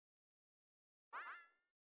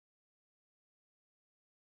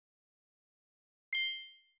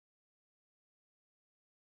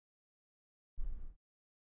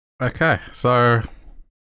Okay, so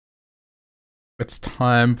it's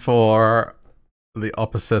time for the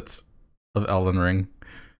opposites of Elden Ring.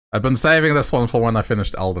 I've been saving this one for when I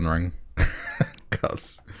finished Elden Ring,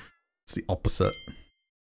 because it's the opposite.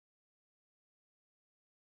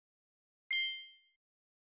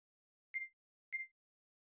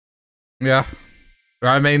 Yeah,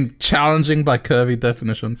 I mean, challenging by Kirby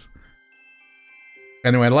definitions.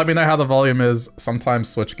 Anyway, let me know how the volume is. Sometimes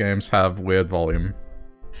Switch games have weird volume.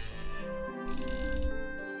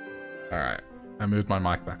 Alright, I moved my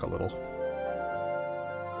mic back a little.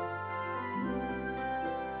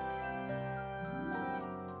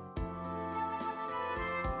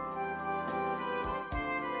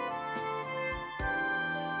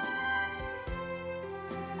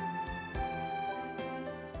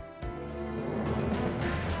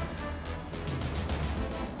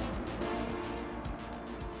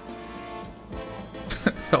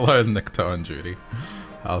 Hello, Nikto and Judy.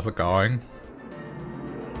 How's it going?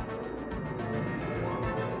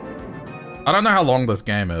 I don't know how long this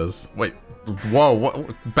game is. Wait, whoa,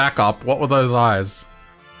 what? Back up. What were those eyes?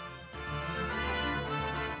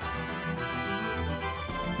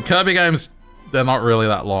 Kirby games, they're not really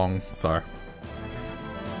that long, so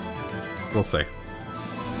we'll see.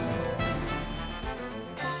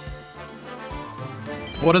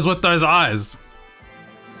 What is with those eyes?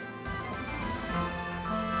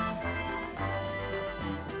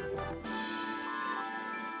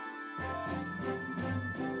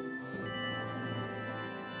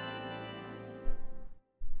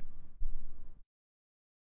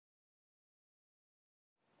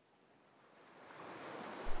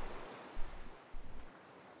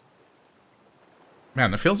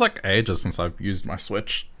 Man, it feels like ages since I've used my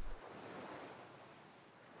Switch.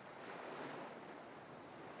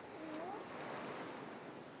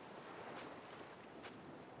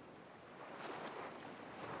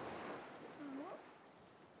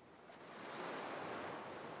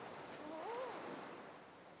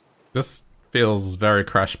 This feels very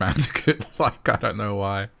Crash Bandicoot, like, I don't know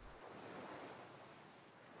why.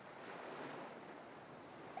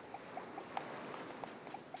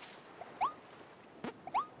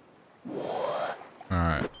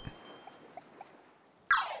 Alright.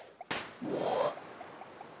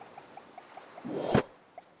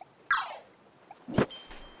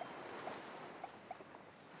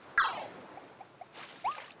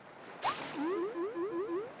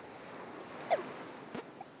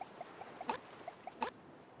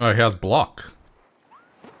 Oh, he has block.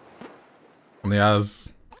 And he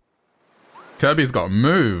has... Kirby's got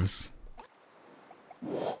moves.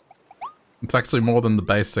 It's actually more than the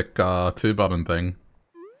basic two-button thing.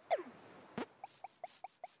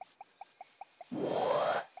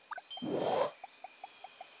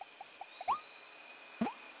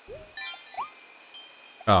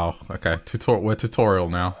 Oh, okay. We're tutorial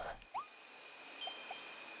now.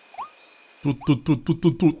 Toot, toot, toot, toot,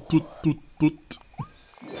 toot, toot, toot, toot, toot.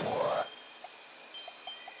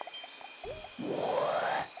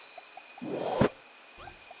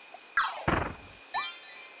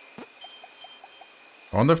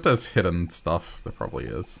 I wonder if there's hidden stuff. There probably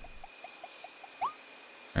is.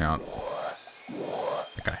 Hang on.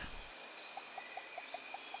 Okay.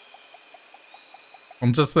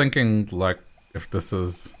 I'm just thinking, like, if this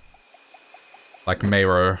is like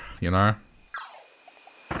Mayro, you know?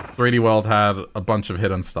 3D World had a bunch of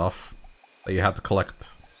hidden stuff that you had to collect.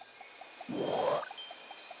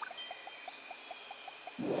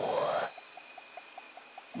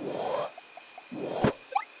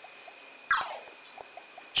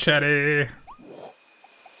 Chetty.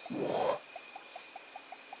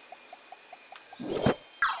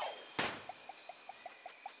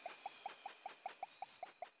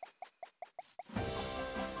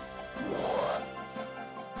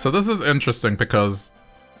 So this is interesting because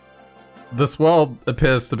this world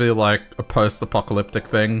appears to be like a post-apocalyptic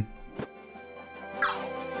thing.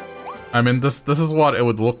 I mean, this is what it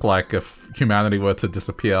would look like if humanity were to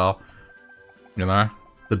disappear, you know?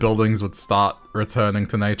 The buildings would start returning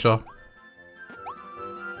to nature.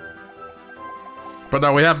 But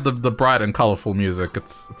no, we have the bright and colorful music.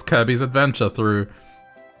 It's Kirby's adventure through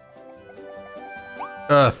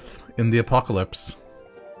Earth in the apocalypse.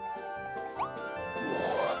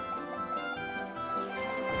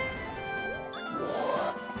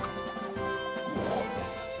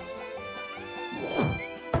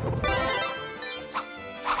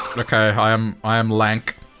 Okay, I am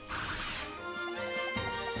lank.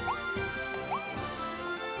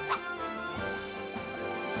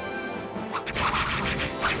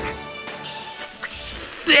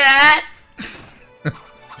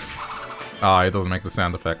 Oh, it doesn't make the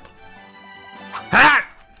sound effect. Ha!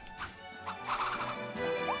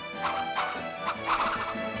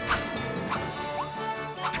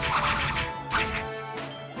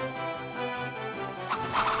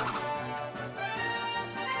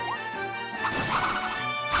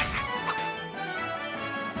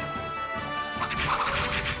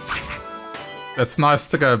 It's nice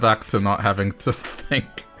to go back to not having to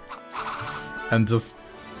think and just,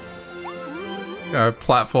 you know,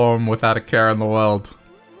 platform without a care in the world.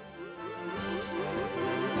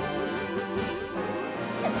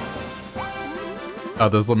 Oh,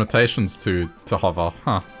 there's limitations to hover,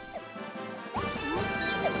 huh?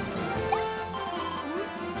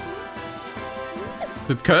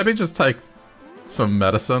 Did Kirby just take some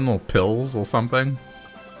medicine or pills or something?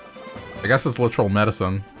 I guess it's literal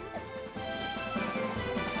medicine.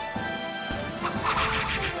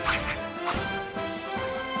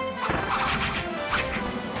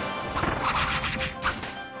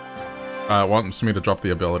 It wants me to drop the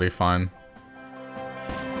ability, fine.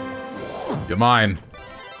 You're mine.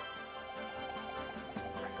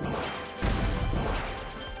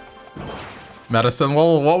 Medicine?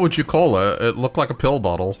 Well, what would you call it? It looked like a pill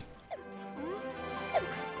bottle.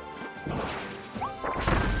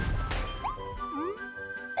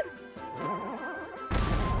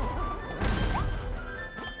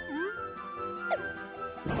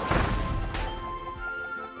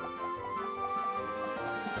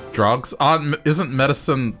 Drugs? Isn't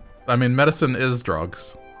medicine... I mean, medicine is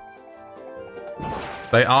drugs.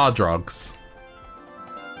 They are drugs.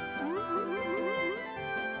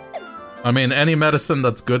 I mean, any medicine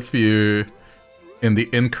that's good for you in the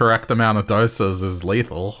incorrect amount of doses is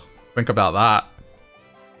lethal. Think about that.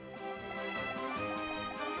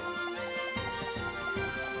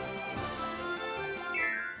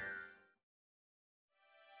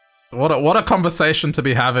 What a conversation to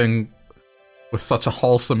be having with such a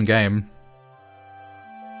wholesome game.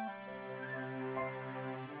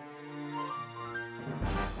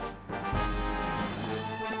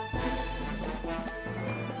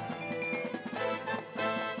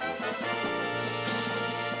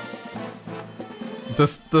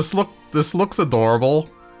 This looks adorable.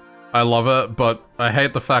 I love it, but I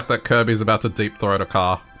hate the fact that Kirby's about to deep throat a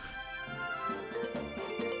car.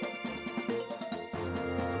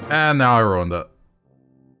 And now I ruined it.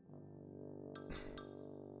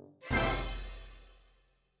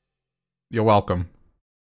 You're welcome.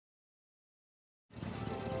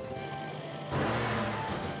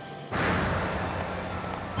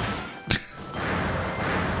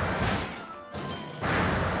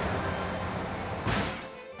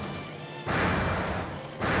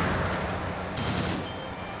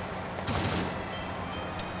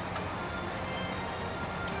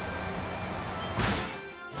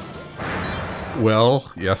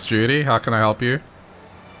 Well, yes, Judy, how can I help you?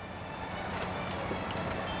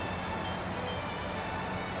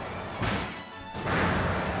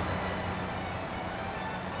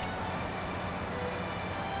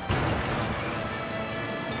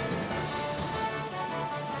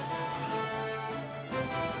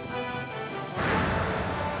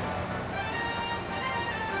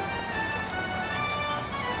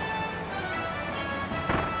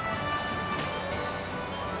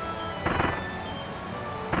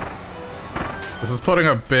 This is putting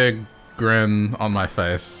a big grin on my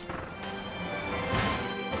face.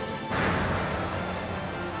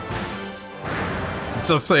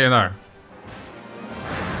 Just so you know.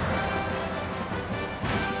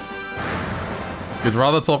 You'd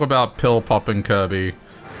rather talk about pill-popping Kirby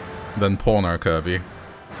than porno Kirby.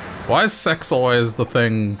 Why is sex always the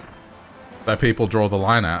thing that people draw the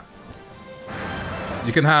line at?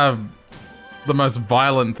 You can have the most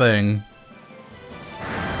violent thing.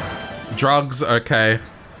 Drugs, okay.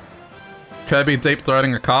 Kirby deep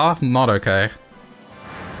throating a car? Not okay.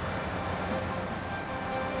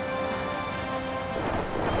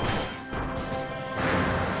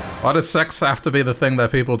 Why does sex have to be the thing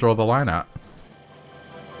that people draw the line at?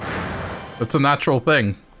 It's a natural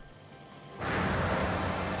thing.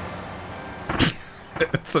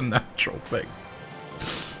 It's a natural thing.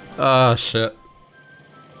 Ah, shit.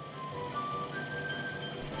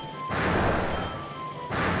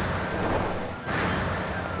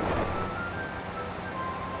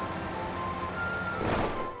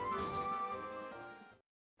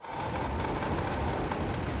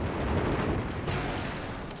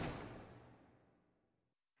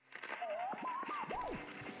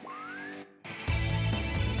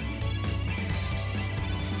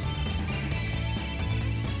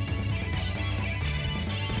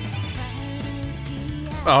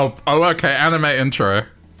 Oh, okay, anime intro.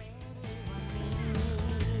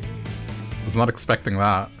 Was not expecting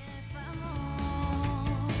that.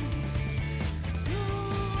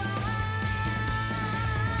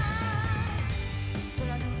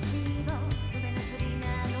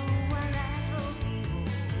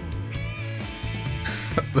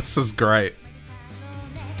 This is great.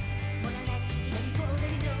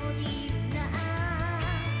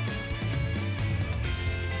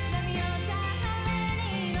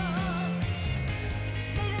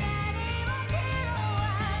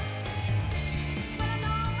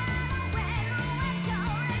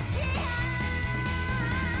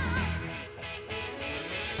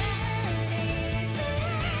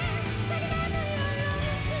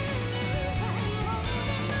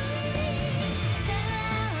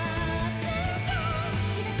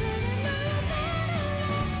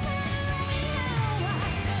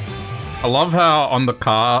 I love how on the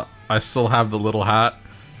car I still have the little hat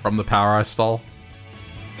from the power I stole.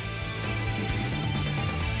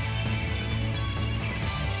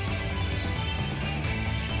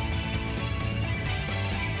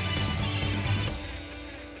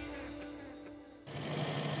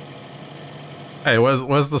 Hey,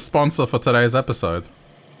 where's the sponsor for today's episode?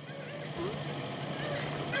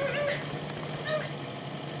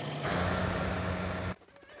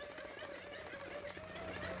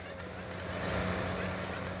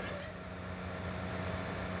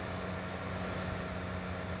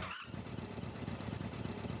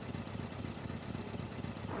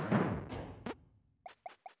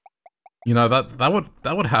 You know,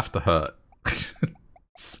 that would have to hurt.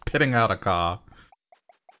 Spitting out a car.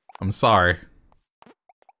 I'm sorry.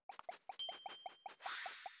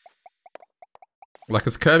 Like,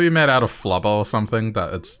 is Kirby made out of flubber or something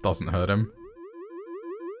that it just doesn't hurt him?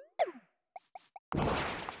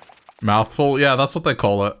 Mouthful? Yeah, that's what they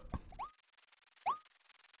call it.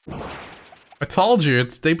 I told you,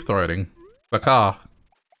 it's deep throating. The car.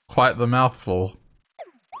 Quite the mouthful.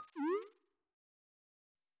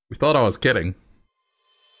 We thought I was kidding.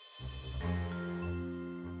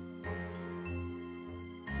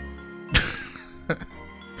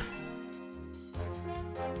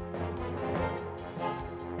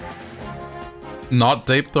 Not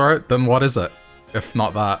deep throat? Then what is it? If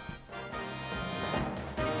not that.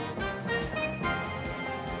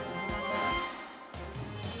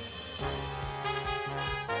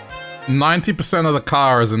 %90 of the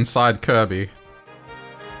car is inside Kirby.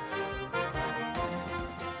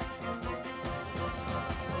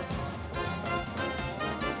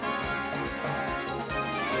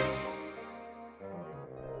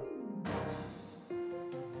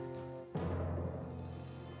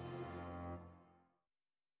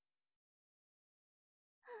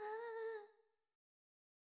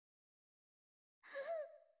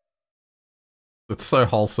 It's so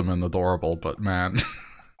wholesome and adorable, but man,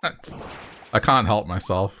 I can't help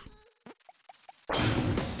myself.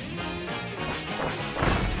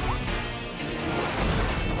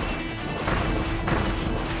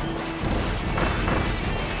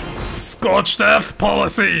 Scorched Earth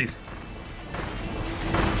policy!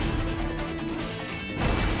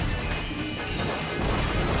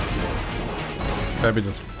 Kirby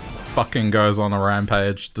just fucking goes on a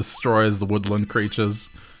rampage, destroys the woodland creatures.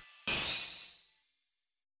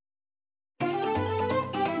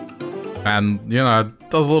 And, you know,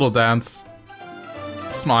 does a little dance.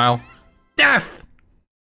 Smile. Death!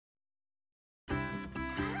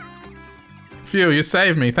 Phew, you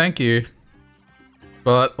saved me, thank you.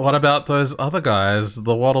 But what about those other guys,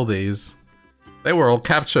 the VODs? They were all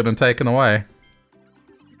captured and taken away.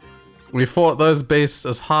 We fought those beasts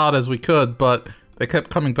as hard as we could, but they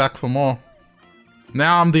kept coming back for more.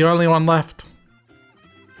 Now I'm the only one left.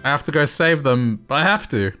 I have to go save them, but I have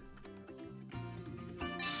to.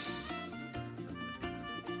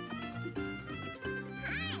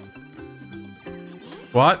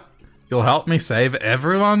 What? You'll help me save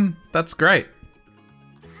everyone? That's great.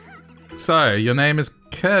 So, your name is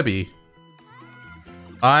Kirby.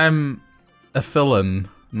 I'm a villain.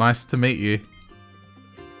 Nice to meet you.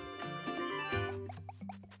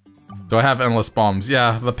 Do I have endless bombs?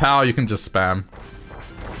 Yeah, the power you can just spam.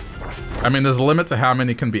 I mean, there's a limit to how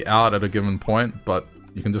many can be out at a given point, but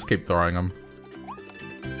you can just keep throwing them.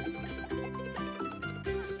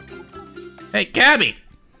 Hey, Kirby!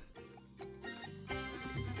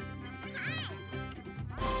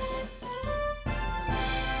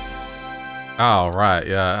 Oh, right,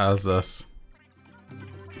 yeah, how's this?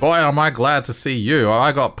 Boy, am I glad to see you.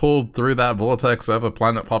 I got pulled through that vortex over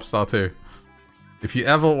Planet Popstar 2. If you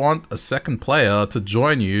ever want a second player to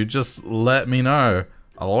join you, just let me know.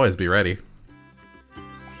 I'll always be ready.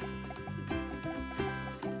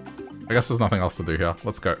 I guess there's nothing else to do here.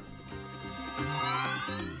 Let's go.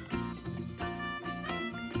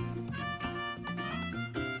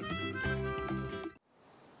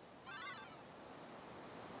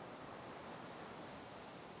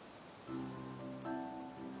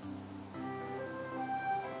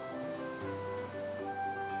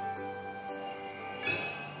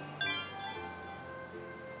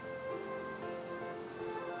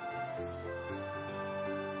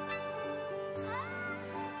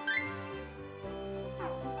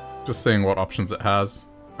 Just seeing what options it has.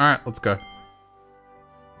 Alright, let's go.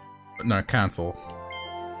 No, cancel.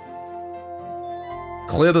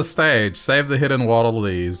 Clear the stage. Save the hidden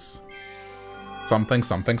waddle-dees. Something,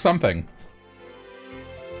 something, something.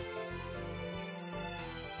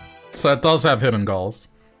 So it does have hidden goals.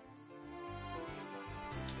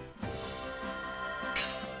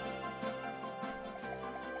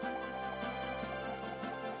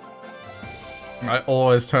 I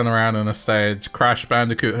always turn around in a stage. Crash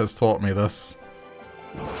Bandicoot has taught me this.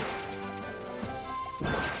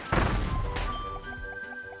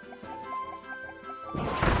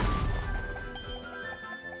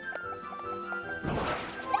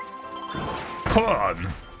 Come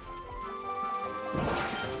on!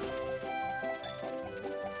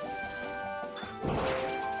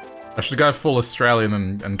 I should go full Australian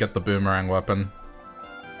and get the boomerang weapon.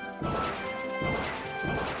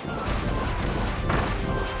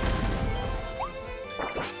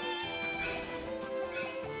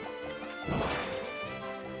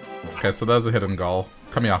 Okay, so there's a hidden goal.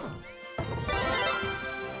 Come here.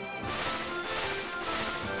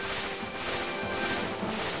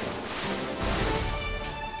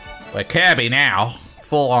 We're Kirby now.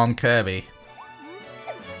 Full on Kirby.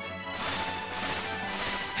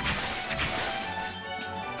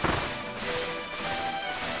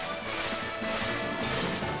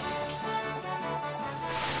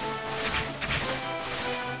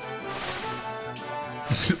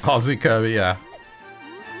 Aussie Kirby, yeah.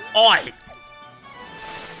 Oi!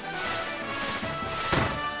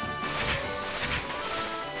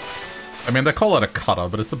 I mean, they call it a cutter,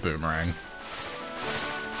 but it's a boomerang.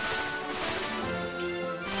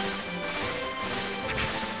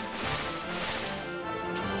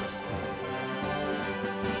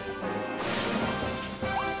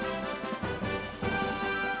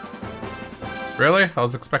 Really? I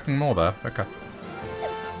was expecting more there. Okay.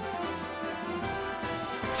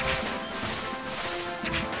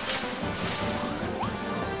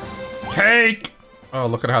 Cake! Oh,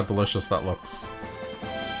 look at how delicious that looks.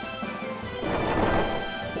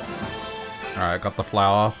 Alright, got the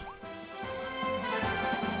flour.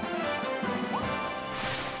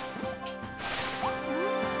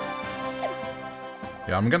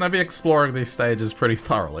 Yeah, I'm gonna be exploring these stages pretty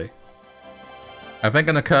thoroughly. I think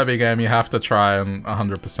in a Kirby game you have to try and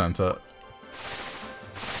 100% it.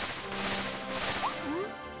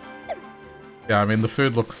 Yeah, I mean the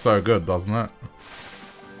food looks so good, doesn't it?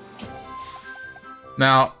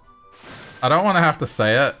 Now, I don't want to have to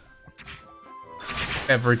say it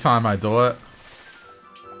every time I do it.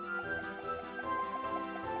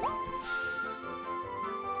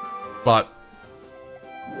 But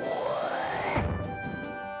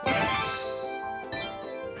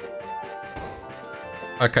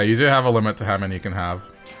okay, you do have a limit to how many you can have.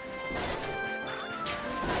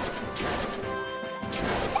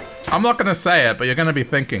 I'm not gonna say it, but you're gonna be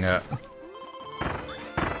thinking it.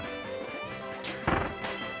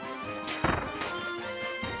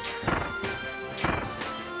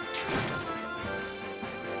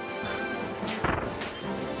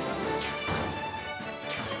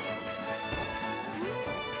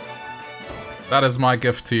 That is my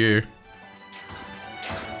gift to you.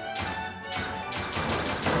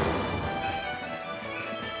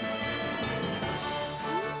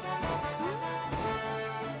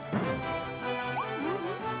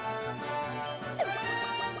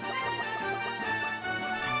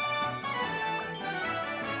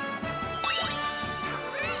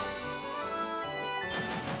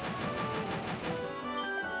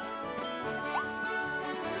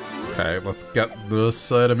 Okay, let's get the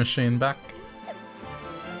soda machine back.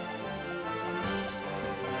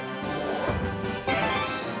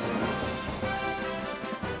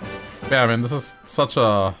 Yeah, I mean, this is such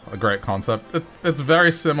a great concept. It's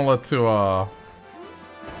very similar to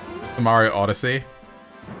Mario Odyssey.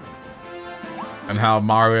 And how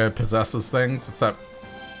Mario possesses things, except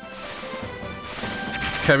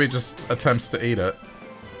Kirby just attempts to eat it.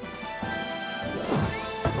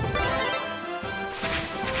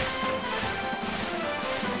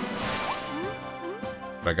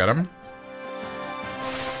 Did I get him?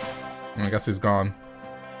 I guess he's gone.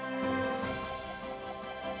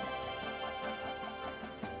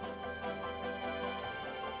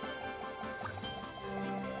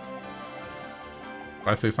 Did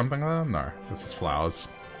I see something there? No, this is flowers.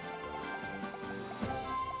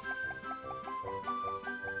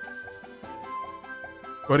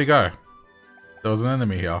 Where'd he go? There was an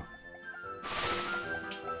enemy here.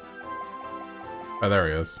 Oh, there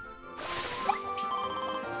he is.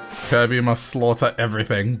 Kirby must slaughter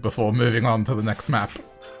everything before moving on to the next map.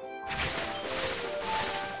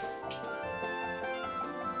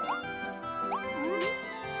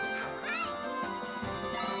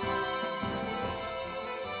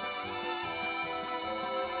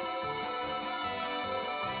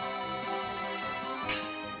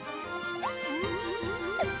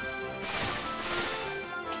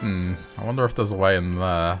 I wonder if there's a way in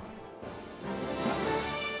there.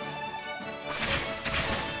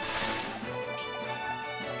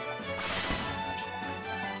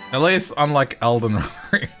 At least, unlike Elden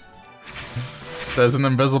Ring, there's an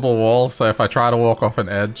invisible wall, so if I try to walk off an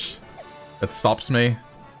edge, it stops me.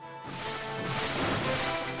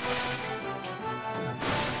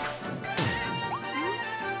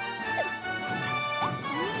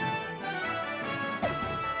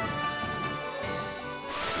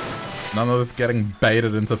 None of this getting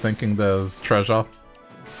baited into thinking there's treasure.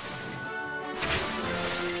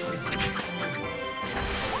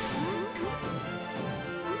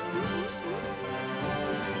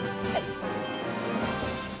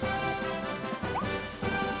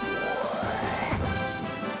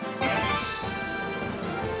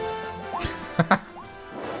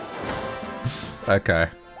 Okay.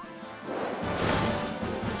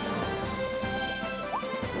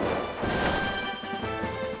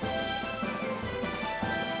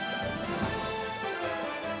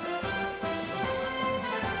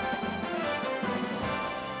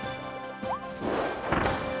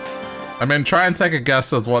 I mean, try and take a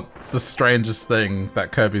guess at what the strangest thing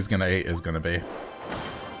that Kirby's gonna eat is gonna be.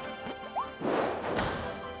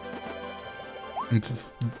 And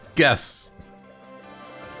just guess.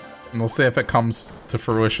 And we'll see if it comes to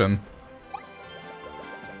fruition.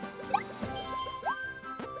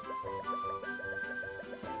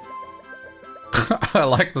 I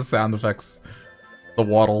like the sound effects. The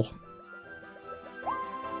waddle.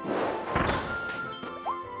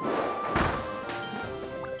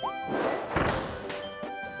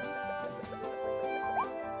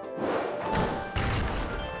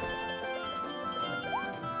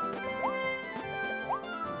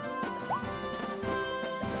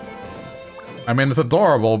 I mean, it's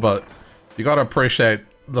adorable, but you gotta appreciate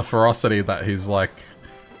the ferocity that he's, like,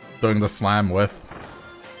 doing the slam with.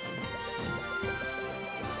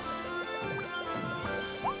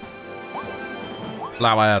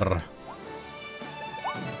 Flower.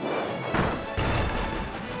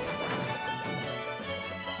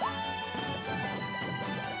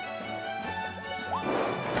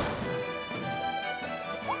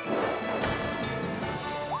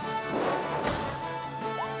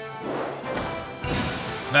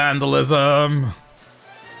 Vandalism!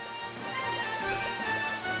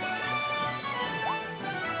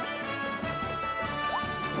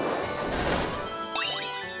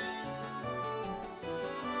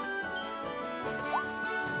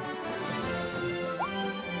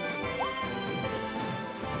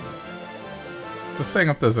 Just seeing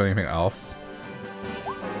if there's anything else.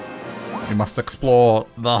 You must explore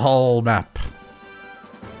the whole map.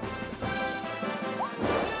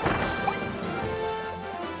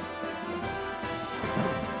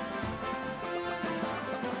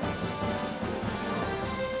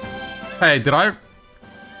 Hey, did I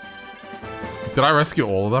rescue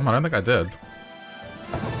all of them? I don't think I did.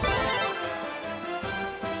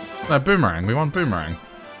 No, Boomerang. We want Boomerang.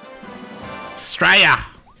 Straya!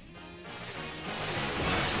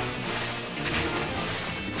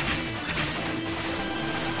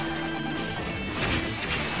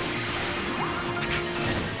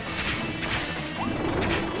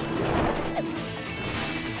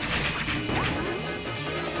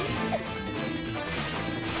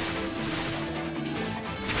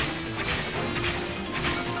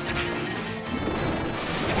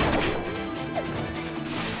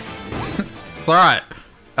 It's alright.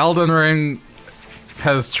 Elden Ring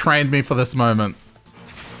has trained me for this moment.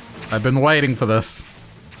 I've been waiting for this.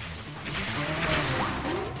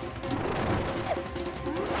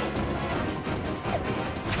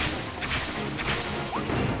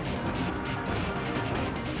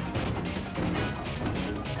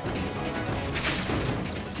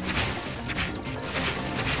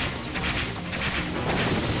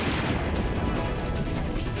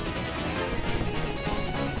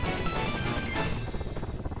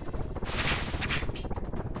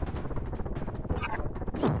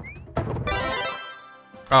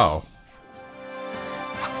 Oh.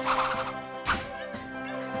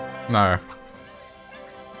 No.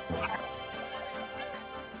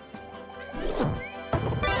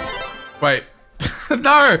 Wait.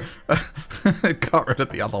 No! Got rid of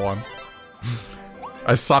the other one.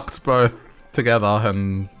 I sucked both together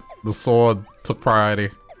and the sword took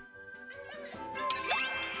priority.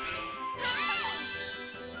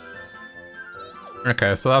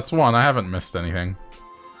 Okay, so that's one. I haven't missed anything.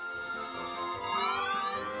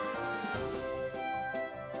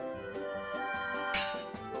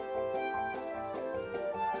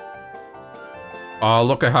 Oh,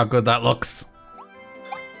 look at how good that looks.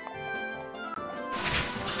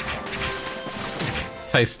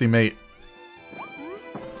 Tasty meat.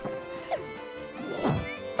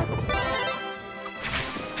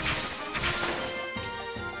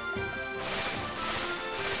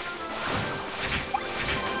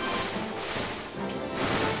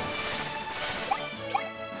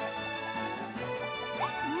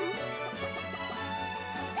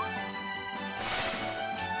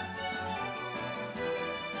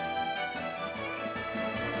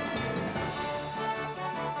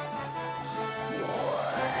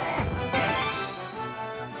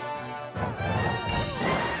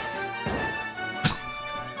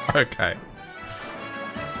 Okay.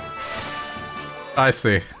 I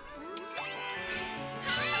see.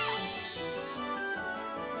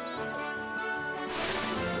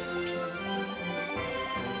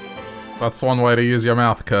 That's one way to use your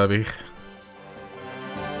mouth, Kirby.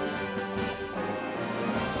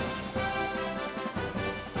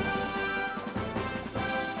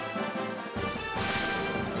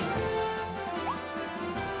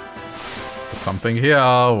 Something here.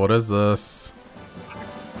 What is this?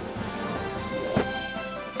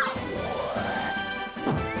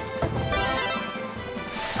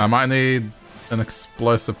 I might need an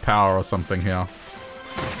explosive power or something here.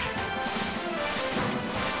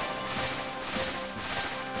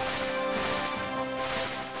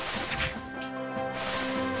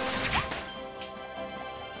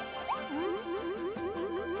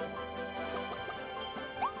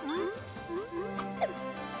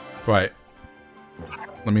 Wait.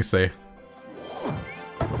 Let me see.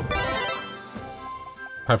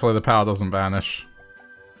 Hopefully the power doesn't vanish.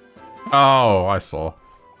 Oh, I saw.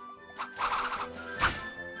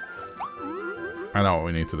 I know what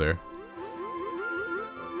we need to do.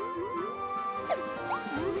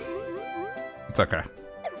 It's okay.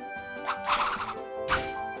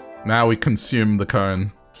 Now we consume the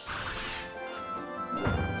cone.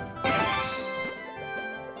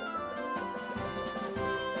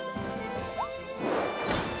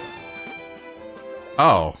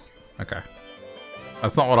 Oh, okay.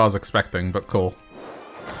 That's not what I was expecting, but cool.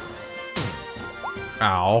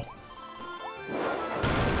 Ow.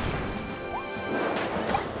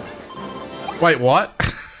 Wait, what?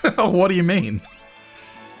 What do you mean?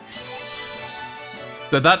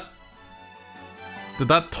 Did that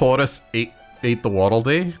tortoise eat the Waddle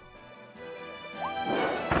Dee?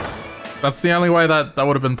 That's the only way that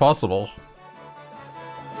would have been possible.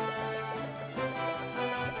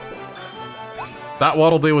 That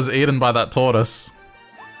Waddle Dee was eaten by that tortoise.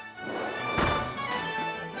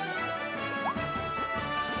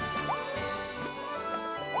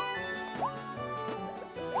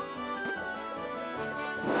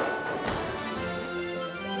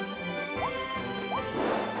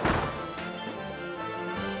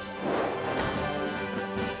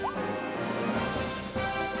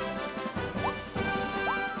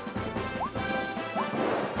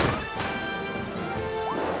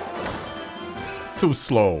 Too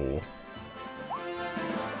slow.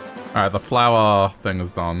 Alright, the flower thing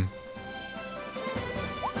is done.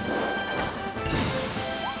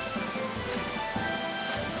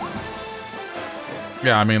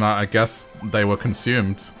 Yeah, I mean, I guess they were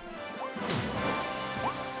consumed.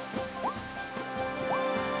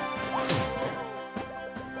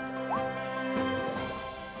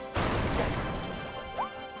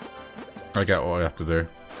 I get what we have to do.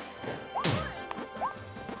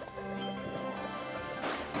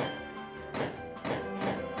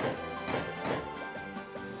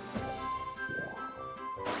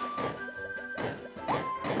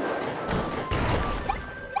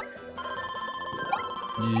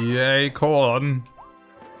 Yay, corn.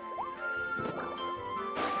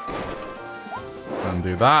 And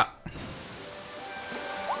do that.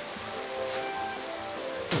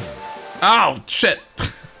 Oh, shit!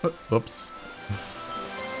 Oops.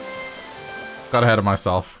 Got ahead of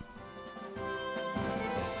myself.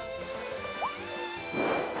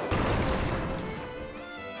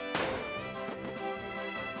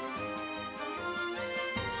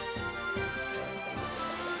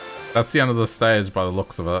 That's the end of the stage by the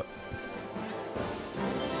looks of it.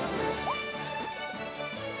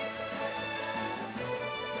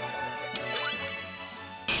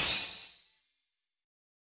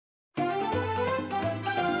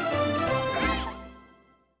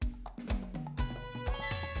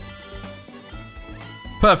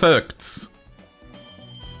 Perfect!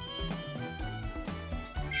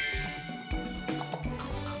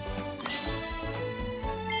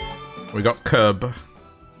 We got Kirby.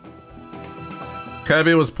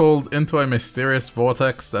 Kirby was pulled into a mysterious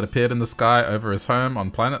vortex that appeared in the sky over his home on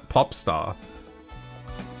planet Popstar.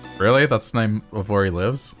 Really? That's the name of where he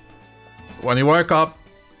lives? When he woke up,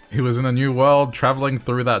 he was in a new world. Traveling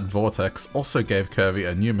through that vortex also gave Kirby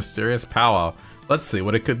a new mysterious power. Let's see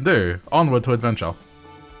what it could do. Onward to adventure.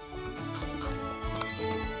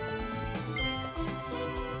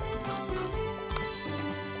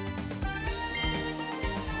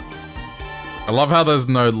 I love how there's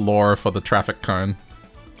no lore for the traffic cone.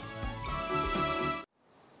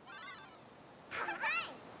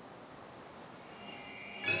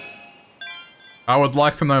 I would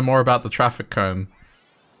like to know more about the traffic cone.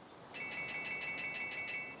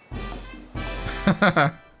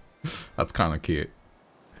 That's kind of cute.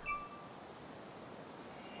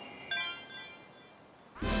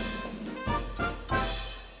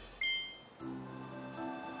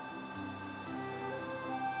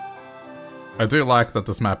 I do like that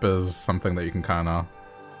this map is something that you can kind of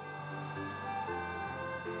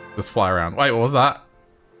just fly around. Wait, what was that?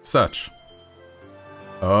 Search.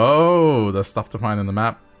 Oh, there's stuff to find in the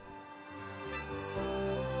map.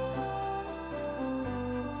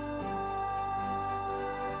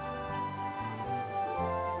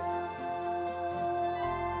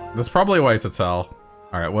 There's probably a way to tell.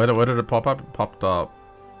 Alright, where did it pop up? It popped up.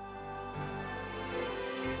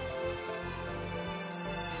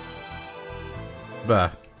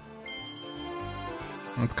 There.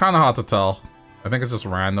 It's kind of hard to tell. I think it's just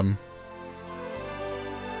random.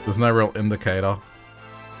 There's no real indicator.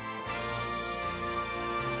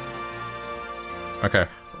 Okay,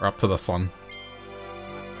 we're up to this one.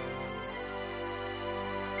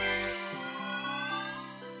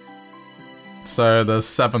 So there's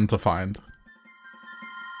 7 to find.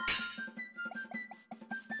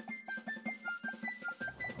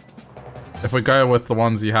 If we go with the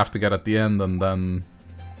ones you have to get at the end and then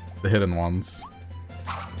the hidden ones.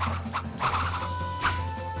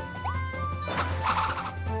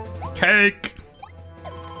 Cake!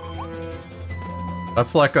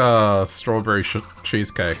 That's like a strawberry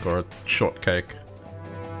cheesecake or a shortcake.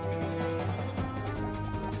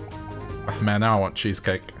 Oh, man, now I want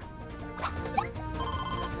cheesecake.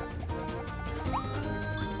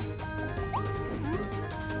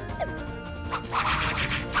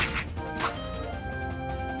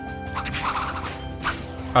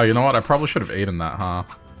 Oh, you know what? I probably should have eaten that, huh?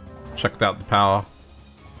 Checked out the power.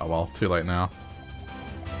 Oh well, too late now.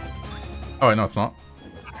 Oh wait, no it's not.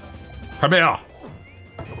 Come here!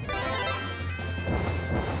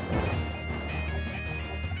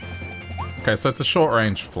 Okay, so it's a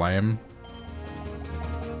short-range flame.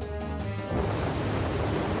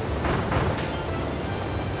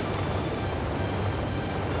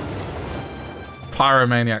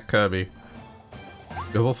 Pyromaniac Kirby.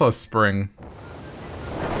 There's also a spring.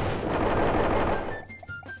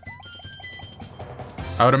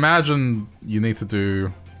 I would imagine you need to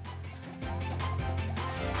do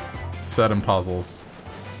certain puzzles.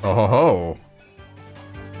 Oh ho ho!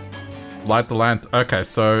 Light the lantern. Okay,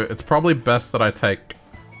 so it's probably best that I take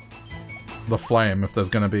the flame if there's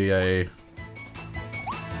gonna be a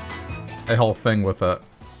whole thing with it.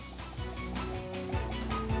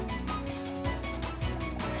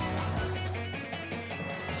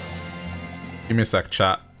 Give me a sec,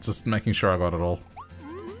 chat. Just making sure I got it all.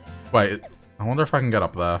 Wait. I wonder if I can get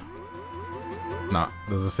up there. Nah,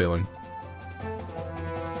 there's a ceiling.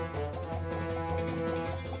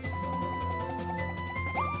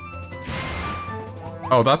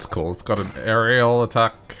 Oh, that's cool. It's got an aerial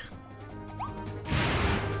attack.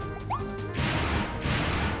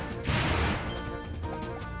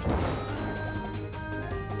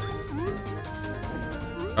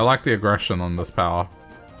 I like the aggression on this power.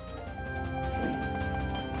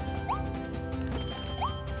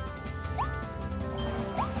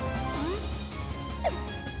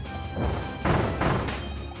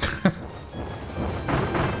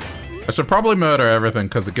 I should probably murder everything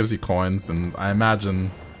because it gives you coins, and I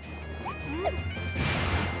imagine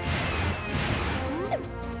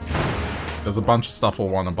there's a bunch of stuff we'll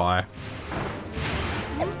want to buy.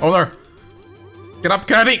 Oh no! Get up,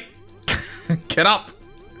 Kirby! Get up!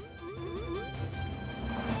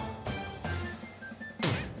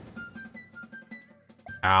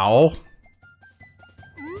 Ow.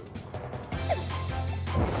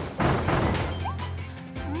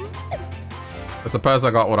 I suppose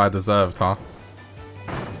I got what I deserved, huh?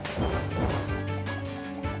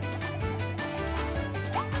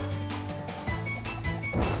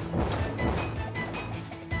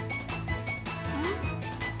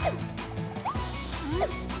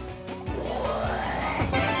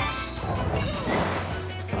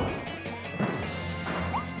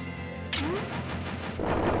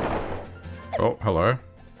 Oh, hello.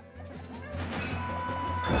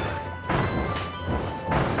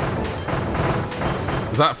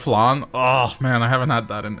 Is that flan? Oh man, I haven't had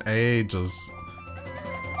that in ages.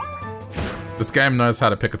 This game knows how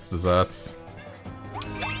to pick its desserts.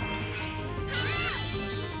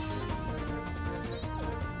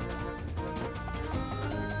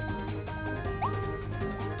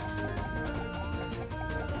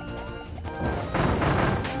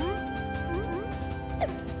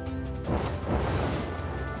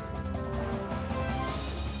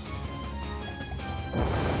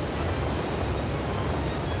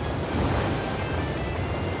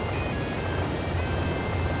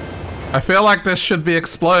 I feel like this should be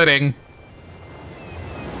exploding.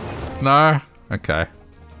 No? Okay.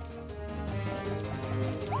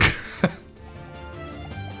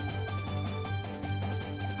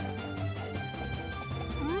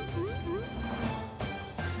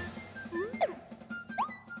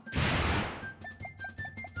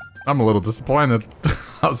 I'm a little disappointed.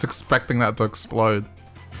 I was expecting that to explode.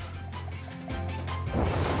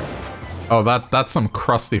 Oh, that's some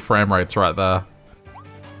crusty frame rates right there.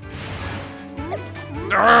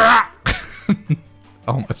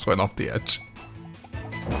 Almost went off the edge.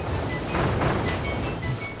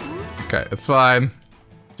 Okay, it's fine.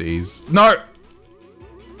 Jeez. No!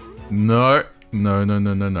 No. No, no,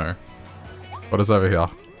 no, no, no. What is over here?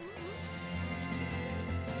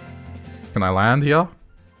 Can I land here?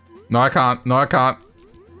 No, I can't. No, I can't.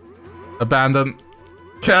 Abandon.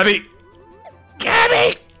 Kirby!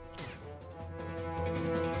 Kirby!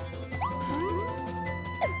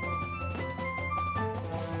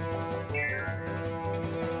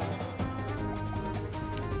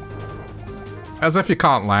 As if you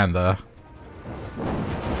can't land there.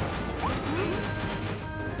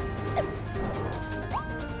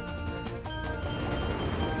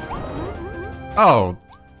 Oh.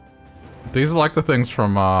 These are like the things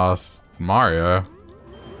from Mario.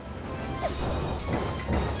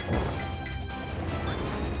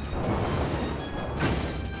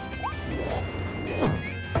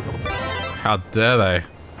 How dare they?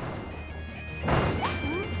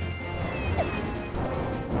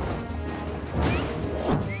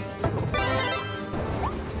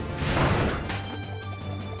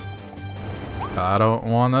 I don't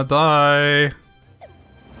wanna die.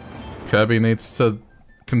 Kirby needs to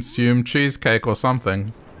consume cheesecake or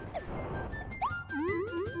something.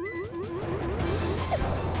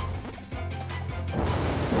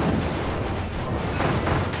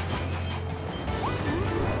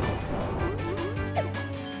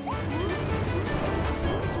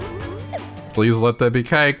 Please let there be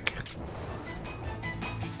cake.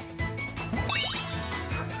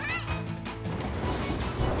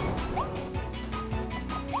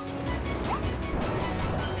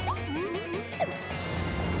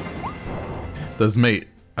 There's meat.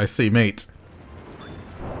 I see meat.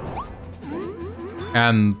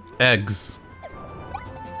 And eggs.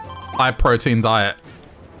 High protein diet.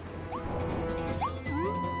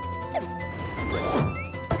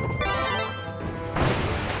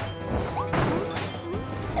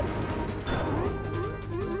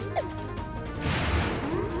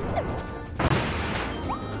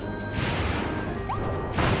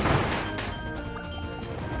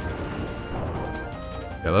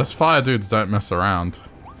 Yeah, those fire dudes don't mess around.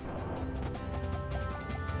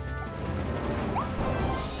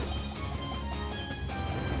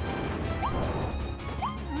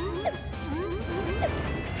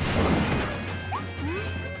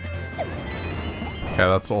 Okay,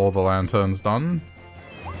 that's all the lanterns done.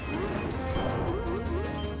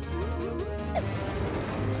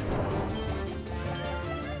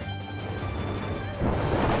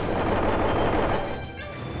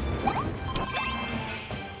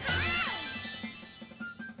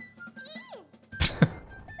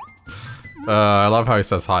 I love how he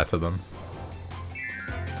says hi to them.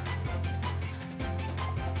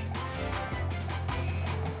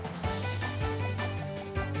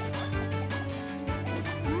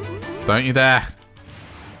 Don't you dare!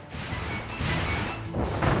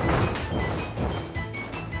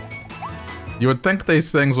 You would think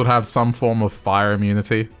these things would have some form of fire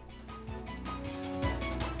immunity.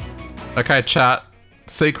 Okay, chat.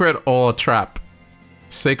 Secret or trap?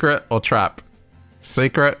 Secret or trap?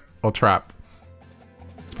 Secret or trap?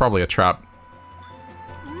 It's probably a trap.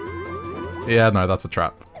 Yeah, no, that's a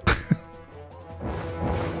trap.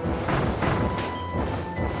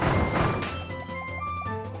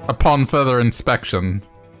 Upon further inspection.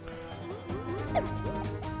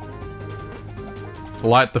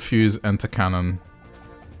 Light the fuse, enter cannon.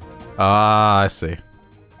 Ah, I see.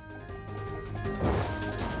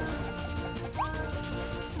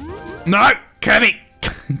 No! Kirby!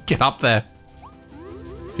 Get up there.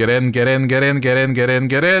 Get in, get in, get in, get in, get in,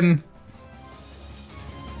 get in!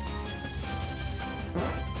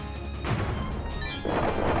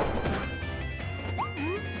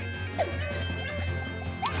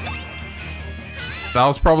 That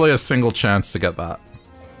was probably a single chance to get that.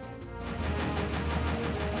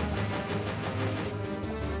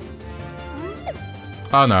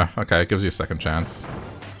 Oh no, okay, it gives you a second chance.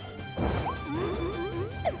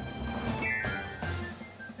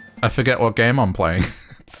 I forget what game I'm playing.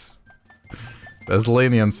 There's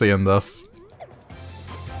leniency in this.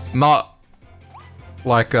 Not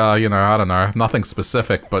like, you know, I don't know, nothing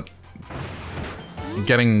specific, but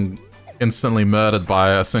getting instantly murdered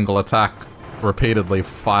by a single attack repeatedly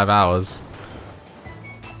for 5 hours.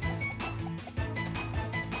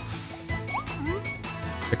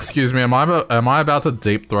 Excuse me, am I about to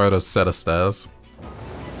deep throat a set of stairs?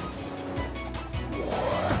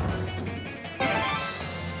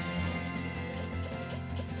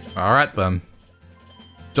 Alright then.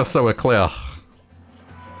 Just so we're clear.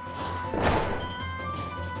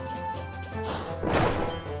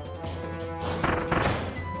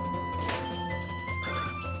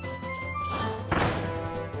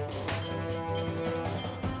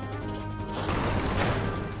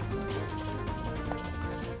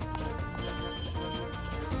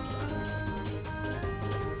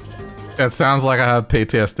 It sounds like I had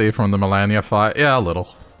PTSD from the Melania fight. Yeah, a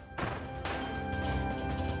little.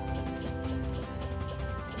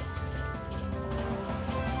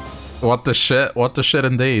 What the shit? What the shit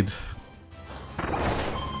indeed.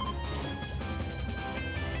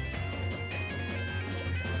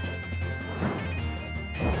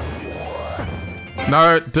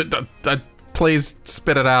 No, please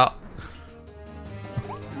spit it out.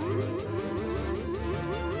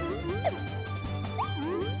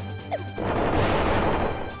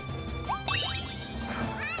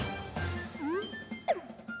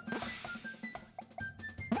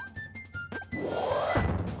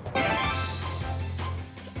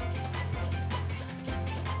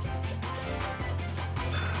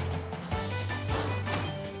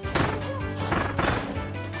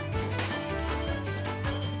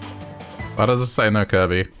 Why does it say no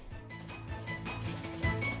Kirby?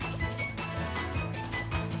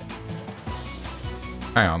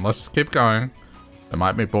 Hang on, let's just keep going. There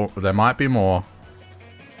might be more.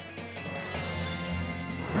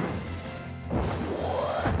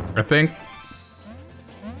 I think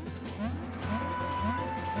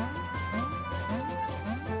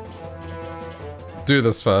do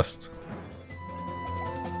this first.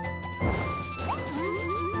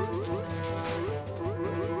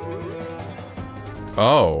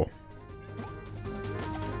 Oh.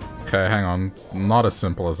 Okay, hang on. It's not as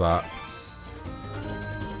simple as that.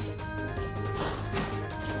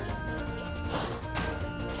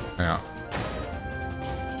 Yeah.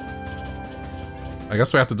 I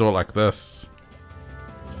guess we have to do it like this.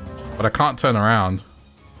 But I can't turn around.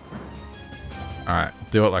 Alright,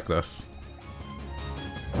 do it like this.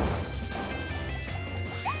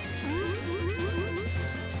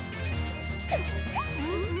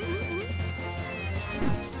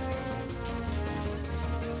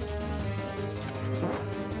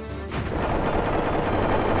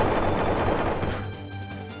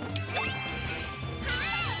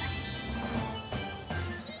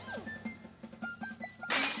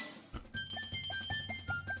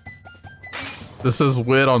 This is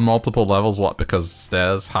weird on multiple levels, what? Because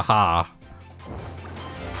stairs? Haha.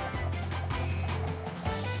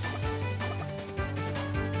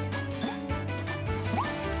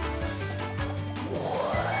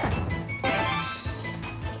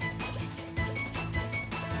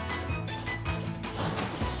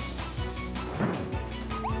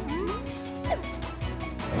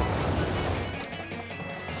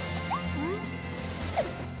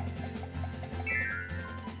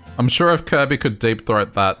 I'm sure if Kirby could deep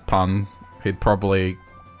throat that pun, he'd probably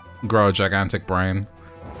grow a gigantic brain.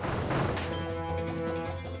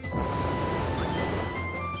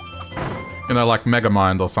 You know, like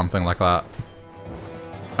Megamind or something like that.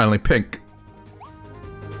 Only pink.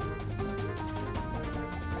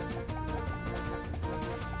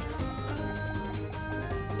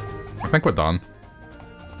 I think we're done.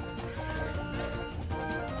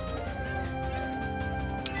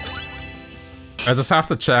 I just have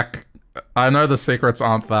to check. I know the secrets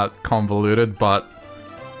aren't that convoluted, but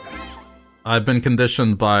I've been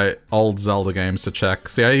conditioned by old Zelda games to check.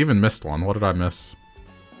 See, I even missed one. What did I miss?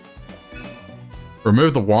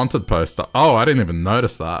 Remove the wanted poster. Oh, I didn't even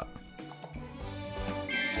notice that.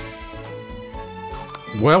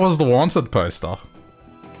 Where was the wanted poster?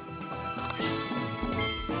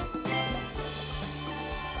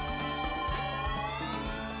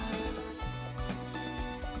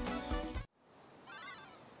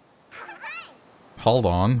 Hold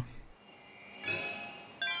on.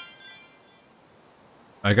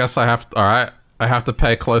 I guess I have to, alright. I have to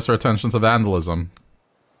pay closer attention to vandalism.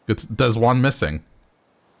 There's one missing.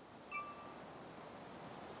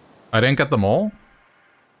 I didn't get them all?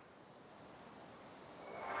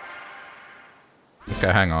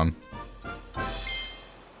 Okay, hang on.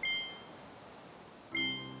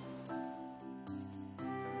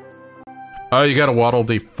 Oh, you get a Waddle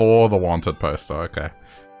Dee for the wanted poster. Okay.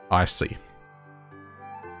 I see.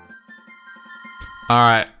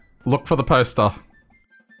 Alright, look for the poster.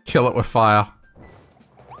 Kill it with fire.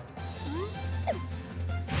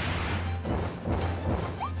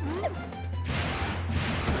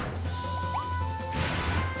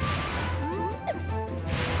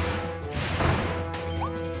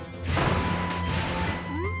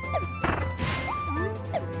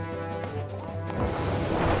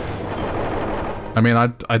 I mean,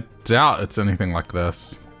 I doubt it's anything like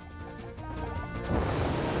this.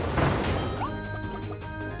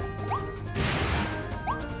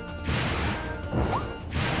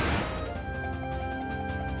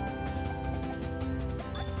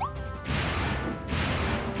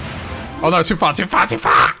 Oh no, too far, too far, too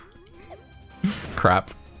far!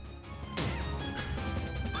 Crap.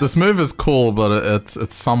 This move is cool, but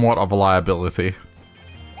it's somewhat of a liability.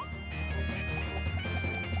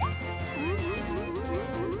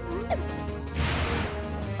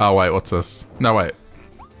 Oh wait, what's this? No wait.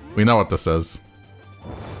 We know what this is.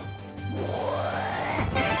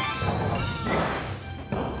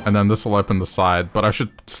 And then this will open the side, but I should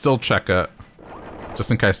still check it. Just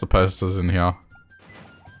in case the poster's in here.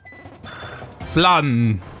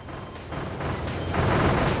 Flan!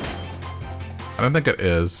 I don't think it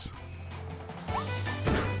is.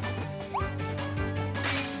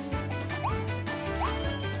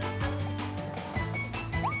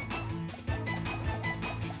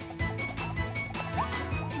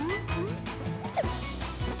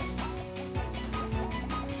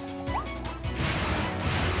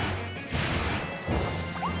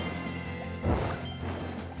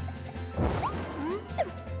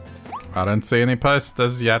 I don't see any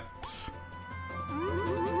posters yet.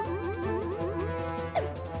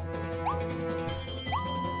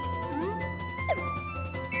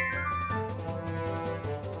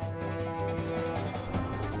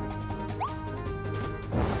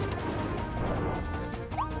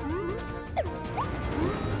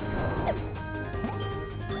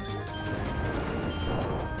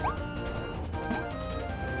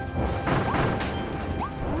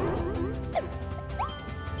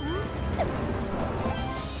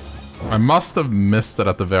 I must have missed it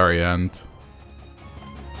at the very end.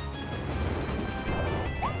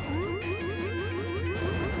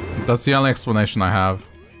 That's the only explanation I have.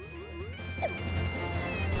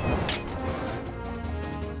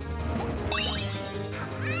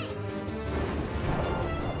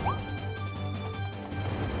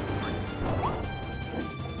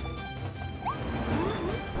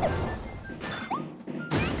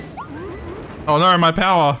 Oh no, my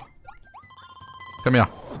power! Come here.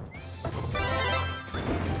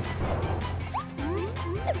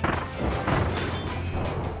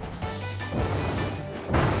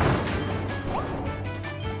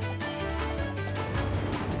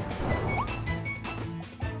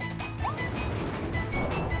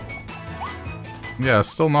 Yeah,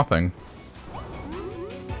 still nothing.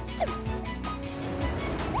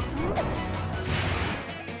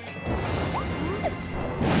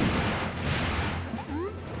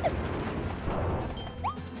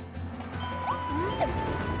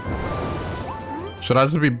 Should I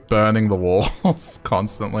just be burning the walls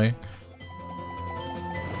constantly?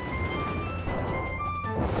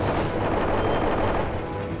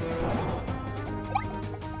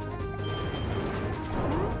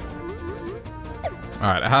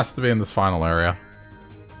 Alright, it has to be in this final area.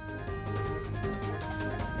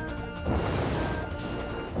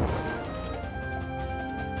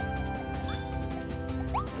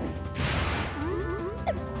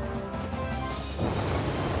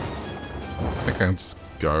 I think I can just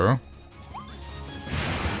go.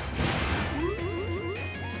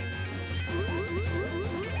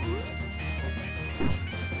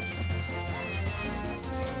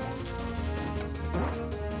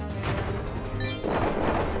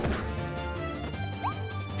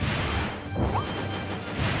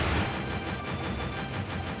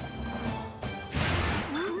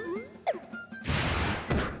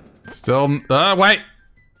 Still, wait!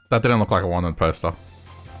 That didn't look like a wanted poster.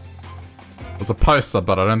 It was a poster,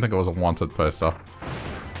 but I don't think it was a wanted poster.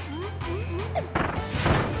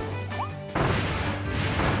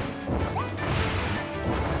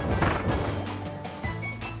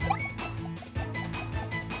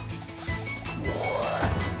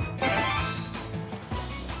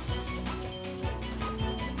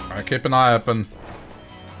 Alright, keep an eye open.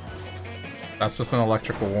 That's just an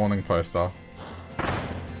electrical warning poster.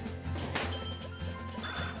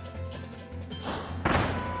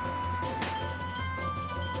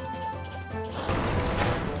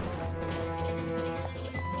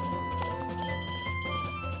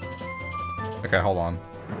 Okay, hold on.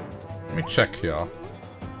 Let me check here.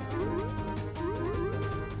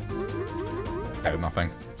 Okay, nothing.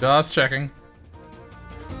 Just checking.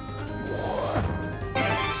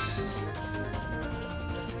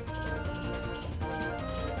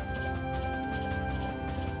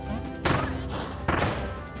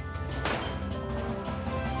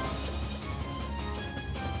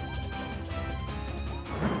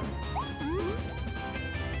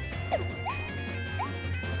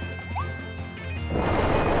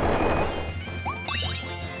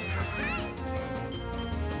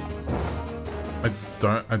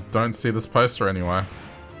 don't see this poster anywhere.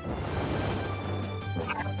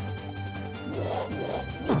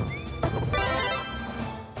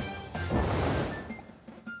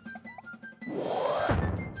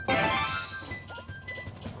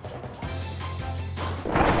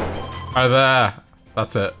 Oh, there.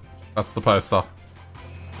 That's it. That's the poster.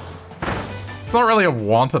 It's not really a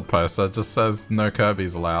wanted poster, it just says no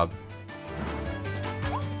Kirby's allowed.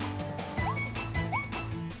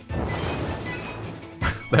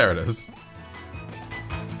 There it is.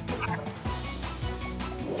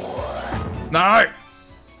 No!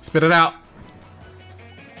 Spit it out.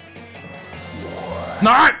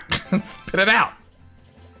 No! Spit it out!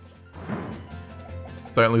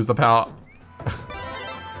 Don't lose the power.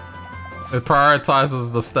 It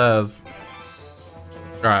prioritizes the stairs.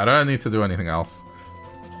 Alright, I don't need to do anything else.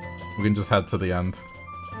 We can just head to the end.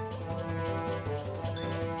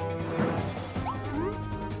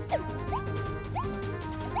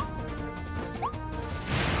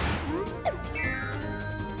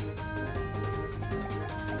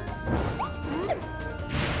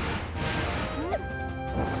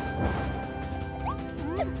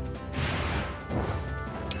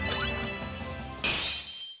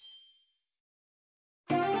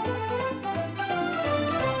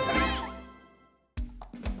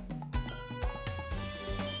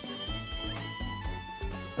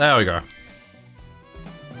 There we go.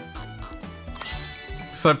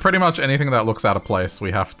 So pretty much anything that looks out of place,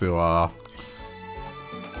 we have to,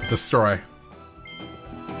 destroy.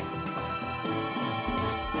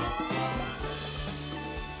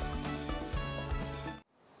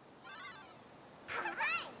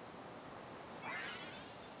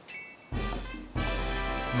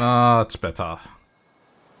 Much better.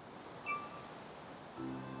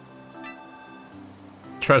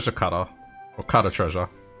 Treasure cutter. Or cutter treasure.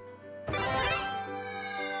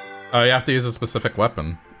 Oh, you have to use a specific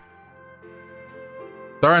weapon.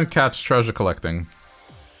 Throw and catch treasure collecting.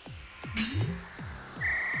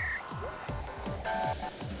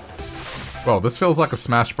 Whoa, this feels like a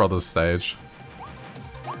Smash Brothers stage.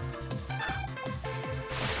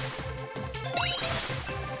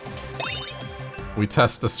 We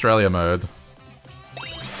test Australia mode.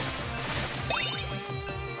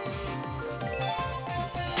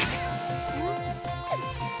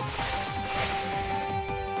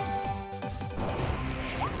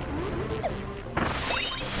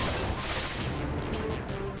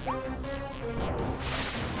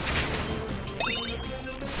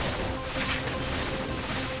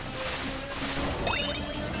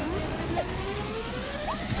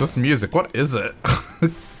 This music, what is it?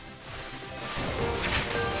 It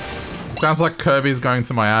sounds like Kirby's going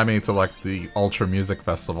to Miami to like the Ultra Music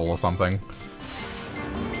Festival or something.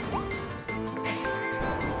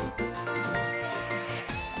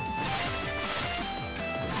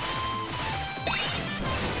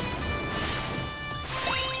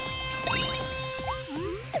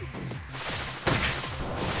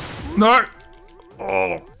 No!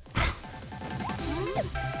 Oh.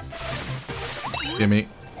 Gimme.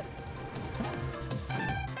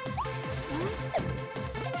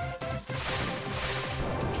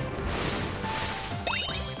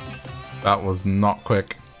 That was not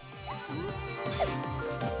quick.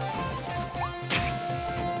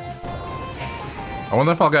 I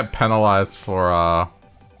wonder if I'll get penalized for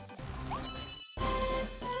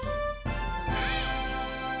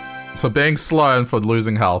being slow and for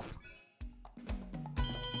losing health.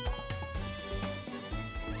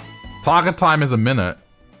 Target time is a minute.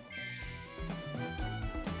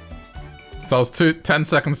 So I was 10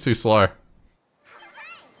 seconds too slow.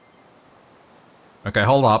 Okay,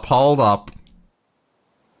 hold up, hold up.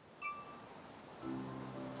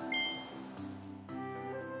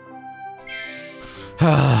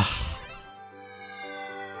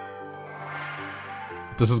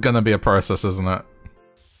 This is gonna be a process, isn't it?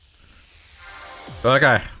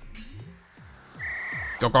 Okay.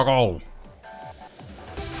 Go, go, go.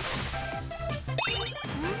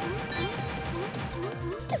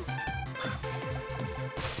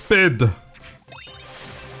 Spid.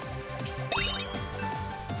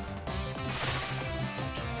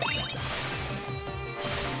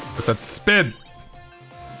 I said spin.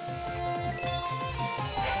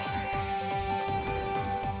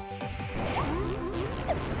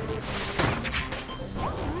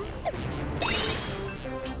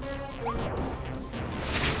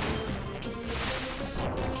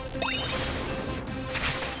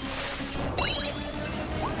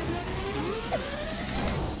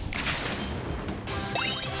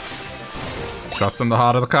 Trust in the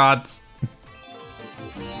heart of the cards.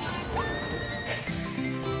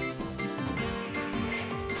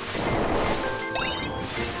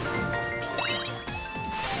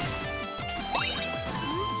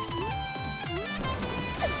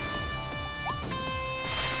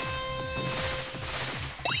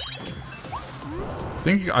 I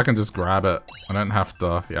think I can just grab it. I don't have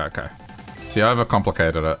to... Yeah, okay. See, I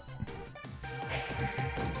overcomplicated it.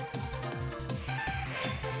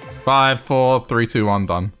 5, 4, 3, 2, 1,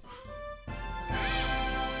 done.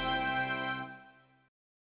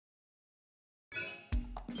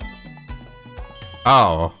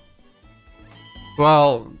 Oh.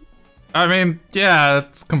 Well, I mean, yeah,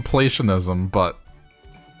 it's completionism, but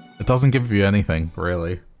it doesn't give you anything,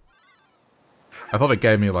 really. I thought it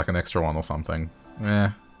gave me, like, an extra one or something.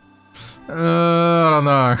 Yeah. I don't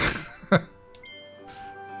know.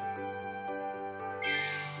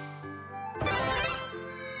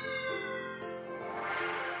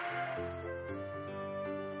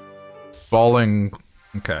 Bowling...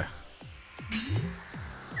 Okay.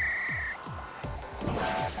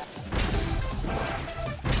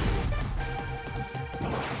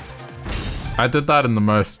 I did that in the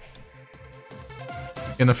most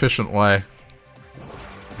inefficient way.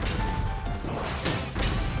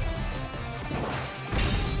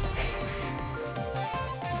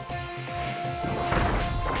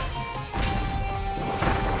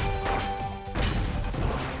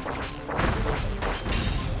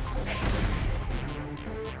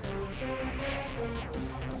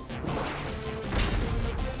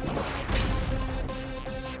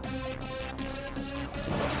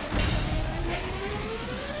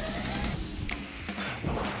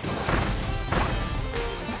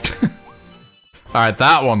 Alright,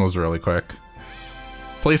 that one was really quick.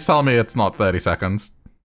 Please tell me it's not 30 seconds.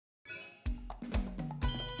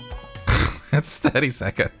 It's 30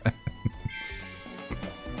 seconds.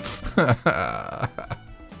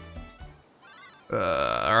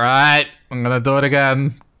 Alright, I'm gonna do it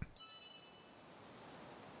again.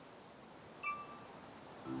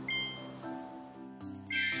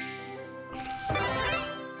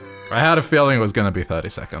 I had a feeling it was gonna be 30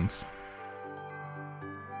 seconds.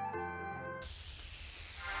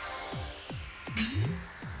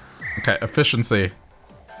 Okay, efficiency.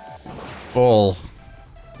 Ball.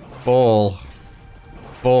 Ball.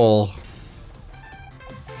 Ball.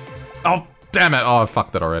 Oh, damn it! Oh, I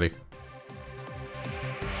fucked it already.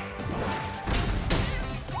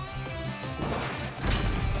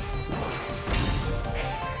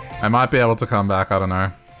 I might be able to come back, I don't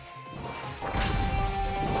know.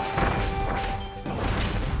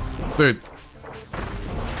 Dude.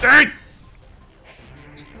 Dude!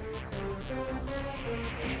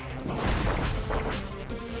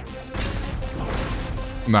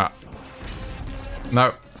 No.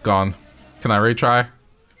 No, it's gone. Can I retry?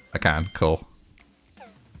 I can, cool.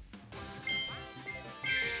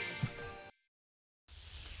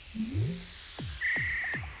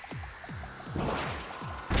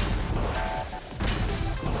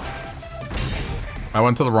 I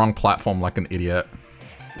went to the wrong platform like an idiot.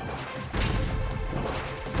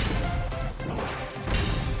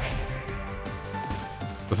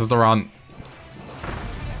 This is the run.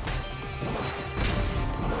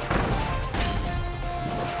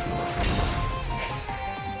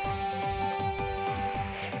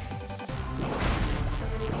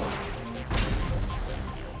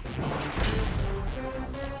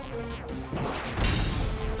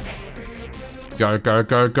 Go, go,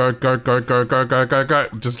 go, go, go, go, go, go, go, go, go.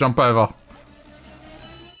 Just jump over.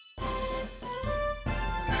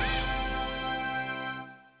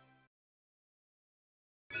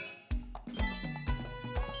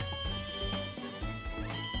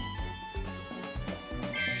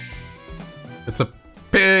 It's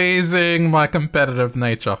appeasing my competitive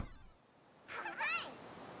nature.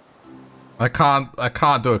 I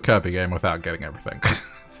can't do a Kirby game without getting everything.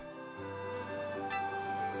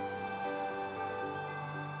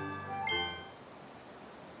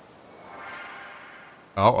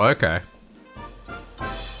 Oh, okay.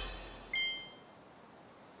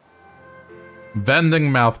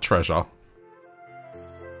 Vending mouth treasure.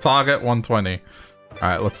 Target 120.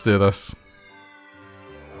 Alright, let's do this.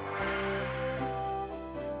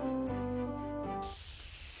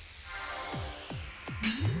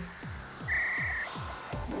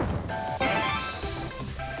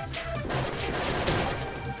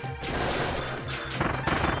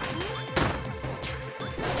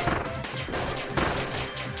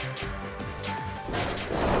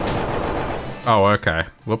 Oh, okay.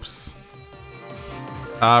 Whoops.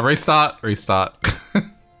 Restart. Restart.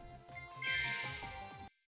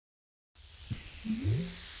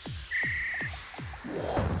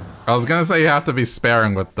 I was gonna say you have to be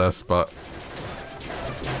sparing with this, but...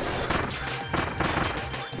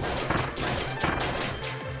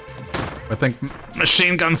 I think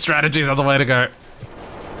machine gun strategies are the way to go.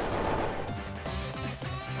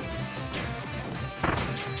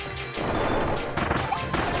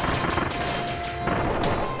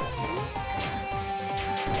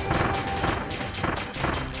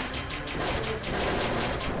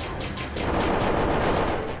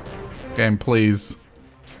 Game, please.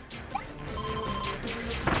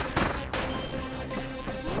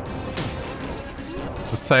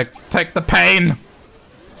 Just take the pain!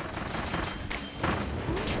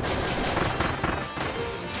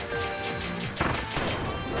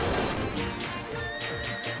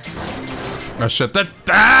 Oh shit,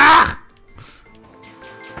 ah!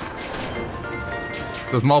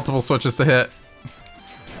 There's multiple switches to hit.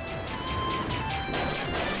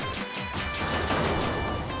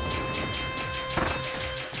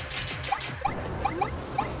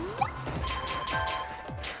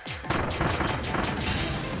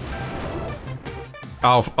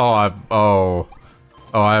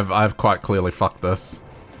 I've quite clearly fucked this.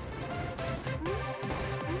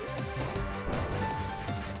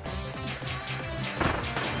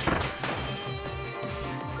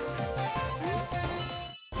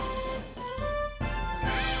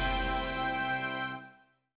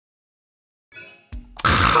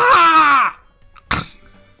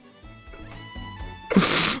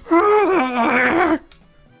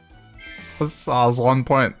 I was 1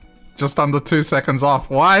 point, just under 2 seconds off.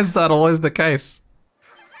 Why is that always the case?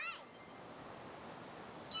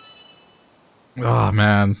 Oh,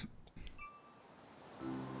 man.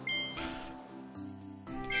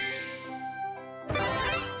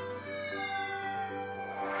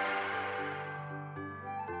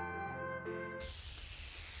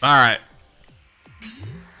 Alright.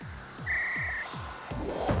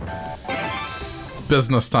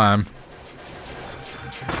 Business time.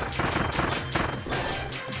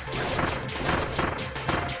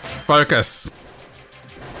 Focus.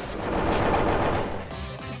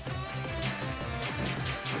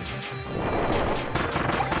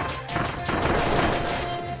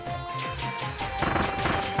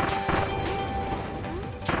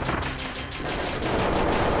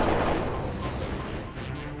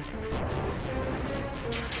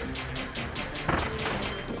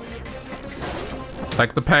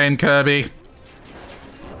 Take the pain, Kirby.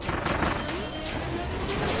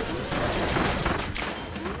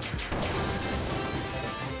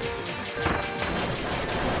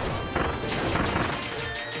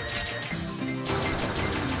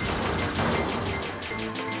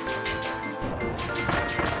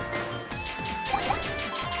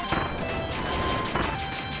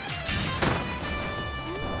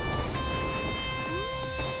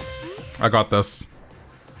 I got this.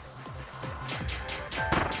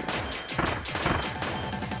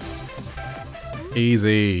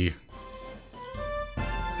 Easy.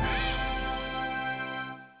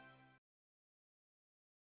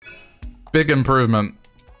 Big improvement.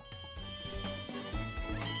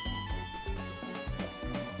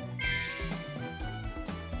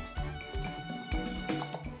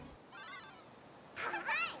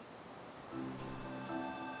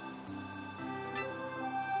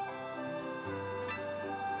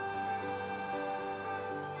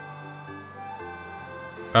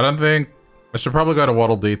 I don't think... I should probably go to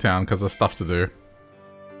Waddle Dee Town because there's stuff to do.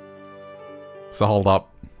 So hold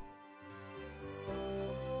up.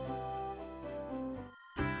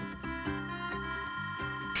 And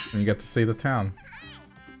you get to see the town.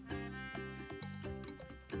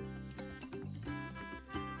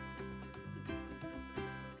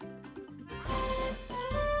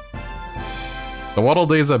 The Waddle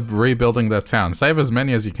Dees are rebuilding their town. Save as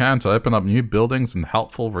many as you can to open up new buildings and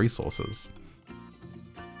helpful resources.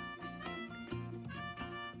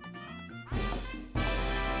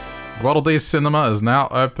 Waddle Dee Cinema is now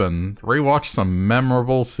open. Rewatch some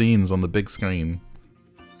memorable scenes on the big screen.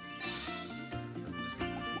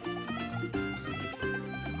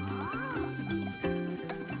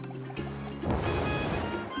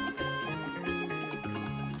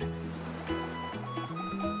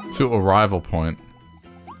 To arrival point.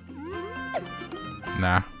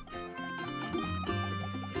 Nah.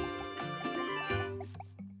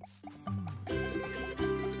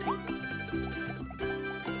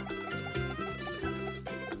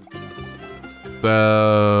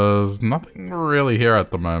 There's nothing really here at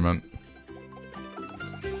the moment.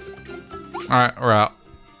 Alright, we're out.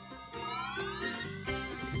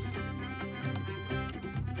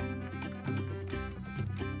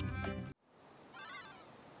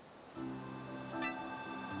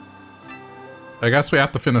 I guess we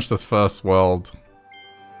have to finish this first world.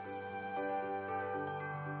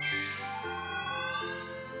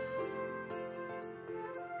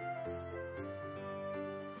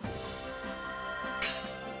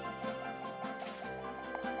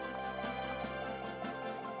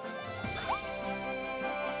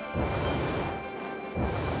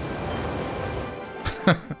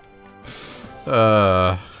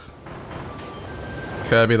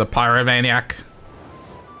 Kirby the Pyromaniac.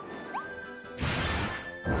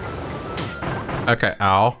 Okay,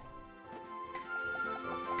 ow.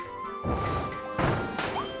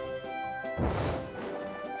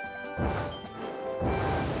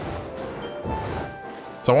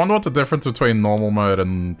 So I wonder what the difference between normal mode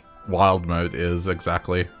and wild mode is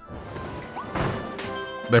exactly.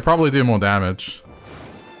 They probably do more damage.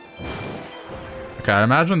 Okay, I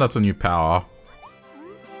imagine that's a new power.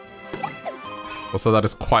 Also, that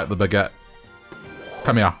is quite the baguette.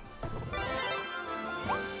 Come here.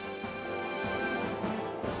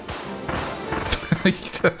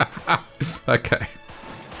 Okay.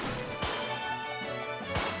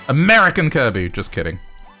 American Kirby, just kidding.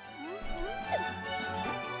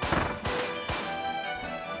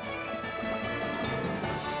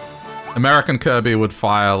 American Kirby would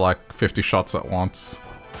fire like 50 shots at once.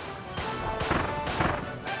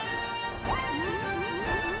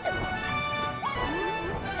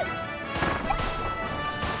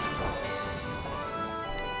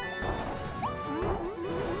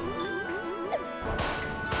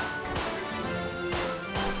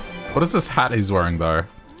 What is this hat he's wearing, though?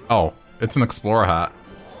 Oh, it's an explorer hat.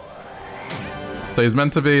 So he's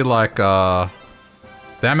meant to be like, damn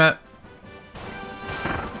it.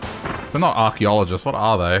 They're not archaeologists, what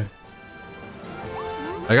are they?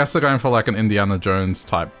 I guess they're going for like an Indiana Jones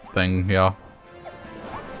type thing here.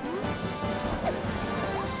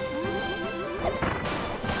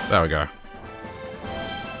 There we go.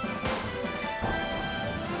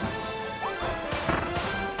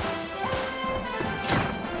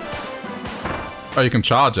 Oh, you can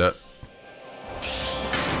charge it.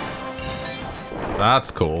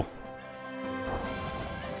 That's cool.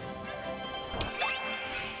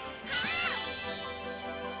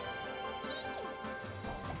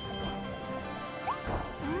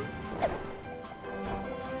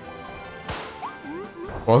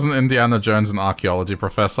 Wasn't Indiana Jones an archaeology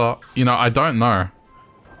professor? You know, I don't know.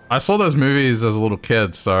 I saw those movies as a little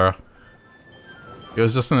kid, so... He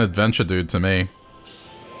was just an adventure dude to me.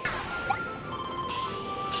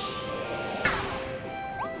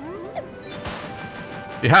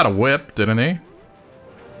 He had a whip, didn't he?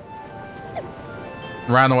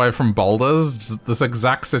 Ran away from boulders, just this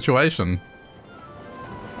exact situation.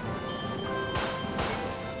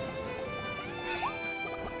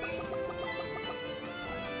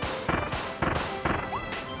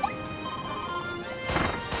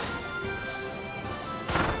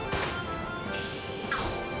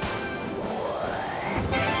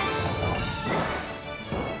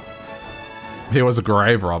 He was a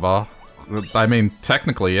grave robber. I mean,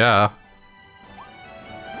 technically, yeah.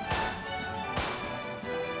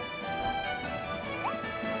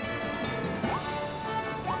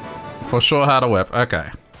 For sure had a whip. Okay.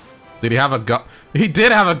 Did he have a gun? He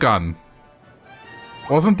did have a gun!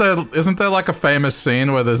 Isn't there like a famous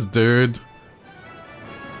scene where this dude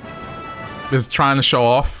is trying to show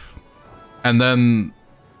off and then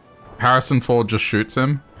Harrison Ford just shoots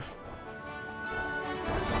him?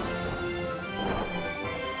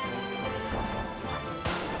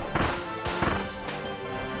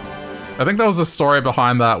 I think there was a story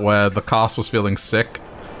behind that where the cast was feeling sick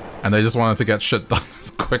and they just wanted to get shit done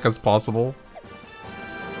as quick as possible.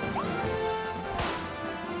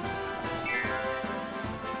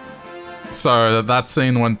 So that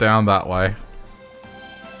scene went down that way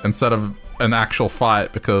instead of an actual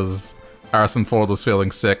fight because Harrison Ford was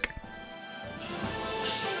feeling sick.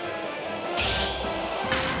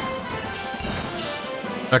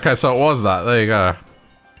 Okay, so it was that. There you go.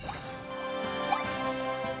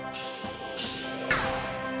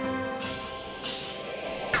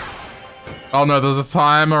 Oh no, there's a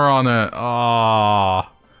timer on it. Oh.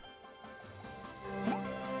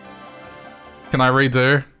 Can I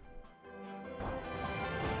redo?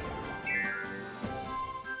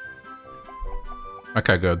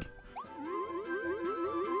 Okay, good.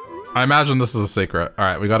 I imagine this is a secret.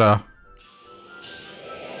 Alright, we gotta...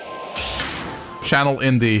 Channel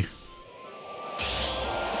Indie.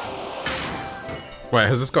 Wait,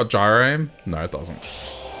 has this got gyro aim? No, it doesn't.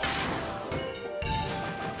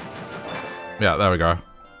 Yeah, there we go.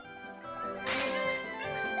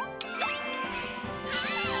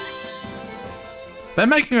 They're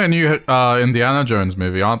making a new Indiana Jones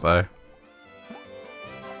movie, aren't they?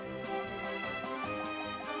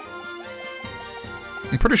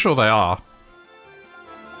 I'm pretty sure they are.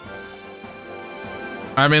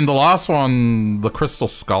 I mean, the last one, the Crystal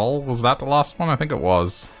Skull, was that the last one? I think it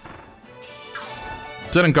was.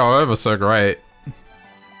 Didn't go over so great.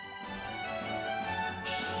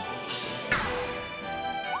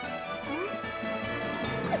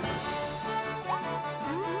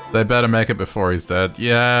 They better make it before he's dead.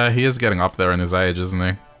 Yeah, he is getting up there in his age, isn't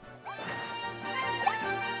he?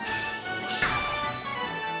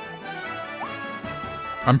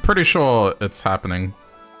 I'm pretty sure it's happening.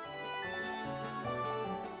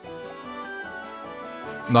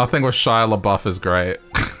 Nothing with Shia LaBeouf is great.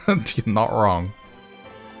 You're not wrong.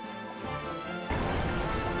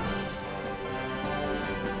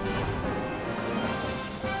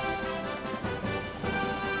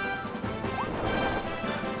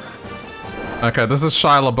 Okay, this is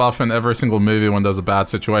Shia LaBeouf in every single movie when there's a bad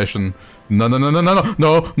situation. No, no, no, no, no,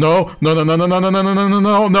 no, no, no, no, no, no, no, no, no, no, no,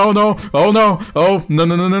 no, no, no, oh no, oh no,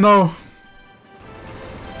 no, no, no, no.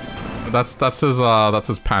 That's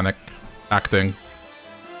his panic acting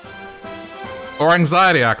or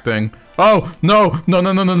anxiety acting. Oh no, no,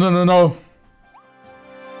 no, no, no, no, no, no.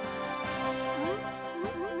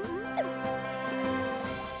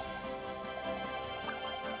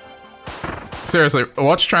 Seriously,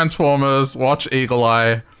 watch Transformers, watch Eagle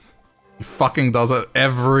Eye. He fucking does it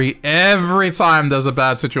every time there's a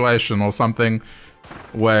bad situation or something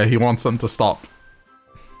where he wants them to stop.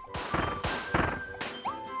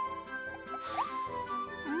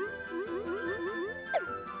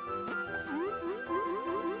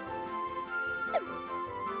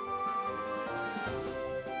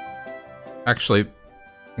 Actually,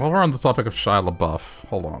 while we're on the topic of Shia LaBeouf,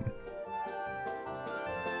 hold on.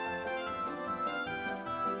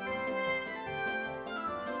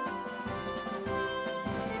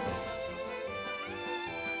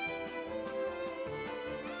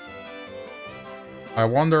 I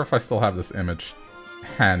wonder if I still have this image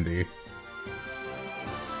handy.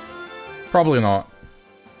 Probably not.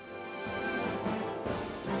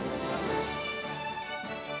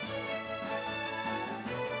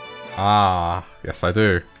 Ah, yes I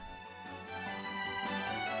do.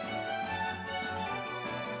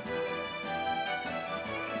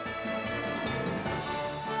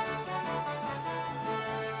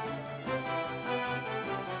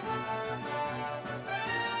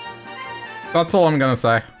 That's all I'm gonna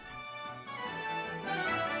say.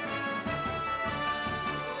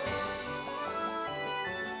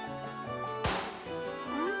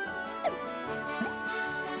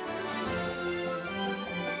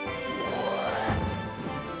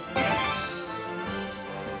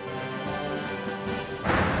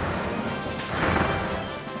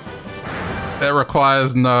 It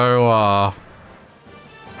requires no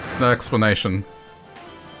explanation.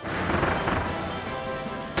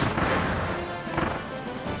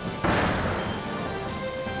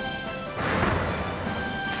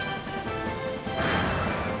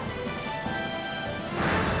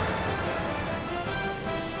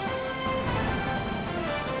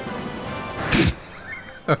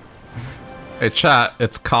 Hey chat,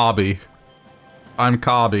 it's Kirby. I'm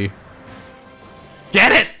Kirby.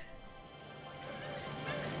 Get it!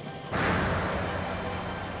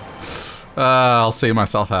 I'll see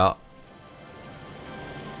myself out.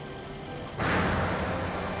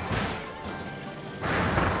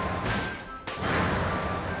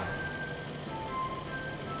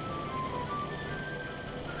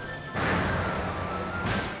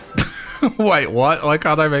 Wait, what? Why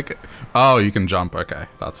can't I make it? Oh, you can jump. Okay,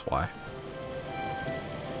 that's why.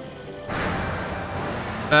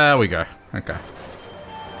 There we go. Okay.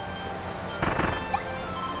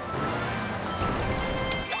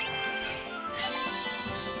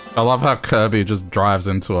 I love how Kirby just drives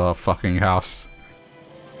into a fucking house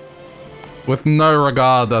with no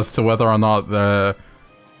regard as to whether or not there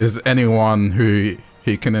is anyone who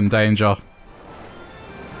he can endanger.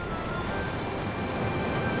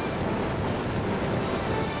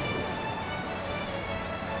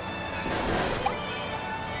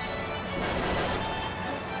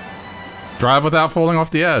 Drive without falling off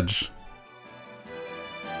the edge.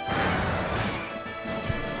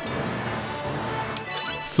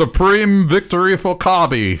 Supreme victory for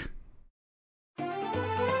Kirby.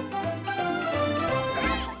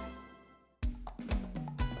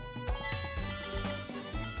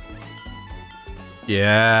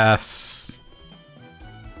 Yes.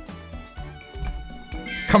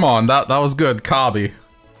 Come on, that was good, Kirby.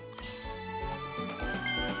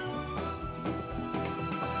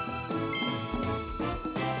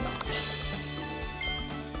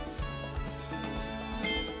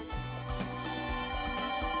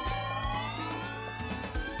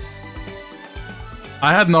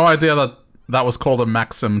 I had no idea that that was called a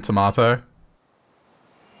Maxim tomato.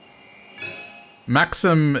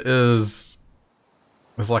 Maxim is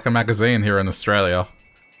like a magazine here in Australia.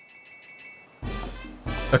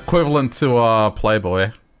 Equivalent to Playboy.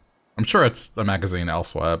 I'm sure it's a magazine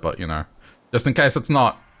elsewhere, but you know, just in case it's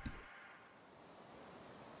not.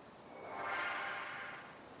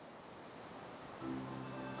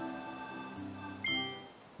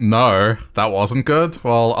 No, that wasn't good.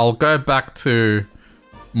 Well, I'll go back to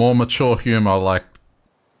more mature humor, like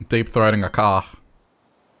deep-throating a car.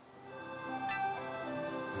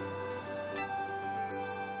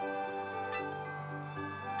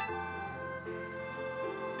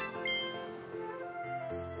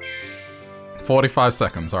 "45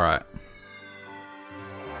 seconds, alright.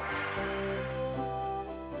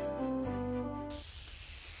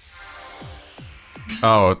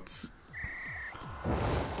 Oh, it's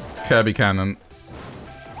Kirby Cannon.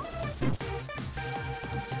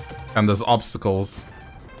 And there's obstacles.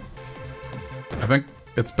 I think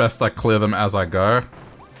it's best I clear them as I go.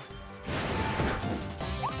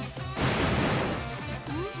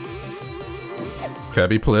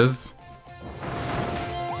 Kirby, please.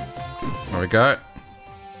 There we go.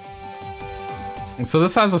 So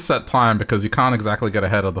this has a set time because you can't exactly get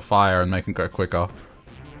ahead of the fire and make it go quicker.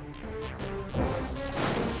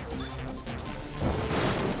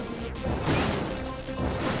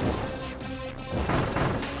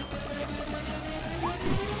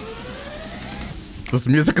 This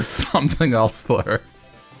music is something else, though.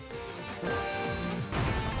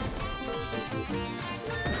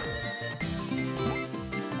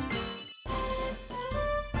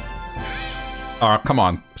 Oh, come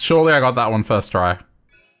on. Surely I got that one first try.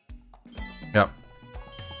 Yep.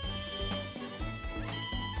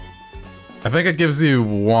 I think it gives you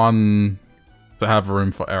one to have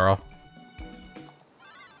room for error.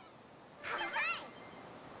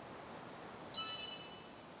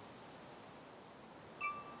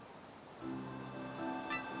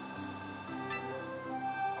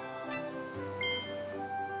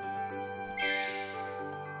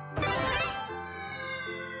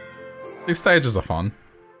 These stages are fun.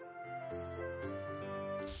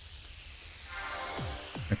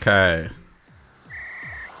 Okay.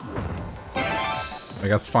 I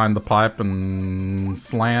guess find the pipe and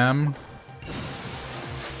slam.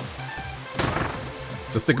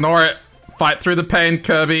 Just ignore it. Fight through the pain,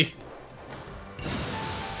 Kirby.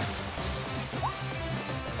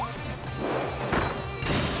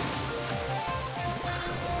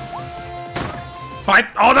 Fight!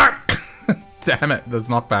 Oh no! Damn it, there's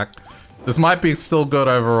knockback. This might be still good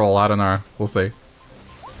overall, I don't know. We'll see.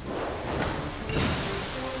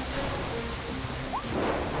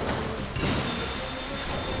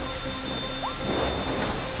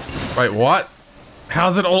 Wait, what?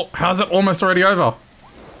 How's it almost already over?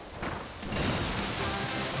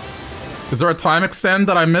 Is there a time extend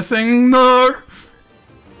that I'm missing? No!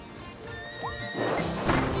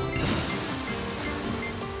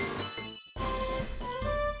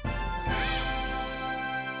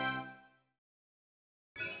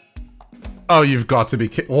 Oh, you've got to be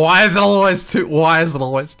kidding. Why is it always 2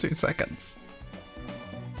 seconds?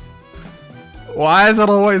 Why is it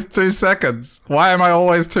always 2 seconds? Why am I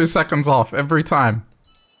always 2 seconds off every time?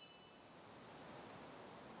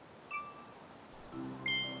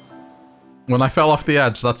 When I fell off the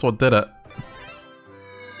edge, that's what did it.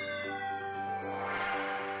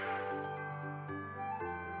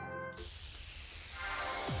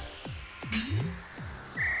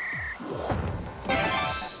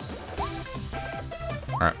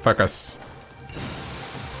 Alright, focus.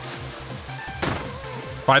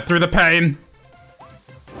 Fight through the pain!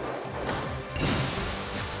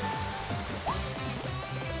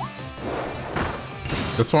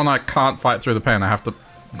 This one I can't fight through the pain, I have to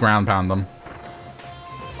ground pound them.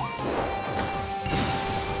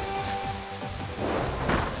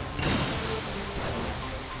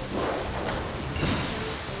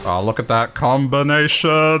 Oh, look at that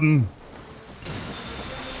combination!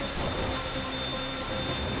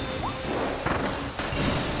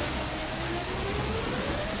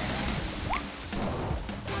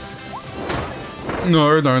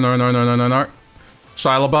 No, no, no, no, no, no, no, no.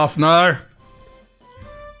 Shia LaBeouf, no!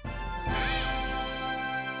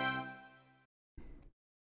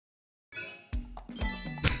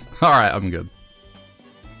 Alright, I'm good.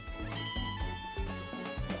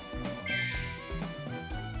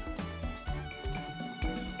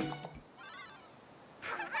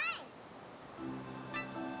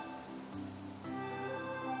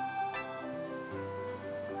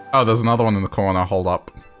 Oh, there's another one in the corner. Hold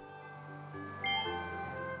up.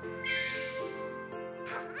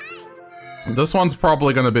 This one's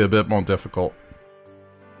probably going to be a bit more difficult.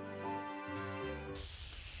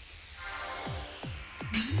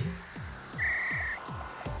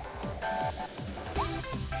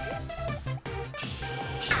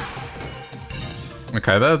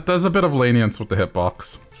 Okay, there's a bit of lenience with the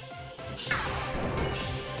hitbox.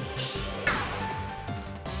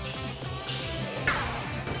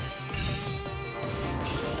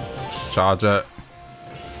 Charge it.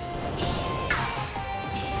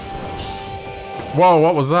 Whoa,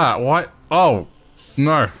 what was that? What? Oh,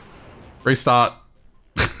 no. Restart.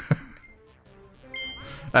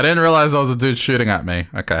 I didn't realize there was a dude shooting at me.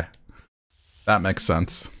 Okay. That makes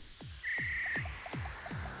sense.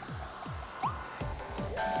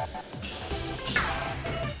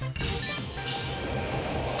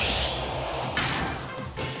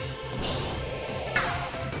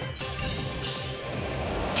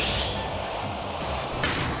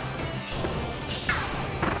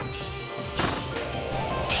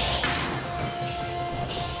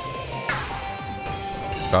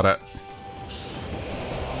 Got it.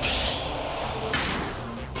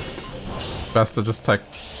 Best to just take...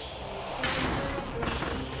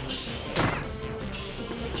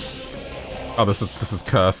 Oh, this is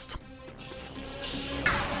cursed.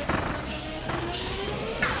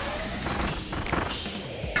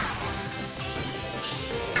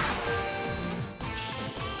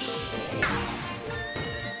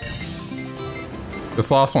 This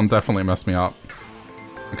last one definitely messed me up.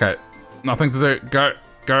 Okay, nothing to do. Go,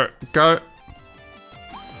 go, go.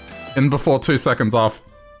 In before 2 seconds off.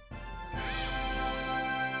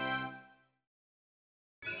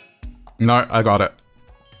 No, I got it.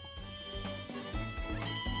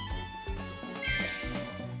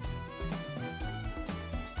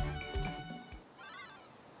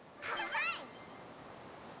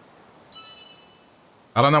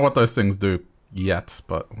 I don't know what those things do yet,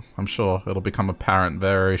 but I'm sure it'll become apparent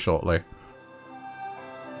very shortly.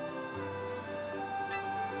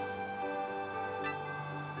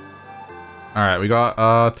 Alright, we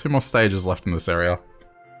got 2 more stages left in this area.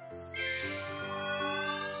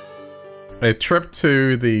 A trip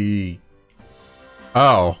to the...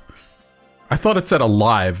 Oh. I thought it said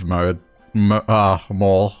alive mode.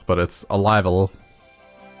 Mall, but it's alival.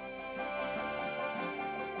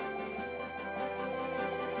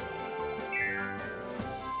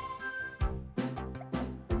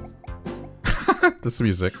 This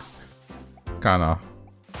music. Kinda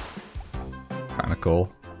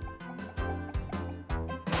cool.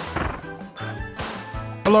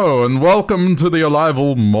 Hello and welcome to the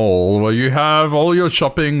Alival Mall, where you have all your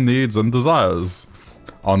shopping needs and desires.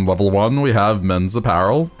 On level 1 we have men's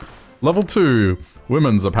apparel, level 2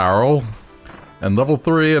 women's apparel, and level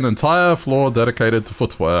 3 an entire floor dedicated to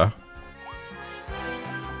footwear.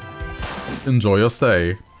 Enjoy your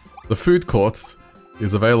stay. The food court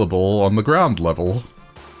is available on the ground level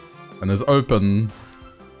and is open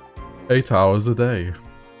 8 hours a day.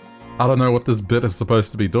 I don't know what this bit is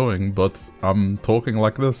supposed to be doing, but I'm talking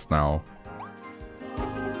like this now.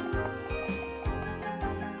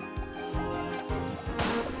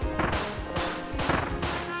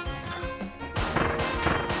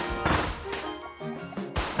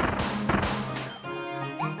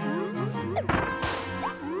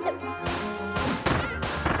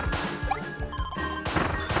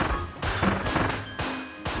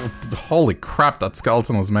 Holy crap, that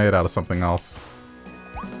skeleton was made out of something else.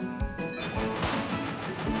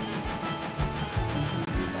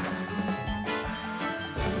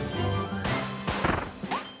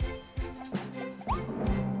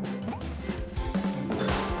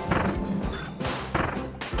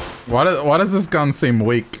 Why does this gun seem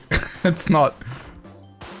weak? It's not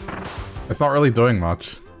really doing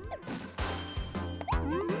much.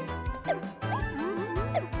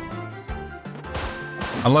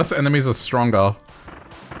 Unless enemies are stronger.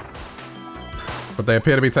 But they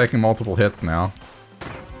appear to be taking multiple hits now.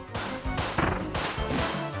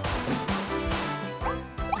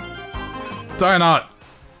 Donut!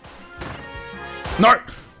 No!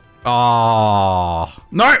 Oh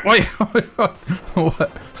no! Wait!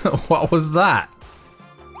 What was that?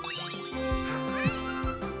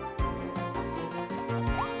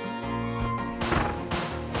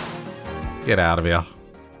 Get out of here.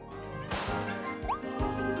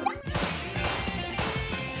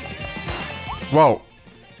 Whoa.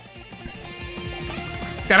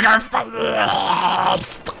 Gotta go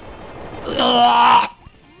fast!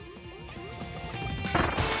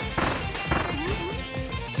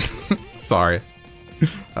 Sorry.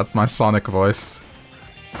 That's my Sonic voice.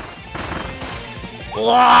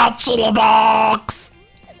 Chili box!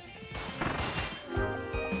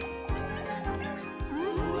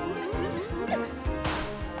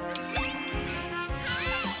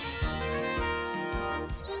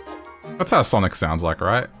 That's how Sonic sounds like,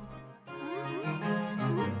 right?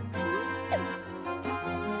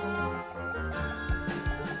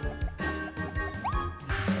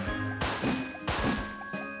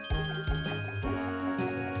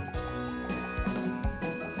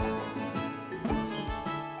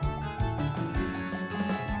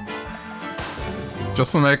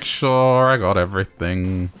 Just to make sure I got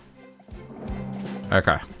everything.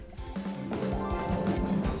 Okay.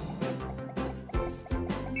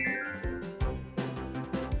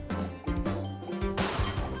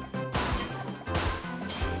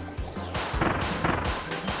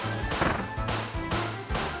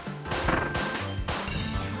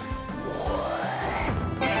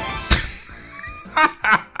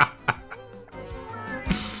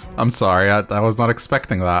 I'm sorry, I was not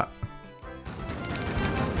expecting that.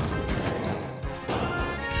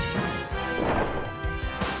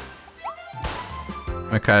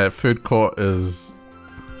 Okay, food court is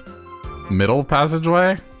middle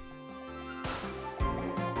passageway?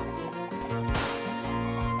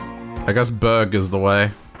 I guess Berg is the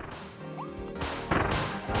way.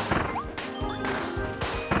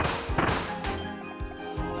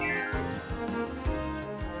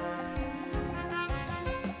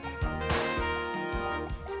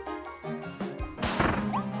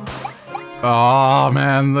 Oh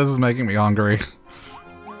man, this is making me hungry.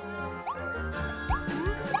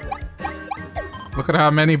 Look at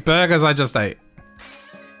how many burgers I just ate.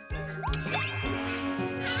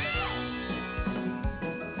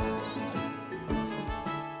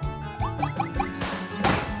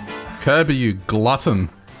 Kirby, you glutton.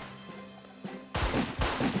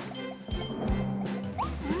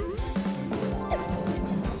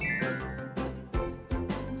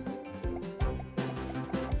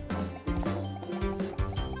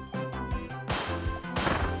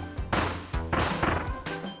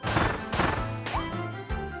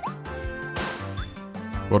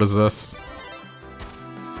 What is this?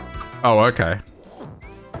 Oh, okay.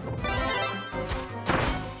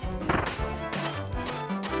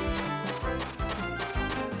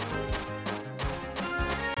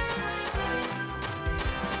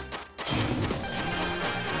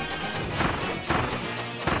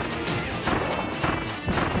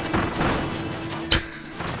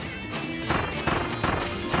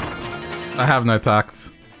 I have no tact.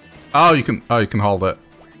 Oh, you can hold it.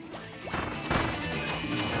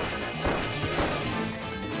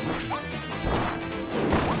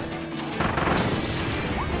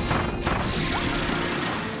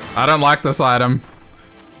 I don't like this item.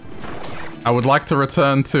 I would like to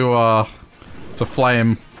return to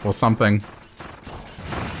flame or something.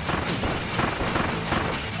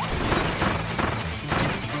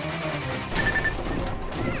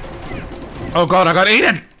 Oh god, I got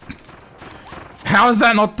eaten! How is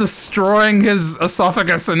that not destroying his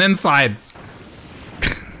esophagus and insides?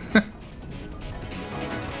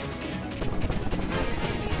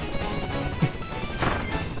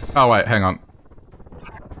 Oh wait, hang on.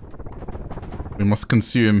 We must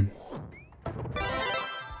consume.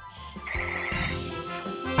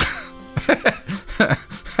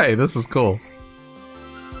 Hey, this is cool.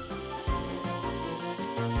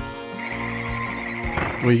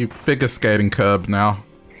 We figure skating curb now.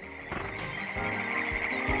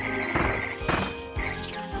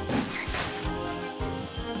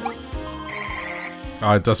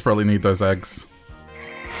 I desperately need those eggs.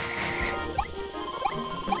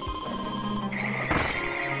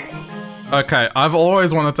 Okay, I've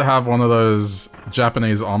always wanted to have one of those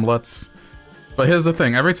Japanese omelets. But here's the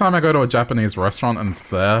thing, every time I go to a Japanese restaurant and it's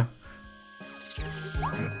there,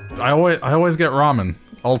 I always get ramen,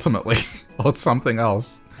 ultimately, or something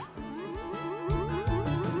else.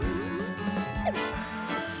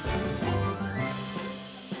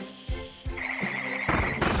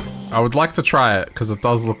 I would like to try it, because it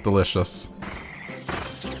does look delicious.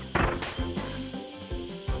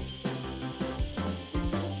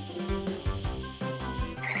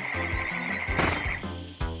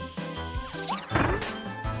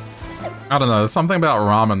 I don't know, there's something about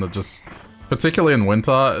ramen that just, particularly in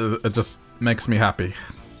winter, it just makes me happy.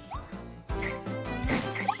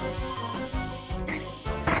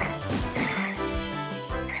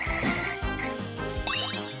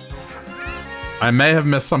 I may have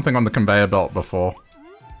missed something on the conveyor belt before.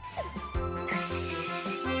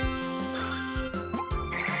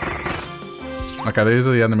 Okay, these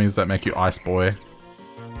are the enemies that make you Ice Boy.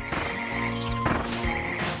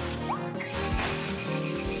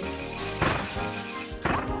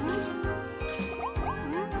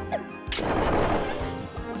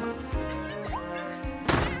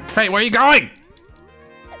 Hey, where are you going?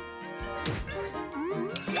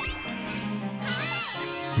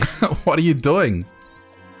 What are you doing?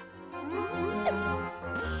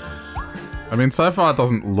 I mean, so far it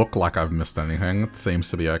doesn't look like I've missed anything. It seems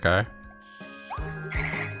to be okay.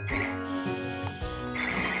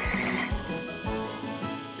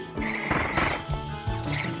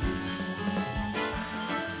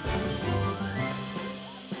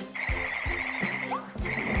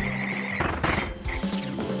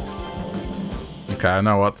 Okay, I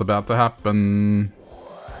know what's about to happen.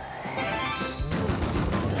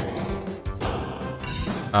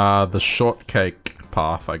 The shortcake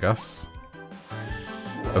path, I guess.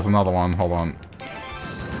 There's another one, hold on.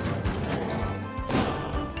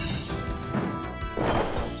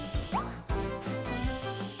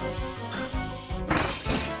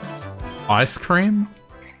 Ice cream?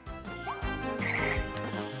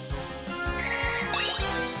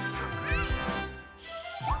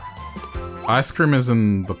 Ice cream is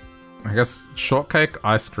in the... I guess shortcake,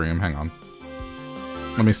 ice cream, hang on.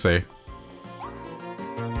 Let me see.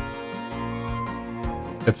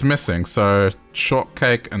 It's missing, so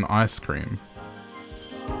shortcake and ice cream.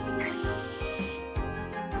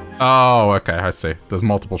 Oh, okay, I see. There's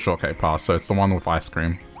multiple shortcake paths, so it's the one with ice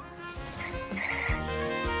cream.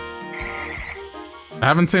 I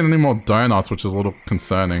haven't seen any more donuts, which is a little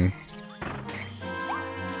concerning.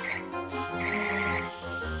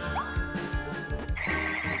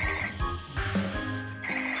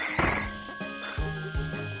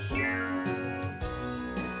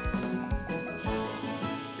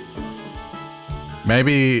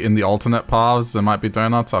 Maybe in the alternate paths there might be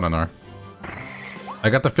donuts, I don't know. I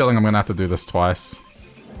get the feeling I'm gonna have to do this twice.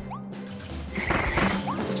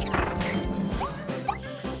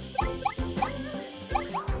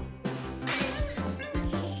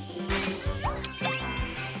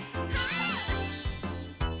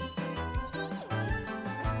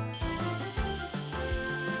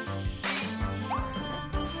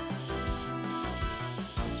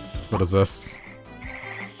 What is this?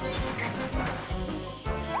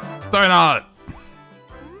 Donut!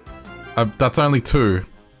 That's only 2.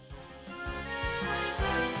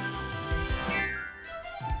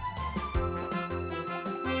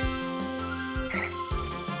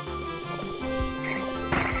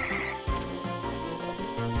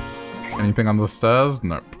 Anything on the stairs?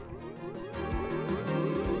 Nope.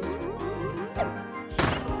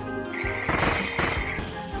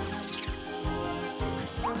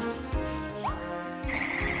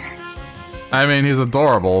 I mean, he's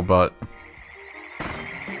adorable, but...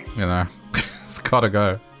 you know, it's gotta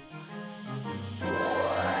go.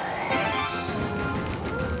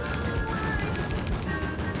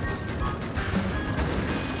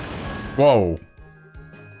 Whoa.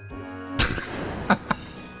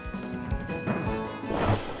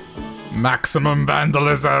 Maximum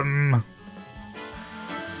vandalism!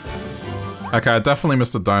 Okay, I definitely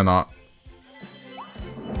missed a donut.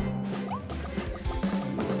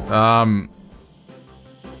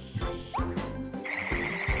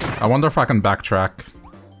 I wonder if I can backtrack.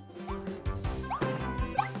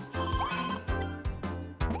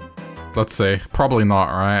 Let's see. Probably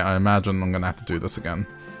not, right? I imagine I'm gonna have to do this again.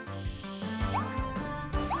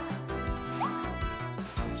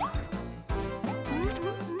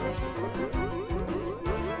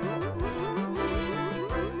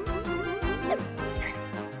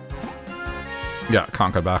 Yeah,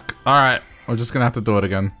 can't go back. Alright, we're just gonna have to do it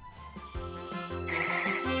again.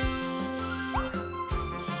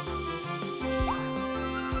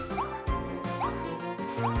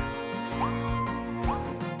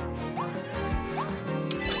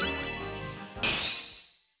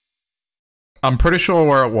 I'm pretty sure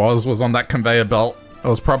where it was on that conveyor belt. It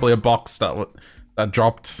was probably a box that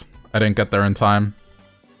dropped. I didn't get there in time.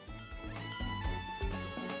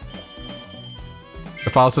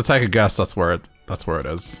 If I was to take a guess, that's where it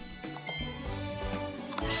is.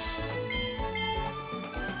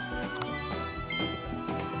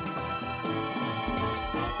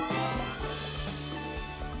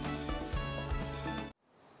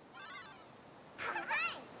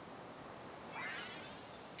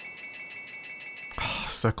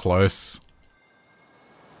 So close.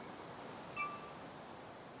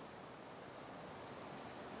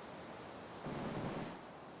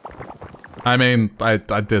 I mean, I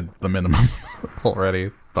did the minimum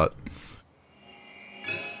already, but...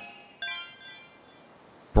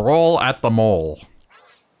 Brawl at the mall.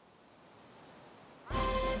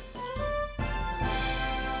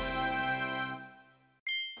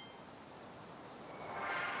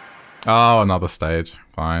 Oh, another stage.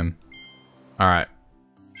 Fine. Alright.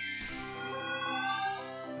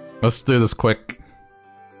 Let's do this quick.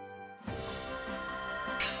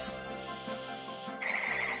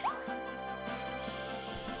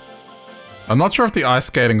 I'm not sure if the ice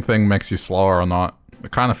skating thing makes you slower or not.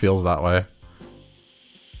 It kind of feels that way.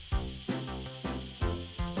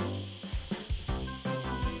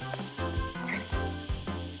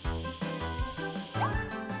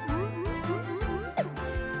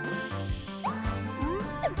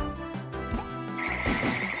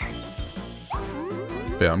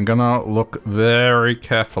 Yeah, I'm gonna look very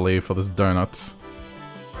carefully for this donut.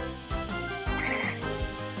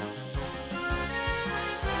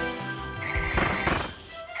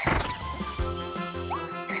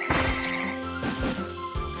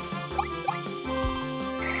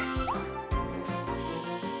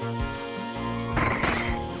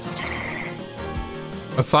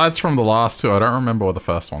 Aside from the last two, I don't remember what the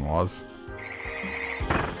first one was.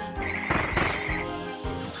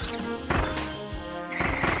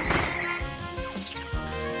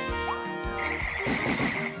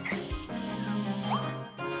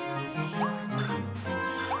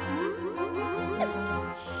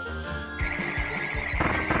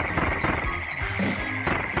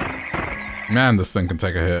 Man, this thing can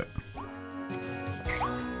take a hit.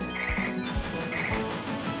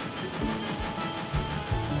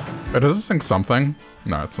 Wait, does this thing something?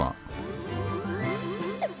 No, it's not.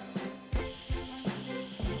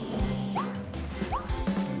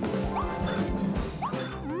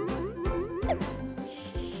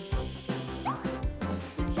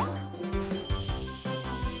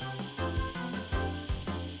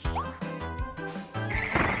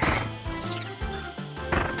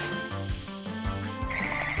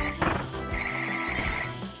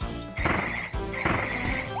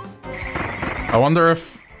 I wonder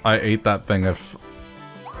if I ate that thing, if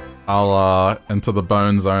I'll enter the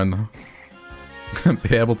bone zone.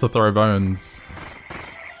 Be able to throw bones.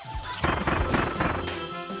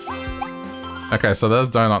 Okay, so there's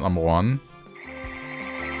donut number one.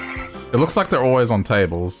 It looks like they're always on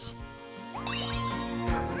tables.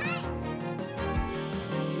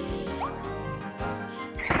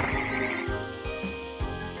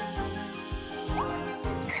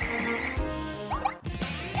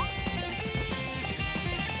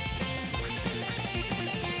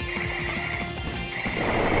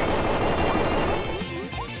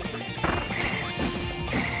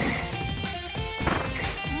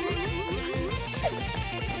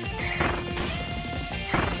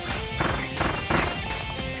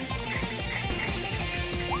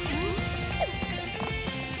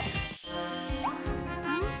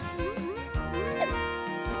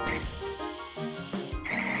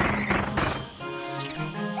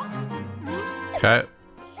 Okay.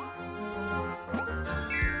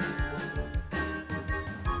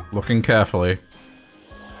 Looking carefully.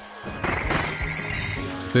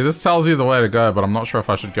 See, this tells you the way to go, but I'm not sure if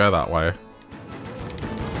I should go that way.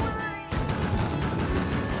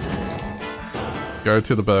 Go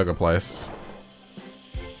to the burger place.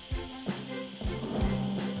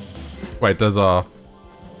 Wait, there's a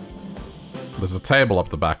table up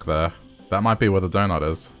the back there. That might be where the donut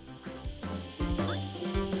is.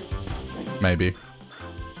 Maybe.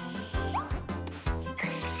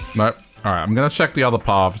 Nope. Alright, I'm gonna check the other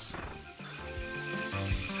paths.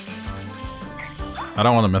 I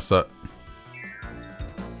don't want to miss it.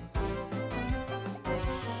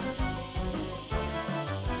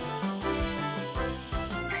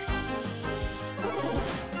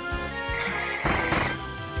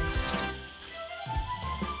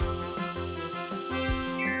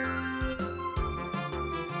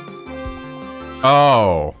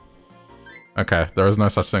 Oh. Okay, there is no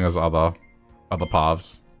such thing as other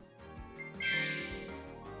paths.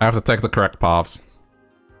 I have to take the correct paths.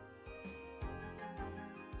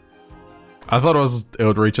 I thought it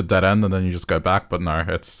would reach a dead end and then you just go back, but no,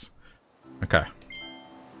 it's... Okay.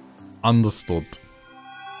 Understood.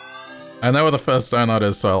 I know where the first donut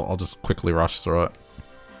is, so I'll just quickly rush through it.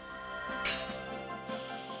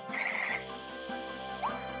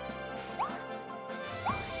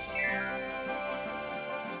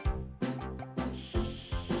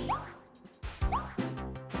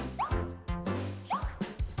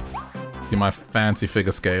 Do my fancy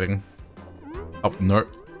figure skating. Oh, nope.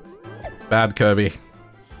 Bad Kirby.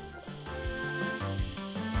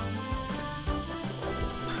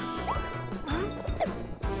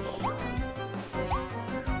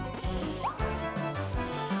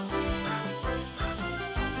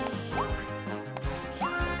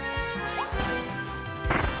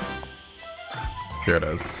 Here it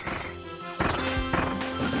is.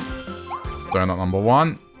 Donut number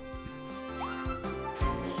one.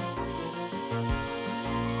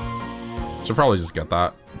 Should probably just get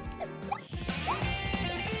that.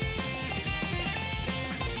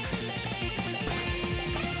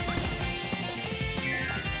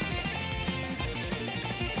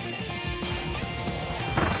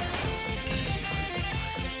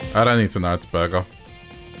 I don't need to know it's burger.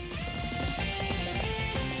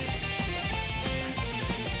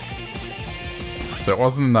 So it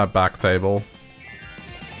wasn't in that back table.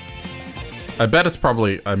 I bet it's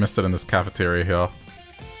probably... I missed it in this cafeteria here.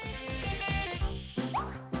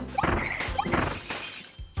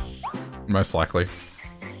 Most likely.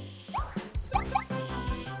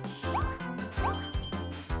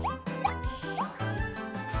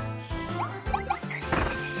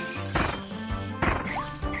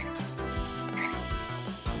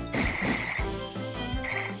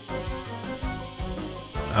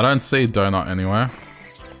 I don't see donut anywhere.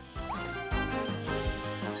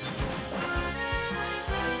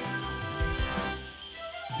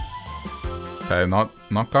 Okay,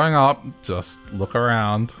 not going up. Just look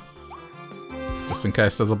around. Just in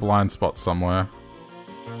case there's a blind spot somewhere.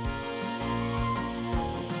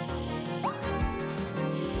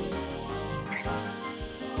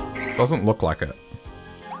 Doesn't look like it.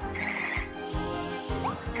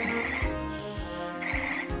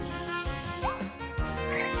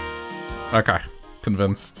 Okay,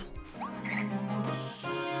 convinced.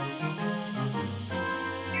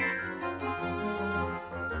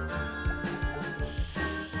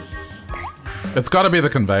 It's gotta be the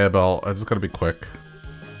conveyor belt. I just gotta be quick.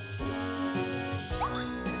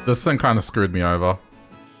 This thing kind of screwed me over.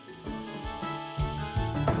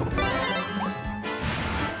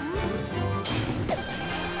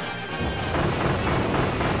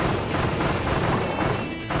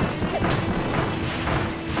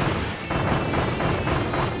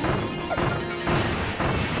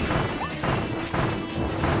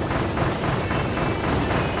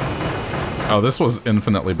 Oh, this was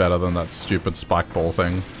infinitely better than that stupid spike ball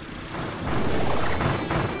thing.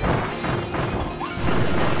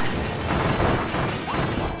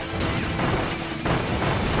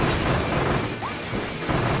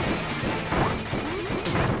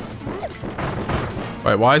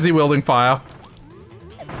 Wait, why is he wielding fire?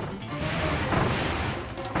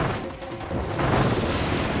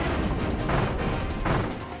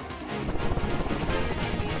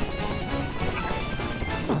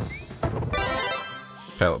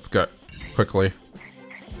 Okay, let's go. Quickly.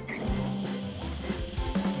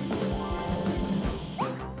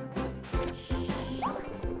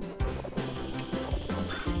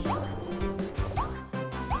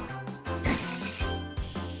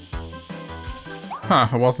 Huh,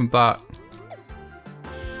 it wasn't that.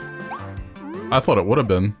 I thought it would have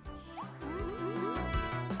been.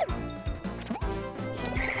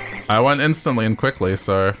 I went instantly and quickly,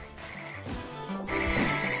 so...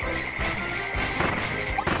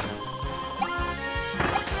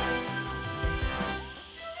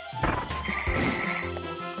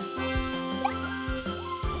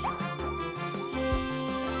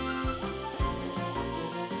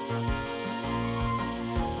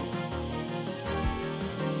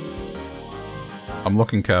 I'm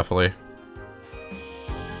looking carefully.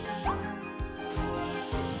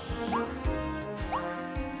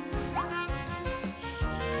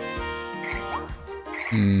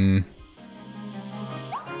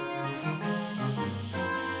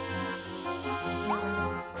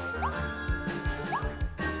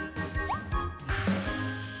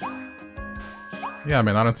 Yeah, I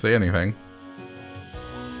mean, I don't see anything.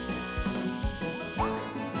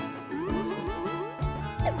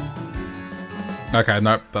 Okay,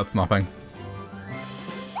 nope, that's nothing.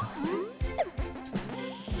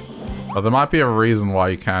 But there might be a reason why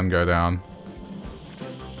you can go down.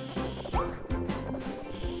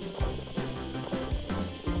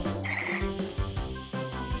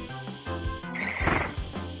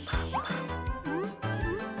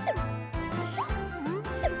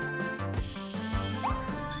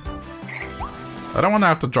 I don't want to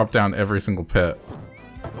have to drop down every single pit.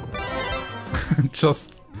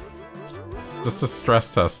 Just to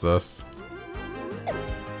stress test this.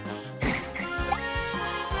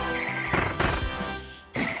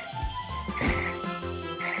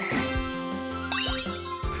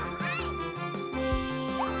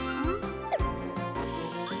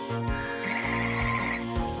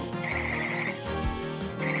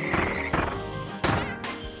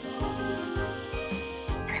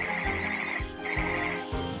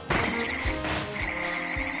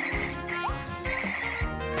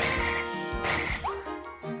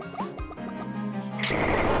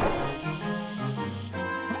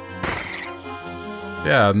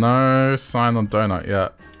 Yeah, no sign on donut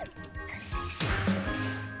yet.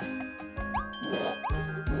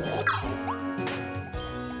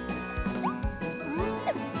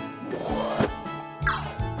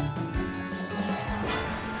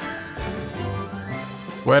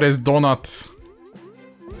 Where is donut?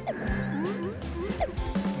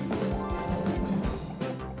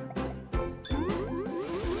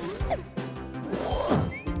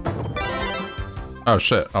 Oh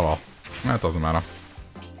shit, oh well. That doesn't matter.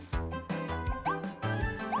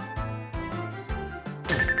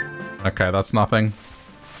 Okay, that's nothing.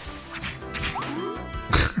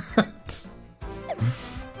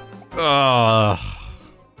 Ugh.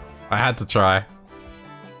 I had to try.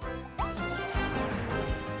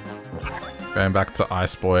 Going back to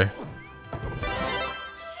Ice Boy.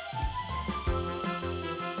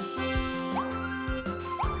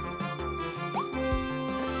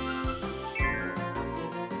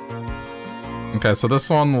 Okay, so this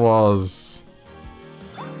one was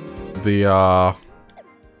the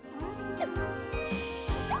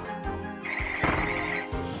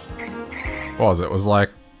What was it? It was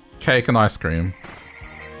like cake and ice cream.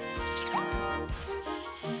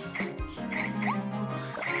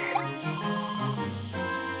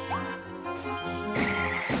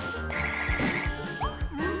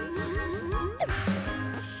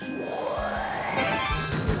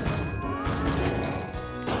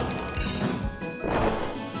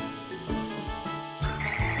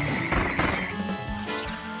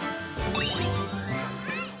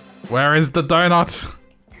 Where is the donut?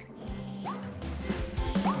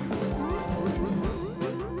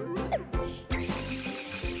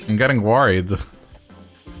 I'm getting worried.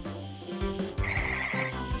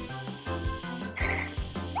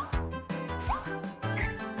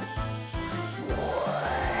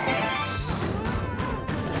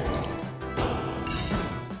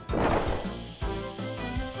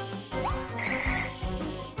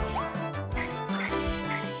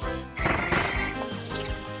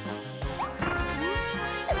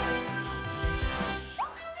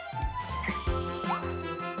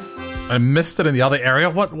 I missed it in the other area?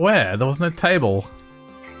 What? Where? There was no table.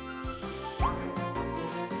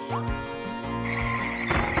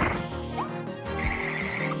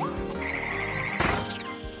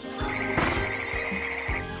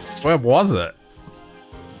 Where was it?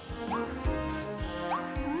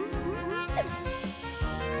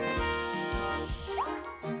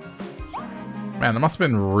 Man, that must have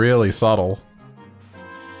been really subtle.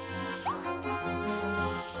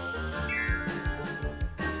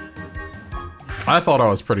 I thought I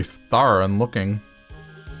was pretty thorough in looking.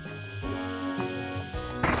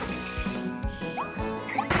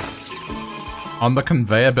 On the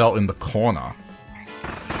conveyor belt in the corner.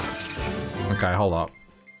 Okay, hold up.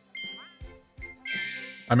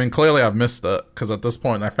 I mean, clearly I've missed it, because at this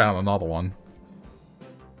point I found another one.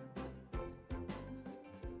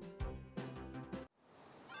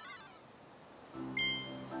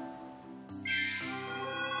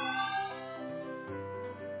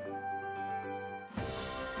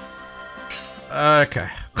 Okay.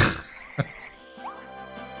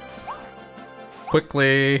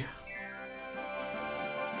 Quickly.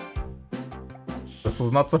 This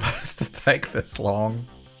was not supposed to take this long.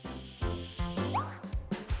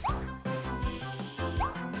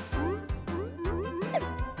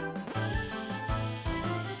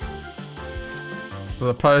 It's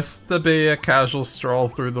supposed to be a casual stroll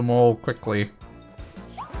through the mall quickly.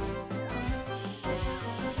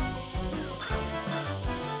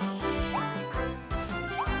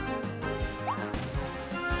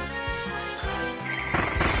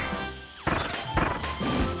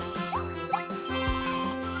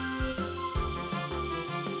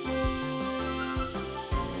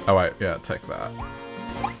 Oh wait, yeah, take that.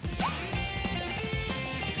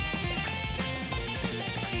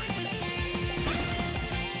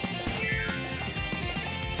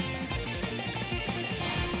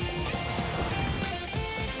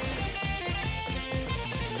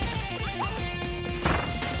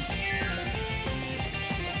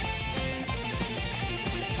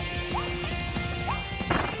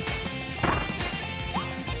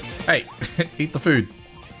 Hey, eat the food.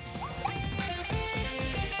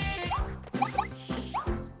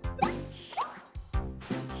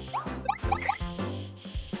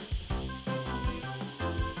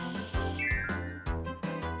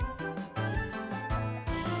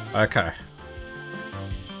 Okay.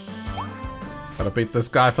 Gotta beat this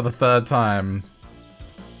guy for the third time.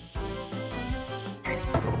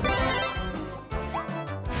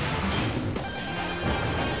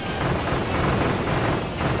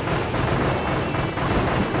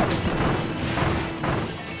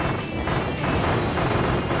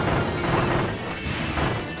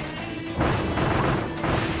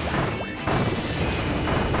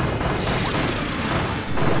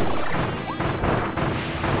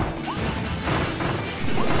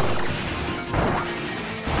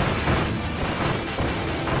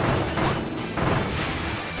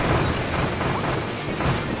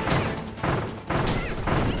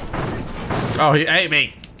 Oh, he ate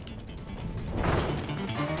me!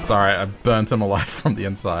 Sorry, I burnt him alive from the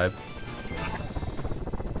inside.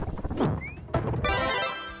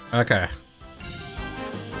 Okay.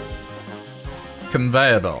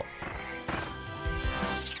 Conveyor belt.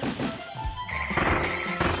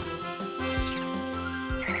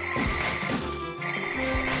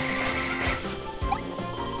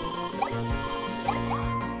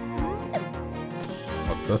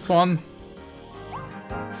 What, this one?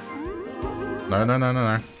 No, no, no,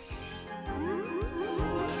 no, no.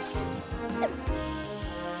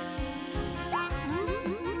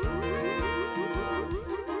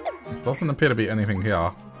 There doesn't appear to be anything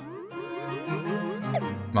here.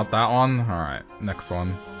 Not that one? Alright, next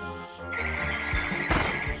one.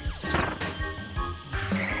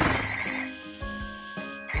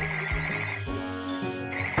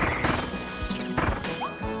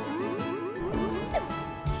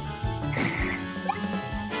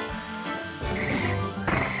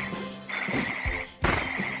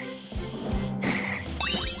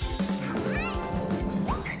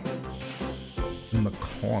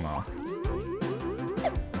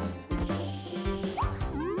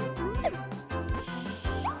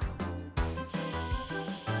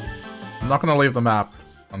 I'm not gonna leave the map.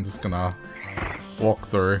 I'm just gonna walk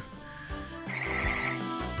through.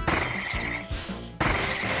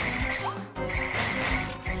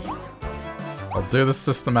 I'll do this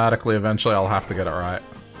systematically. Eventually I'll have to get it right.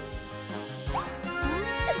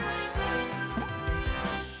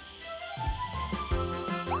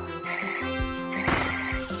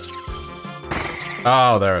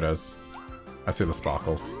 Oh, there it is. I see the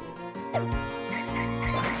sparkles.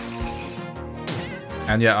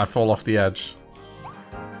 And yeah, I fall off the edge.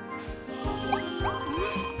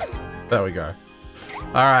 There we go.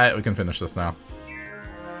 Alright, we can finish this now.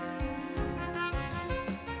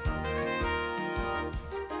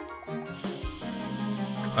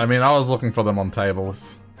 I mean, I was looking for them on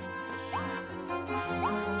tables.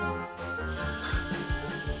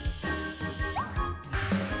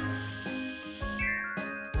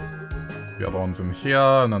 The other one's in here,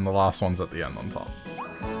 and then the last one's at the end on top.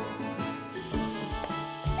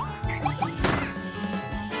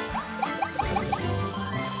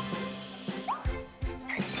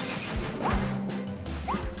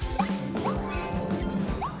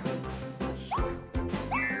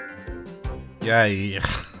 Yay.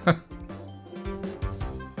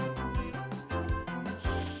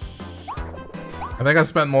 I think I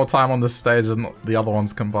spent more time on this stage than the other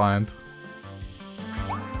ones combined.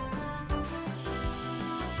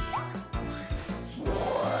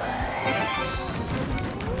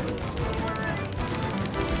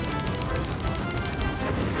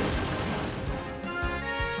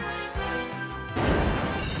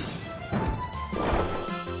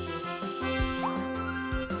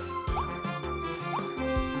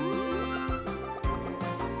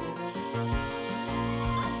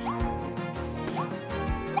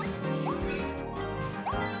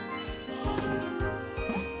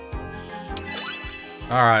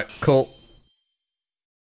 Alright, cool.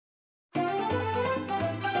 I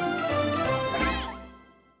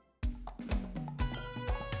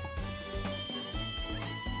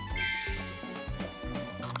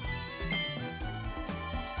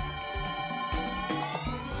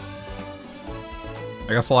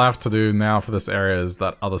guess all I have to do now for this area is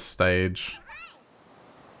that other stage.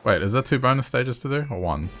 Wait, is there 2 bonus stages to do? Or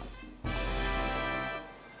 1?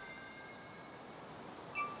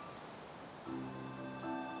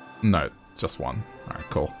 No, just 1. Alright,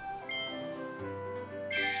 cool.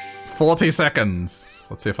 40 seconds!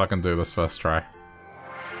 Let's see if I can do this first try.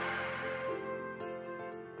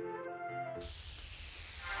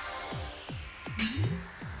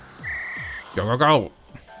 Go, go, go!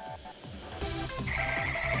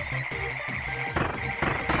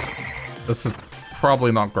 This is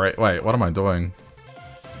probably not great. Wait, what am I doing?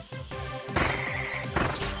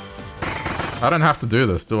 I don't have to do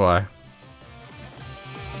this, do I?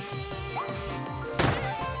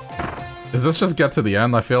 Does this just get to the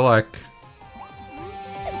end? I feel like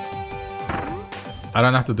I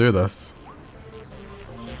don't have to do this.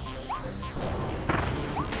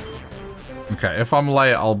 Okay, if I'm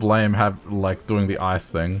late, I'll blame doing the ice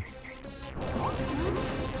thing.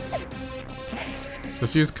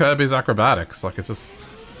 Just use Kirby's acrobatics, like it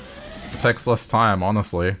takes less time,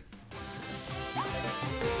 honestly.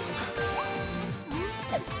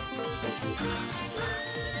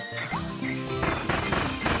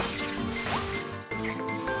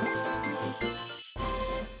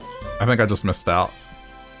 I think I just missed out.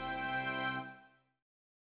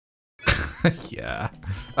 Yeah.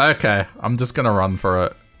 Okay, I'm just gonna run for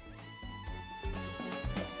it.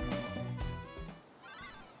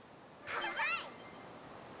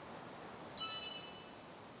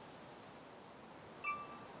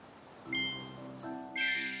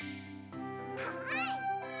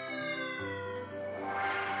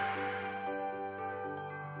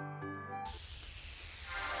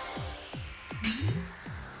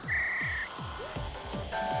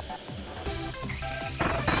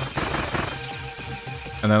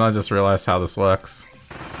 And then I just realized how this works.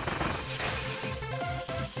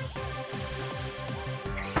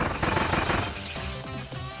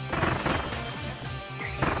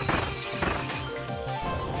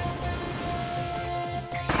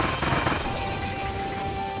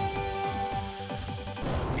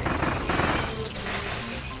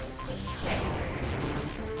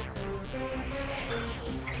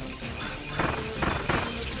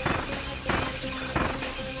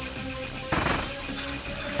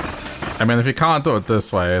 I mean, if you can't do it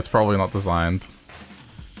this way, it's probably not designed.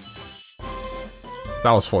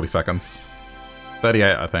 That was 40 seconds.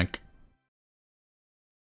 38, I think.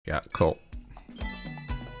 Yeah, cool.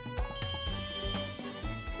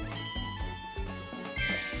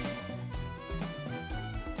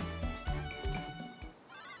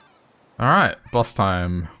 Alright, boss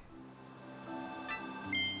time.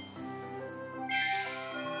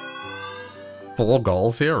 4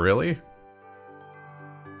 goals here, really?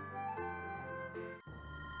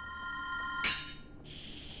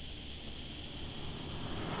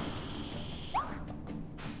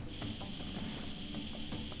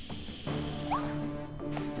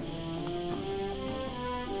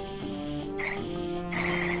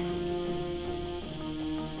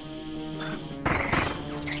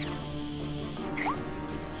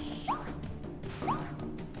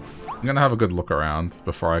 I'm gonna have a good look around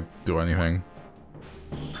before I do anything.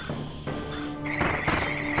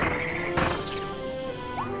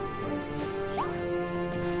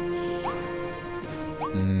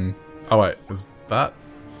 Oh wait, is that?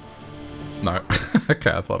 No.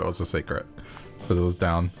 Okay, I thought it was a secret. Because it was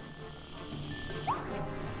down.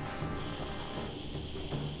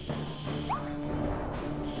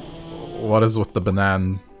 What is with the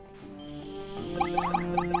banana?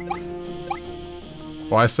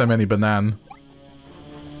 Why so many banana?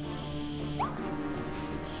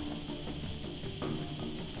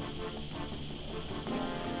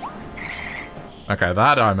 Okay,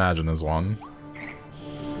 that I imagine is one.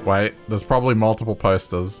 Wait, there's probably multiple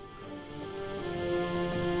posters.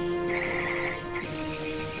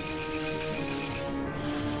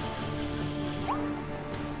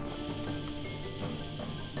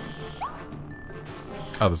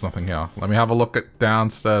 Oh, there's nothing here. Let me have a look at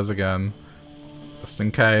downstairs again. Just in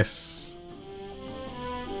case.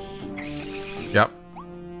 Yep.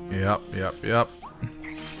 Yep.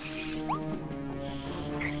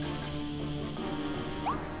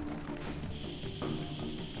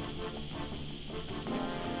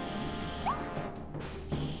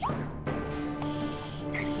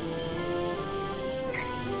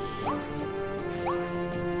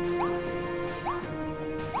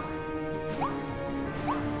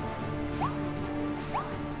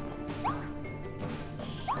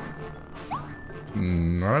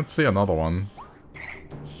 I don't see another one.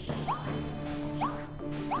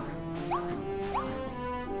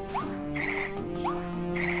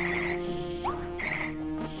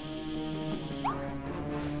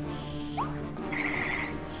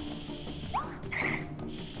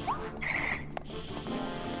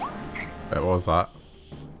 Wait, what was that?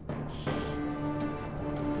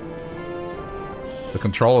 The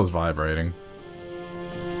controller's vibrating.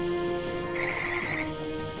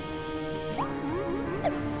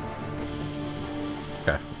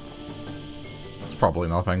 Probably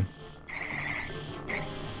nothing.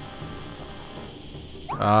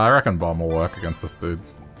 I reckon bomb will work against this dude.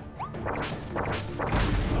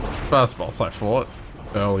 First boss I fought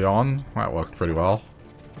early on, that worked pretty well.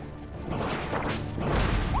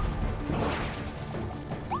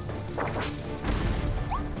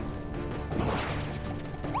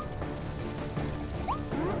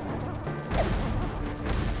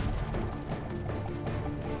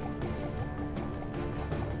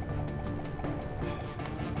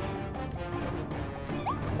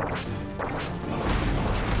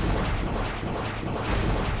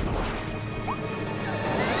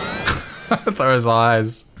 Those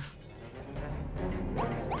eyes.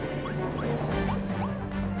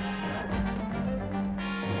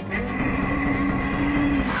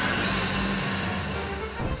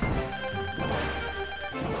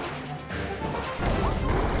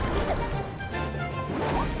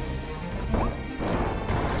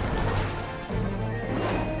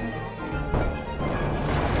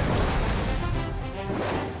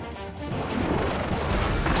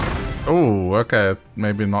 Oh, okay.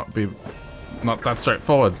 Maybe not that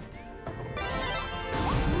straightforward.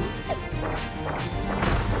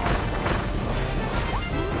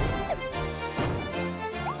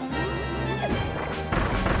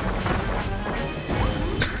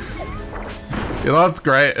 You know what's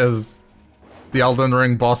great is the Elden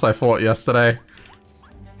Ring boss I fought yesterday.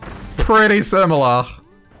 Pretty similar.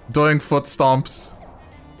 Doing foot stomps,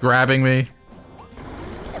 grabbing me.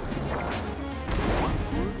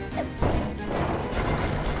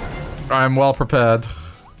 I'm well prepared.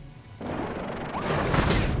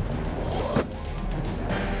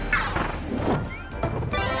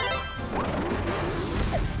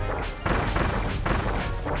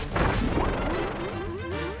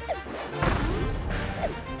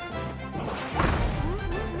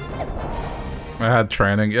 I had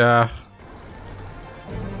training, yeah.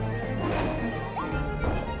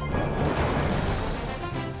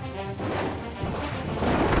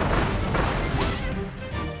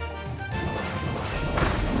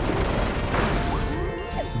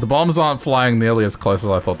 The bombs aren't flying nearly as close as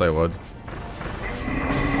I thought they would.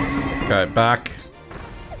 Okay, back.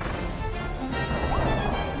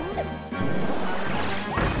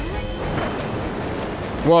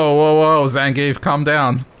 Whoa, Zangief, calm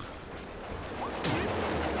down.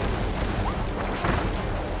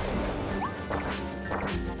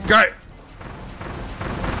 Go!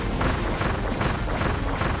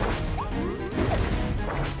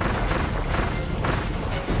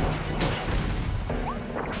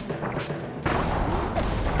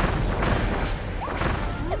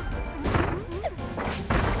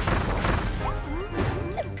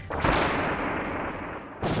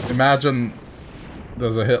 Imagine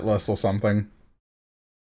there's a hit list or something.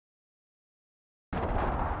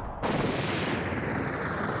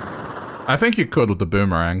 I think you could with the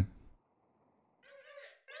boomerang.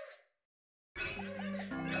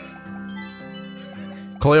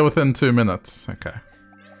 Clear within 2 minutes. Okay.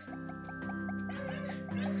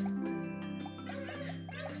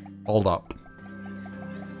 Hold up.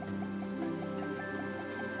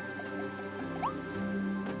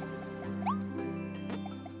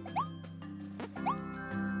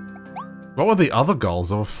 What were the other goals?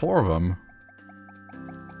 There were 4 of them.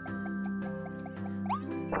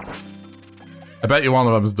 I bet you one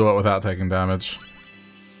of them is do it without taking damage.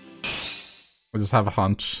 We just have a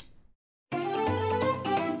hunch.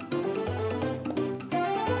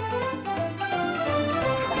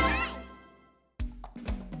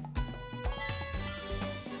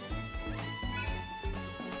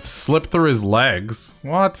 Slip through his legs?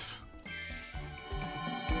 What?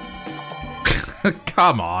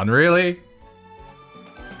 Come on, really?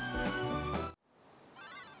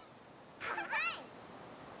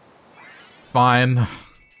 Fine.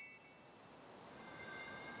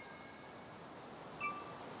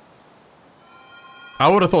 I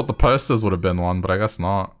would have thought the posters would have been one, but I guess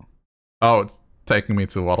not. Oh, it's taking me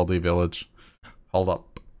to Waddle Dee Village. Hold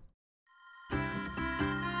up.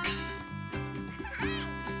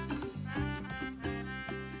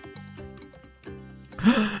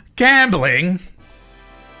 Gambling?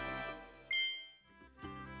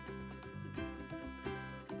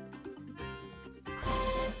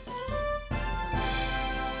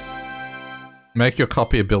 Make your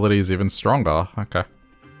copy abilities even stronger. Okay.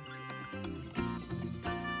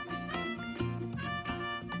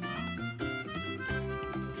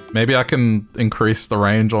 Maybe I can increase the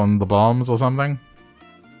range on the bombs or something?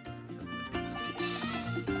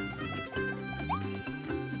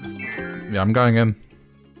 Yeah, I'm going in.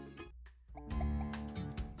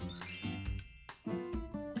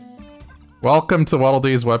 Welcome to Waddle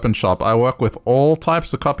Dee's weapon shop. I work with all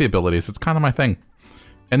types of copy abilities. It's kind of my thing.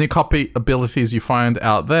 Any copy abilities you find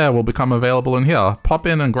out there will become available in here. Pop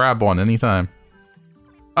in and grab one anytime.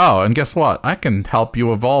 Oh, and guess what? I can help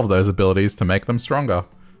you evolve those abilities to make them stronger.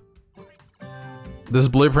 This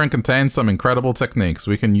blueprint contains some incredible techniques.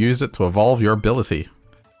 We can use it to evolve your ability.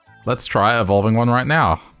 Let's try evolving one right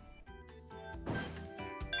now.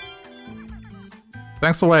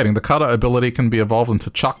 Thanks for waiting. The cutter ability can be evolved into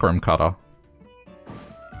Chakram Cutter.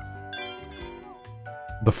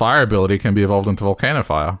 The fire ability can be evolved into Volcano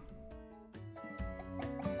Fire.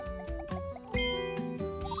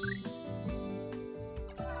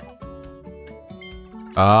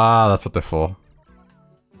 Ah, that's what they're for.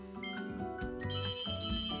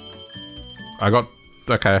 I got...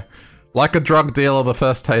 okay. Like a drug dealer, the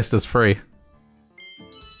first taste is free.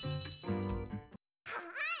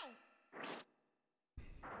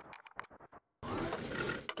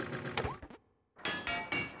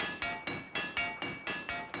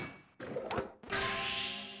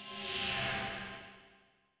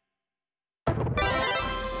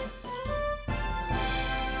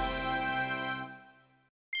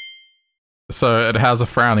 So it has a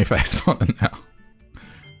frowny face on it now.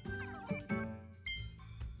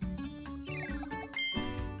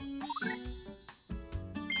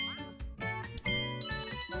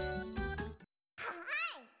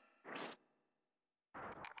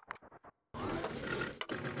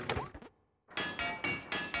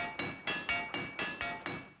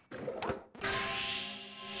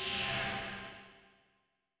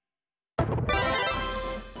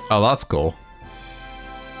 Oh, that's cool.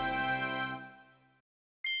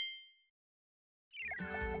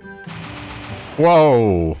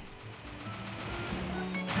 Whoa!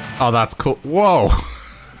 Oh, that's cool. Whoa!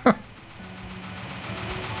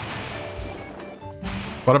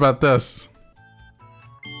 What about this?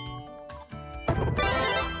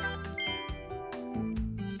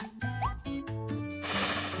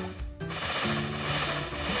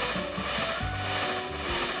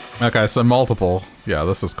 Okay, so multiple. Yeah,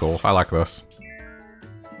 this is cool. I like this.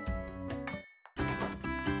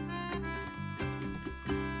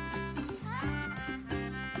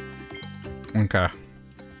 Okay.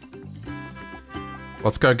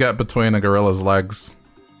 Let's go get between a gorilla's legs.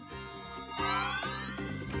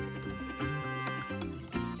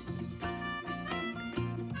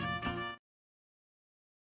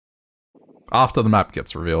 After the map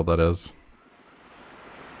gets revealed, that is.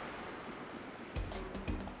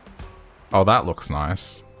 Oh, that looks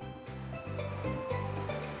nice.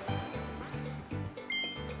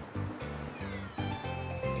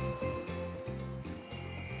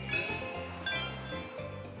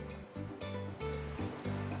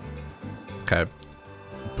 Okay,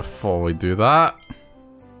 before we do that...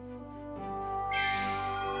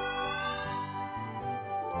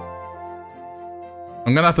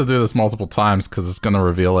 I'm gonna have to do this multiple times because it's gonna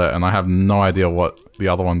reveal it and I have no idea what the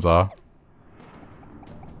other ones are.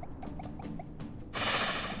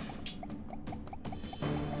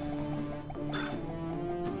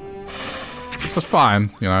 Which is fine,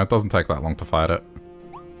 you know, it doesn't take that long to fight it.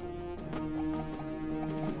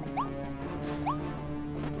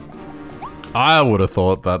 I would have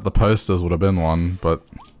thought that the posters would have been one, but...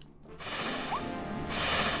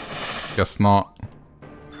 guess not.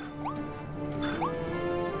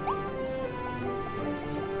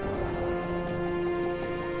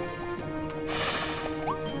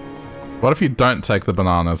 What if you don't take the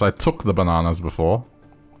bananas? I took the bananas before.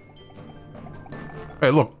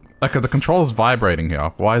 Wait, look. Like, the controller's vibrating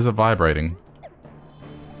here. Why is it vibrating?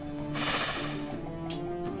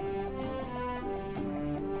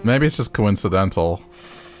 Maybe it's just coincidental.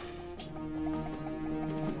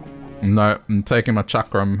 No, I'm taking my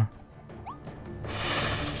chakram.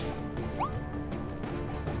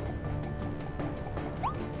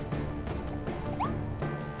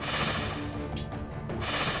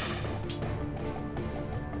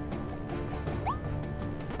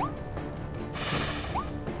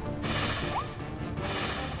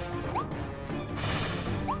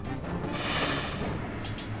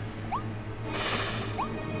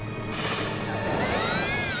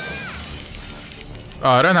 Oh,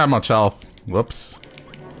 I don't have much health. Whoops.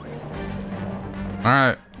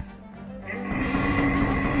 Alright.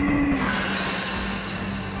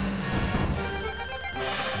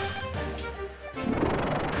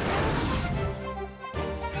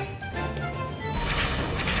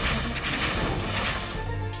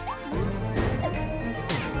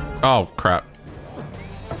 Oh, crap.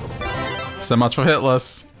 So much for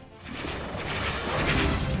hitless.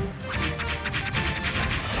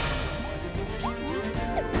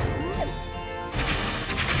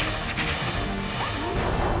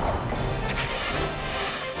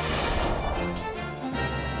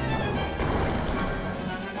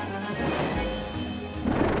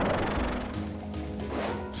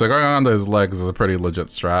 So going under his legs is a pretty legit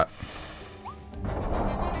strat.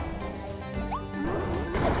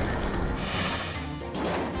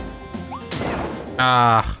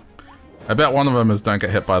 Ah, I bet one of them is don't get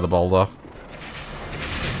hit by the boulder.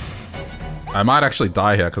 I might actually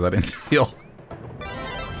die here because I didn't heal.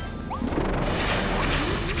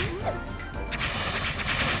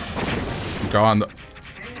 Go on.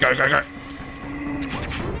 Go, go, go.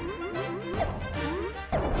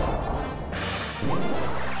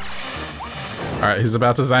 Alright, he's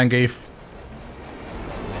about to Zangief.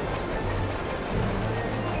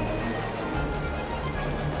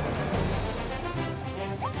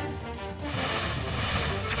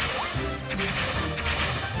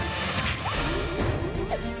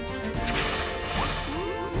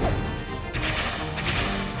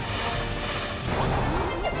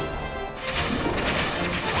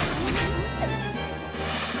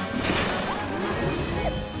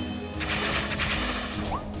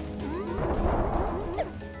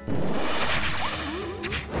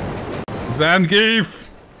 Zangief!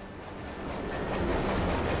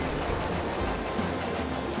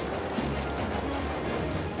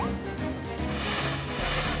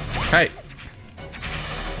 Hey!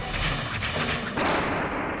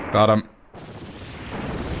 Got him.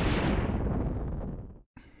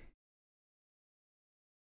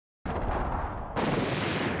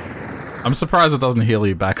 I'm surprised it doesn't heal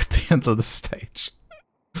you back at the end of the stage.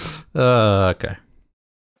 Okay.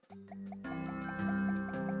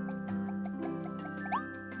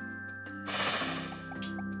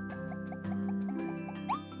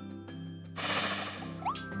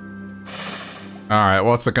 Alright,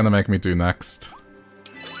 what's it gonna make me do next?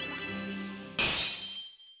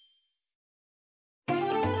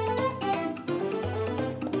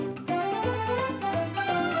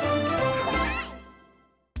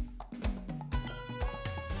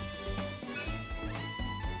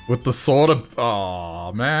 With the sword of...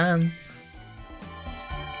 Aw, man.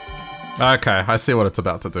 Okay, I see what it's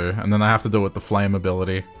about to do. And then I have to do it with the flame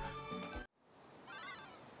ability.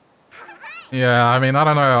 Yeah, I mean, I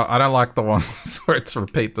don't know. I don't like the ones where it's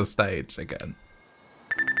repeat the stage again.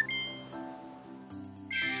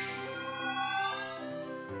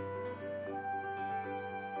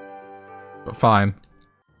 but fine.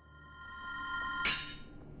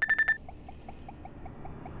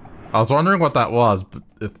 I was wondering what that was, but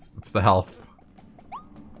it's the health.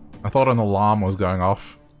 I thought an alarm was going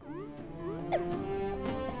off.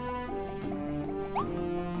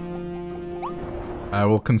 I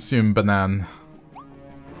will consume banana.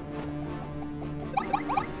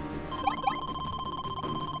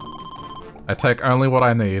 I take only what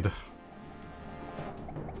I need.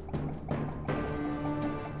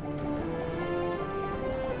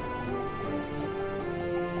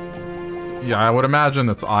 Yeah, I would imagine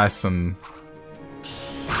it's ice and...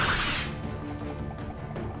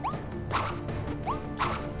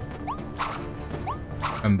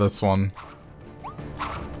 and this one.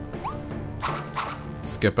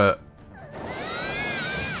 Skip it.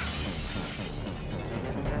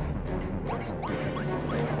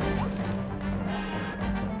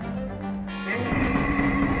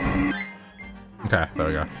 Okay, there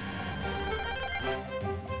we go.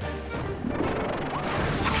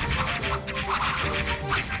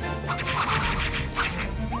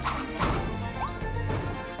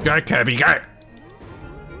 Go, Kirby, go!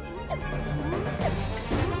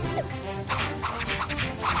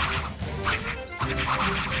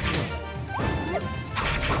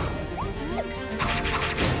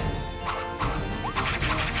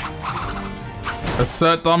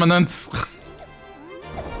 Assert dominance!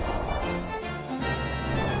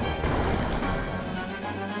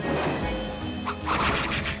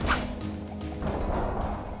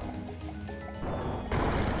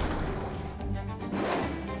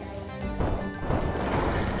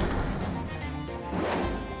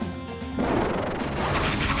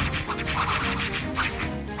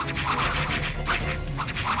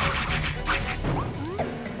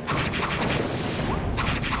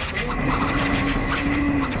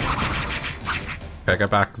 Okay, get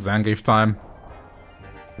back. Zangief time.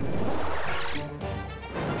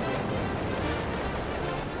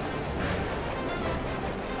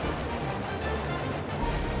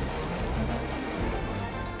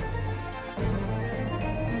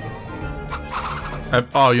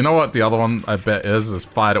 Oh, you know what the other one I bet is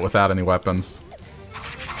fight it without any weapons.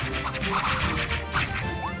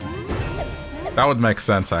 That would make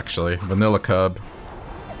sense, actually. Vanilla curb.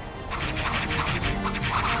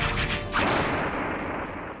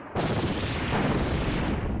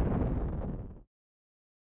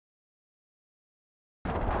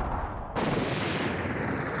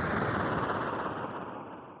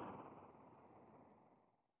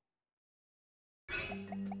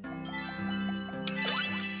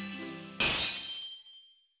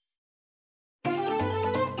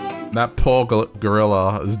 That poor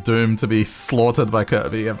gorilla is doomed to be slaughtered by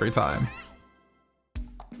Kirby every time.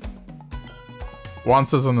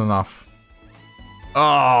 Once isn't enough.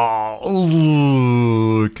 Oh,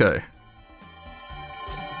 ooh, okay.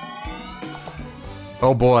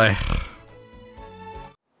 Oh boy.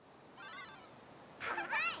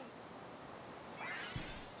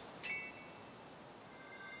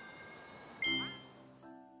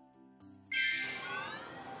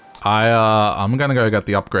 I'm gonna go get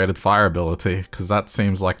the upgraded fire ability, because that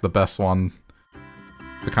seems like the best one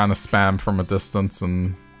to kind of spam from a distance,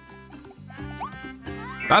 and...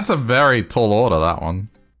 that's a very tall order, that one.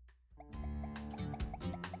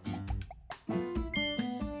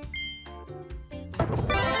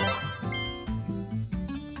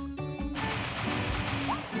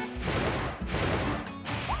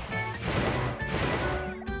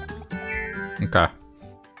 Okay.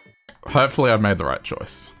 Hopefully I've made the right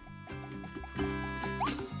choice.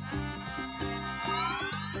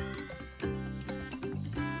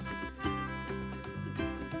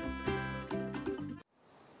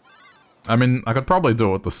 I mean, I could probably do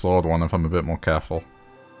it with the sword one if I'm a bit more careful.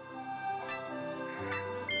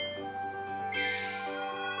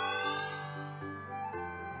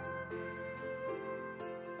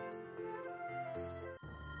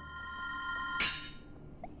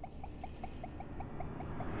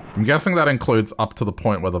 I'm guessing that includes up to the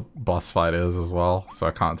point where the boss fight is as well, so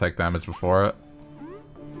I can't take damage before it.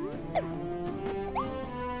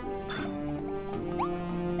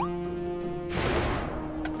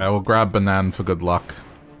 I will grab Banan for good luck.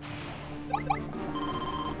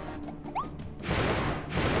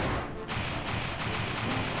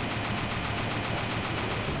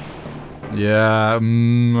 Yeah, I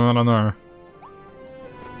don't know.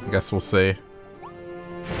 I guess we'll see.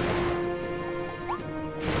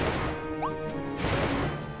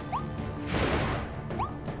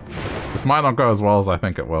 This might not go as well as I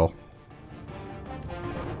think it will.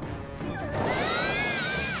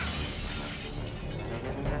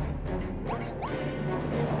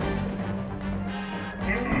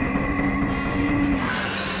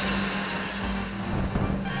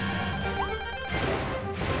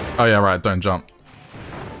 Oh yeah, right, don't jump.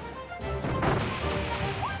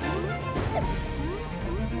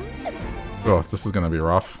 Oh, this is gonna be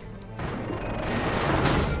rough.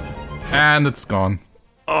 And it's gone.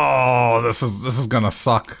 Oh, this is gonna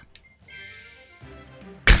suck.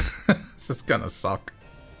 This is gonna suck.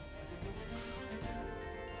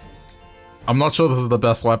 I'm not sure this is the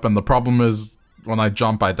best weapon. The problem is when I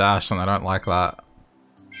jump, I dash, and I don't like that.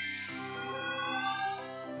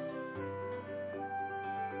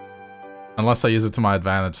 Unless I use it to my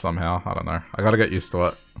advantage somehow. I don't know. I gotta get used to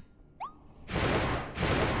it.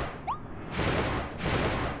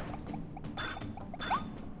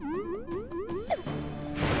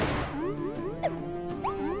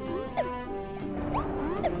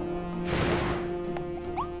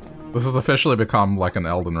 This has officially become like an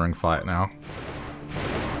Elden Ring fight now.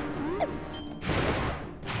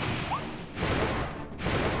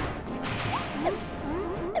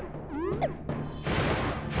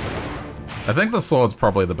 I think the sword's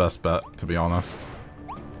probably the best bet, to be honest.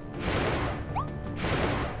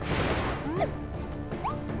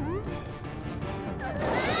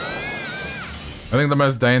 I think the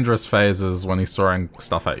most dangerous phase is when he's throwing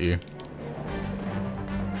stuff at you.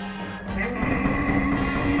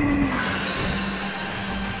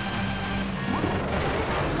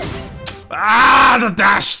 Ah, the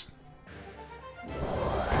dash!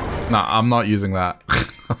 Nah, I'm not using that.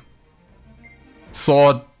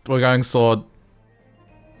 Sword. We're going sword.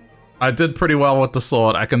 I did pretty well with the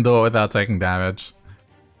sword. I can do it without taking damage.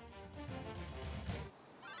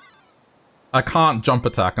 I can't jump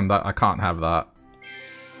attack, and that I can't have that.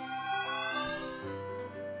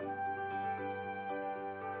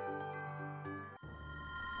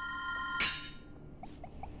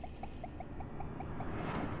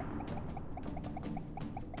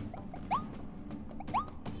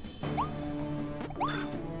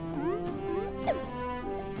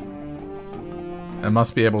 I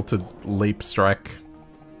must be able to leap strike.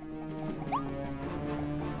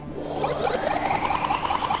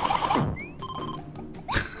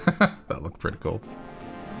 That looked pretty cool.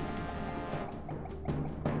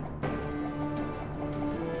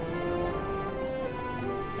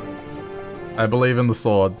 I believe in the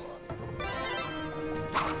sword.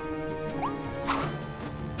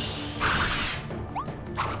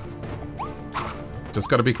 Just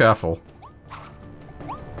gotta be careful.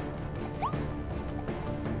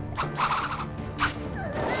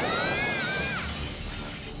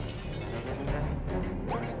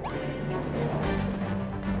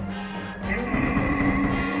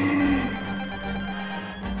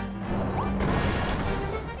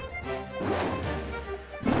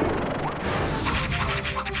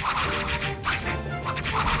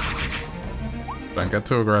 Don't get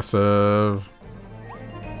too aggressive.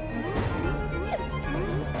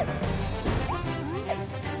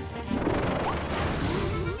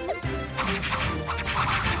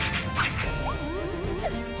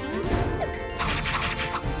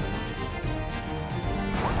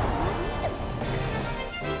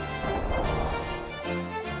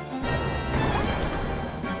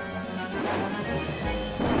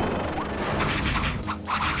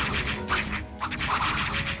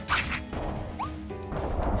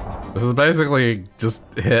 This is basically just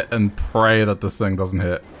hit and pray that this thing doesn't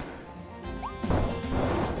hit.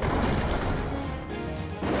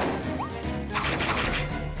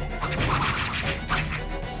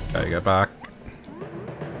 Okay, get back.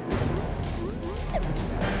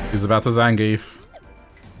 He's about to Zangief.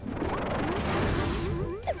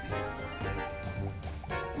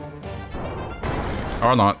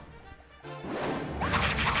 Or not.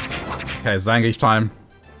 Okay, Zangief time.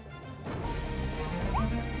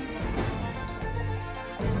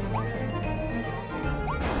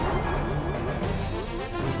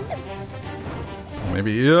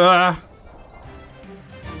 Maybe, yeah.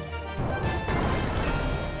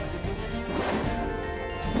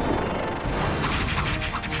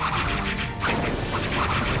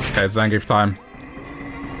 Okay, it's Zangief time.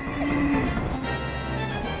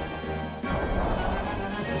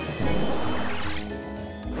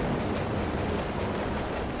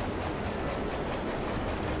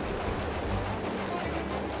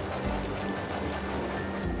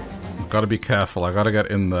 Gotta be careful, I gotta get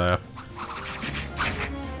in there.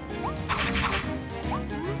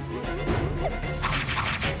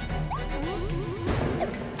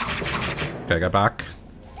 Okay, get back.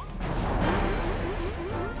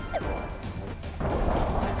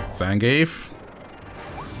 Zangief.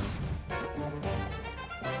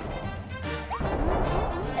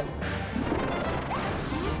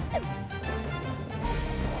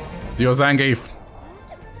 Do your Zangief.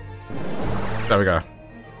 There we go.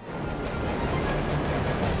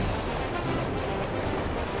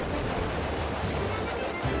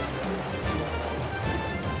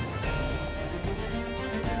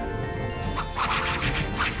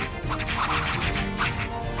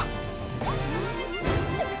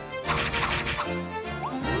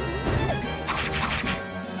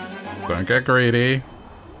 Don't get greedy.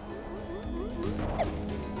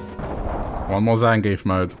 One more Zangief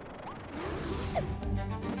mode.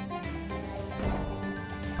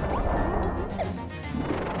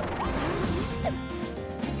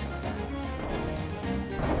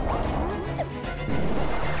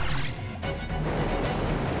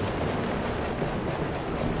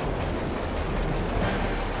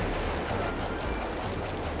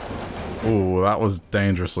 Ooh, that was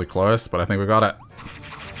dangerously close, but I think we got it.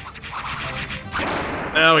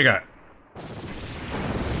 There we go.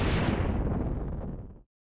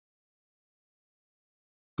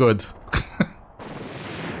 Good.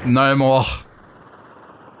 No more.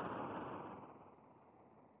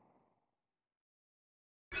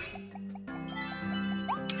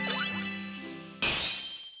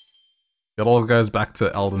 It all goes back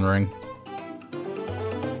to Elden Ring.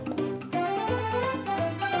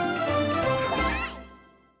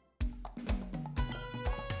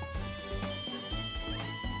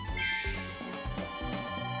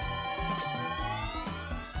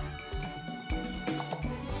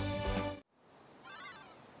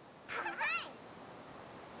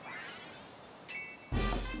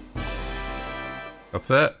 That's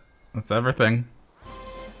it. That's everything.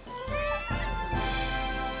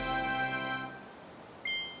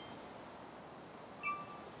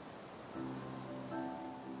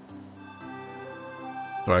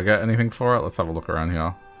 Do I get anything for it? Let's have a look around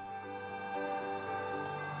here.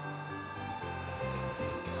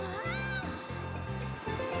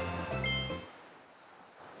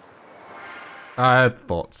 I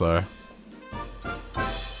thought so.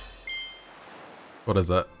 What is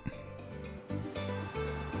it?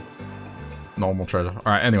 Normal treasure.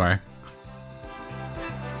 Alright, anyway.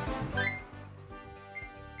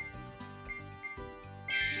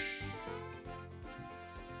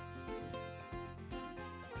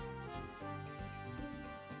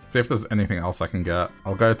 See if there's anything else I can get.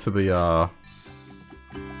 I'll go to the,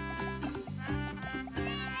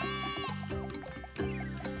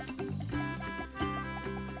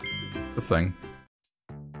 this thing.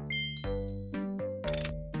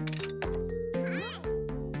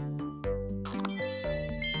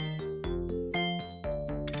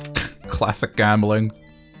 Classic gambling.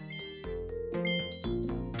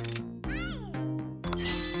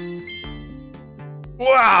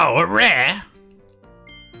 Wow, a rare!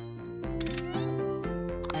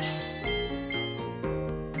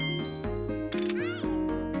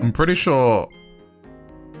 I'm pretty sure...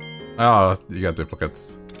 Oh, you got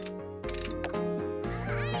duplicates.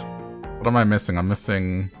 What am I missing? I'm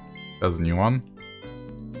missing... There's a new one.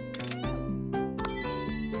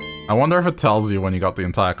 I wonder if it tells you when you got the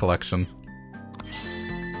entire collection.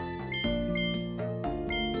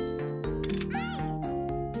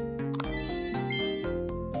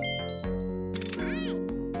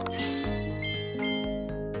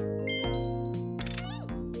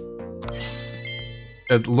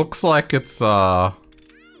 It looks like it's gonna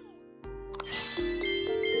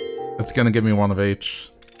give me one of each.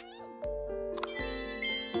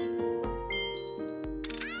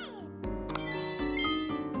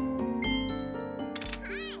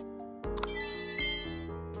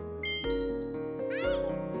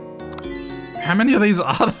 How many of these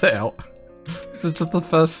are there? This is just the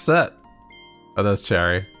first set. Oh, there's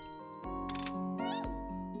Cherry.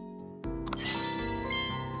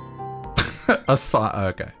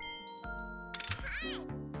 Okay.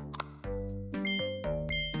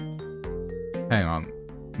 Hang on.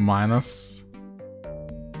 Minus.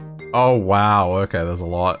 Oh, wow. Okay, there's a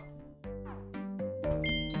lot.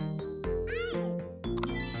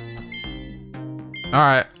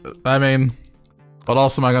 Alright. I mean... What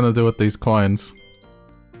else am I gonna do with these coins?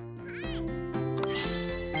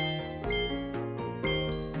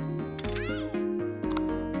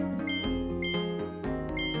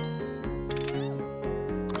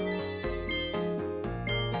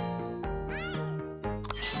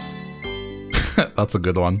 That's a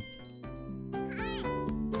good one.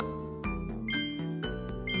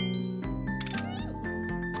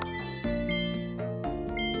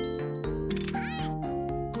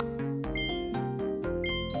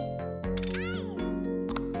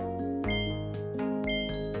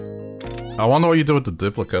 I wonder what you do with the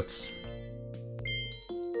duplicates.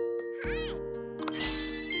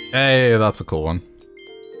 Hey, that's a cool one.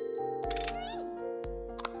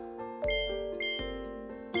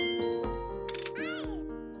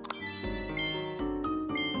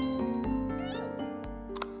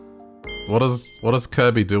 What does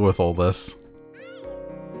Kirby do with all this?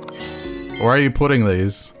 Where are you putting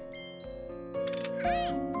these?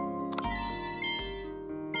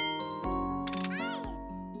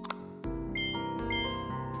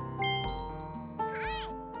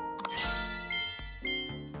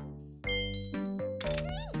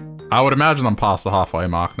 I would imagine I'm past the halfway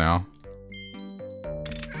mark now.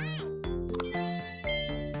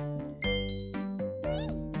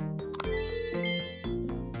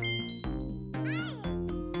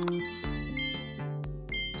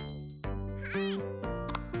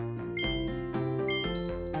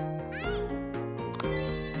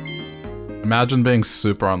 Imagine being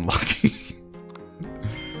super unlucky.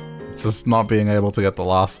 Just not being able to get the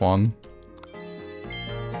last one.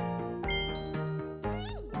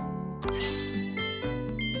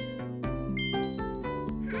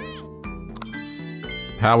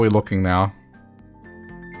 How are we looking now?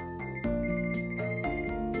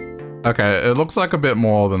 Okay, it looks like a bit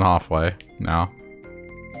more than halfway now.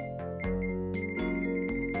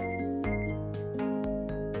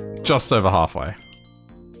 Just over halfway.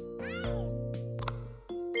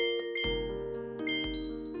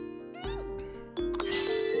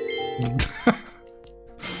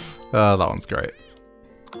 That one's great.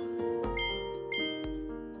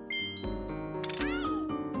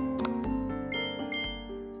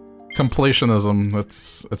 Completionism,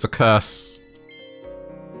 it's a curse.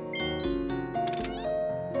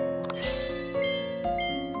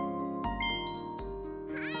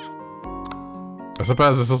 I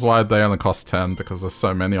suppose this is why they only cost 10, because there's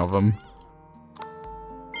so many of them.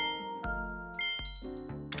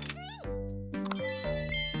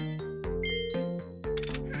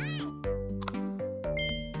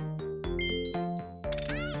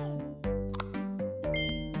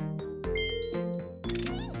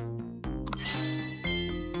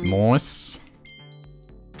 Nice.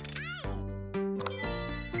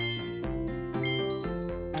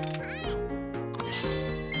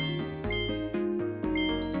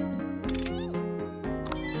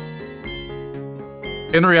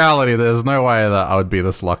 In reality, there's no way that I would be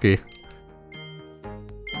this lucky.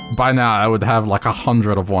 By now, I would have like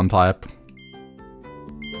 100 of one type.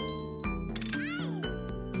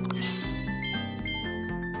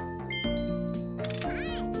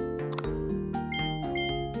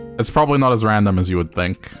 It's probably not as random as you would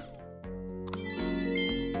think.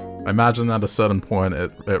 I imagine at a certain point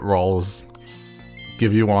it rolls.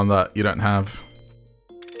 Give you one that you don't have.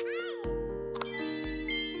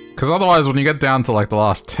 Because otherwise when you get down to like the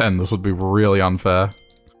last 10, this would be really unfair.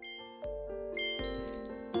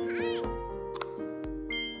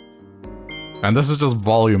 And this is just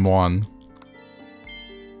volume 1.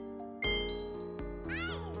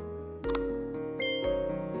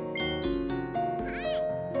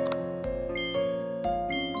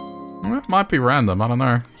 It might be random, I don't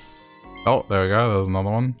know. Oh, there we go, there's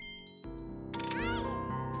another one.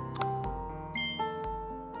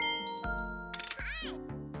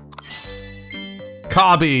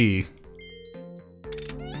 Kirby!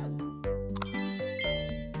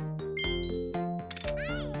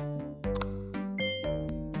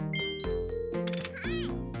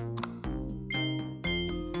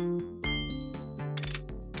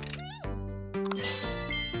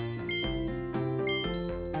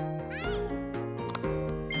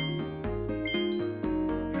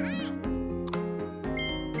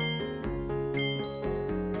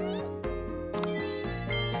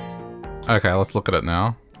 Okay, let's look at it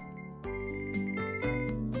now.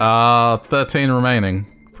 13 remaining.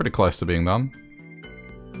 Pretty close to being done.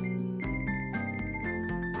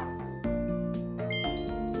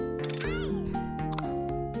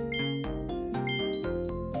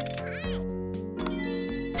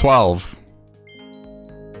 $12.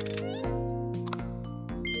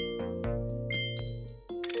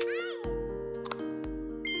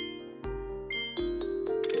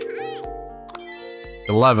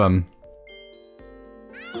 $11.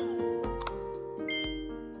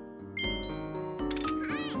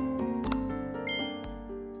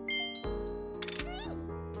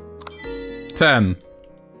 $10.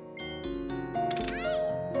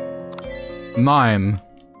 $9.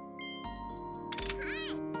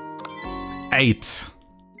 $8.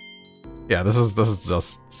 Yeah, this is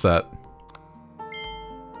just set.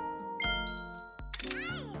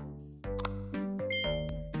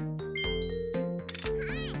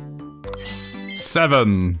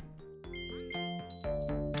 $7.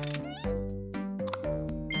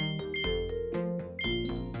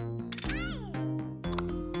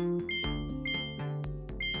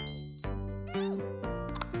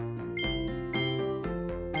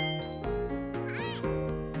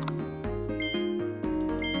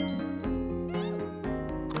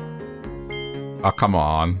 Oh, come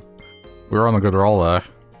on. We were on a good roll there.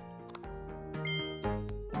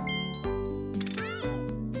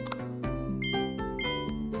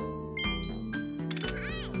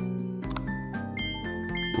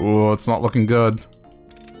 Ooh, it's not looking good.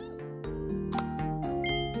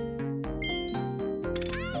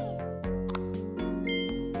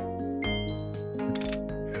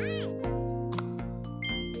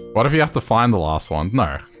 What if you have to find the last one?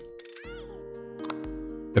 No.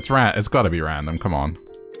 It's gotta be random, come on.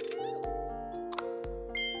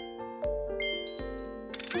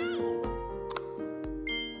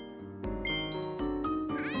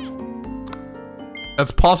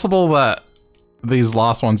 It's possible that these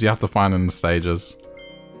last ones you have to find in the stages.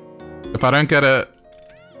 If I don't get it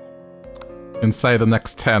in, say, the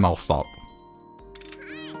next 10, I'll stop.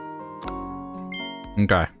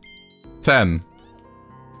 Okay. 10.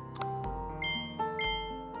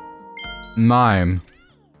 9.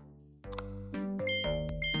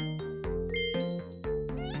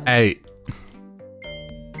 8.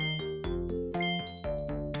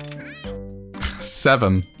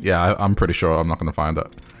 7. Yeah, I'm pretty sure I'm not gonna find it.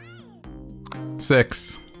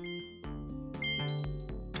 6.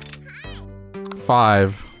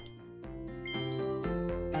 5.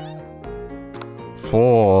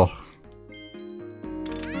 4.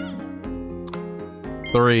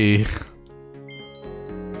 3.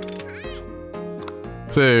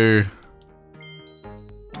 2.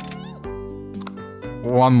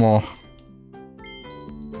 1 more.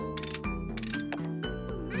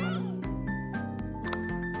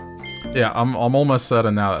 Yeah, I'm almost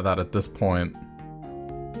certain now that at this point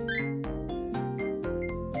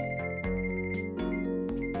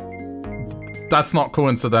that's not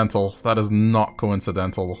coincidental. That is not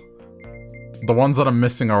coincidental. The ones that I'm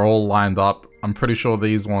missing are all lined up. I'm pretty sure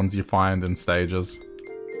these ones you find in stages.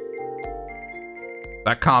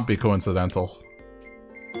 That can't be coincidental.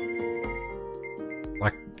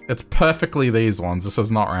 Like, it's perfectly these ones. This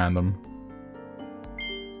is not random.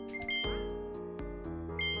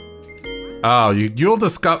 Oh, you'll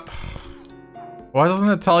discover... Why doesn't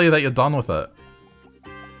it tell you that you're done with it?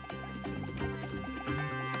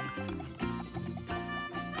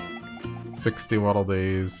 $60 Waddle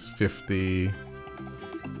Days, 50...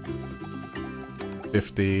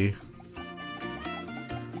 50...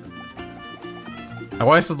 I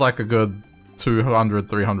wasted like a good 200,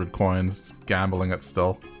 300 coins gambling it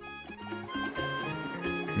still.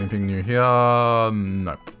 Anything new here?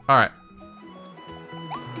 Nope. Alright.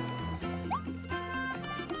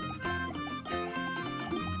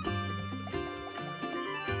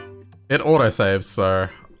 It autosaves, so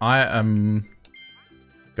I am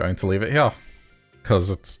going to leave it here. Because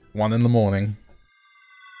it's 1 in the morning.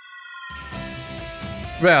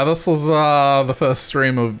 Yeah, this was the first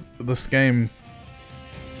stream of this game.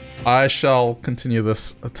 I shall continue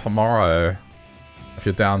this tomorrow. If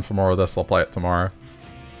you're down for more of this, I'll play it tomorrow.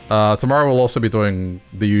 Tomorrow we'll also be doing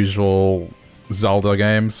the usual Zelda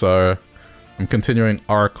game, so I'm continuing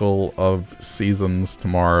Oracle of Seasons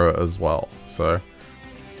tomorrow as well. So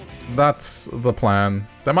that's the plan.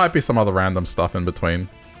 There might be some other random stuff in between.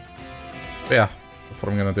 But yeah, that's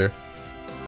what I'm gonna do.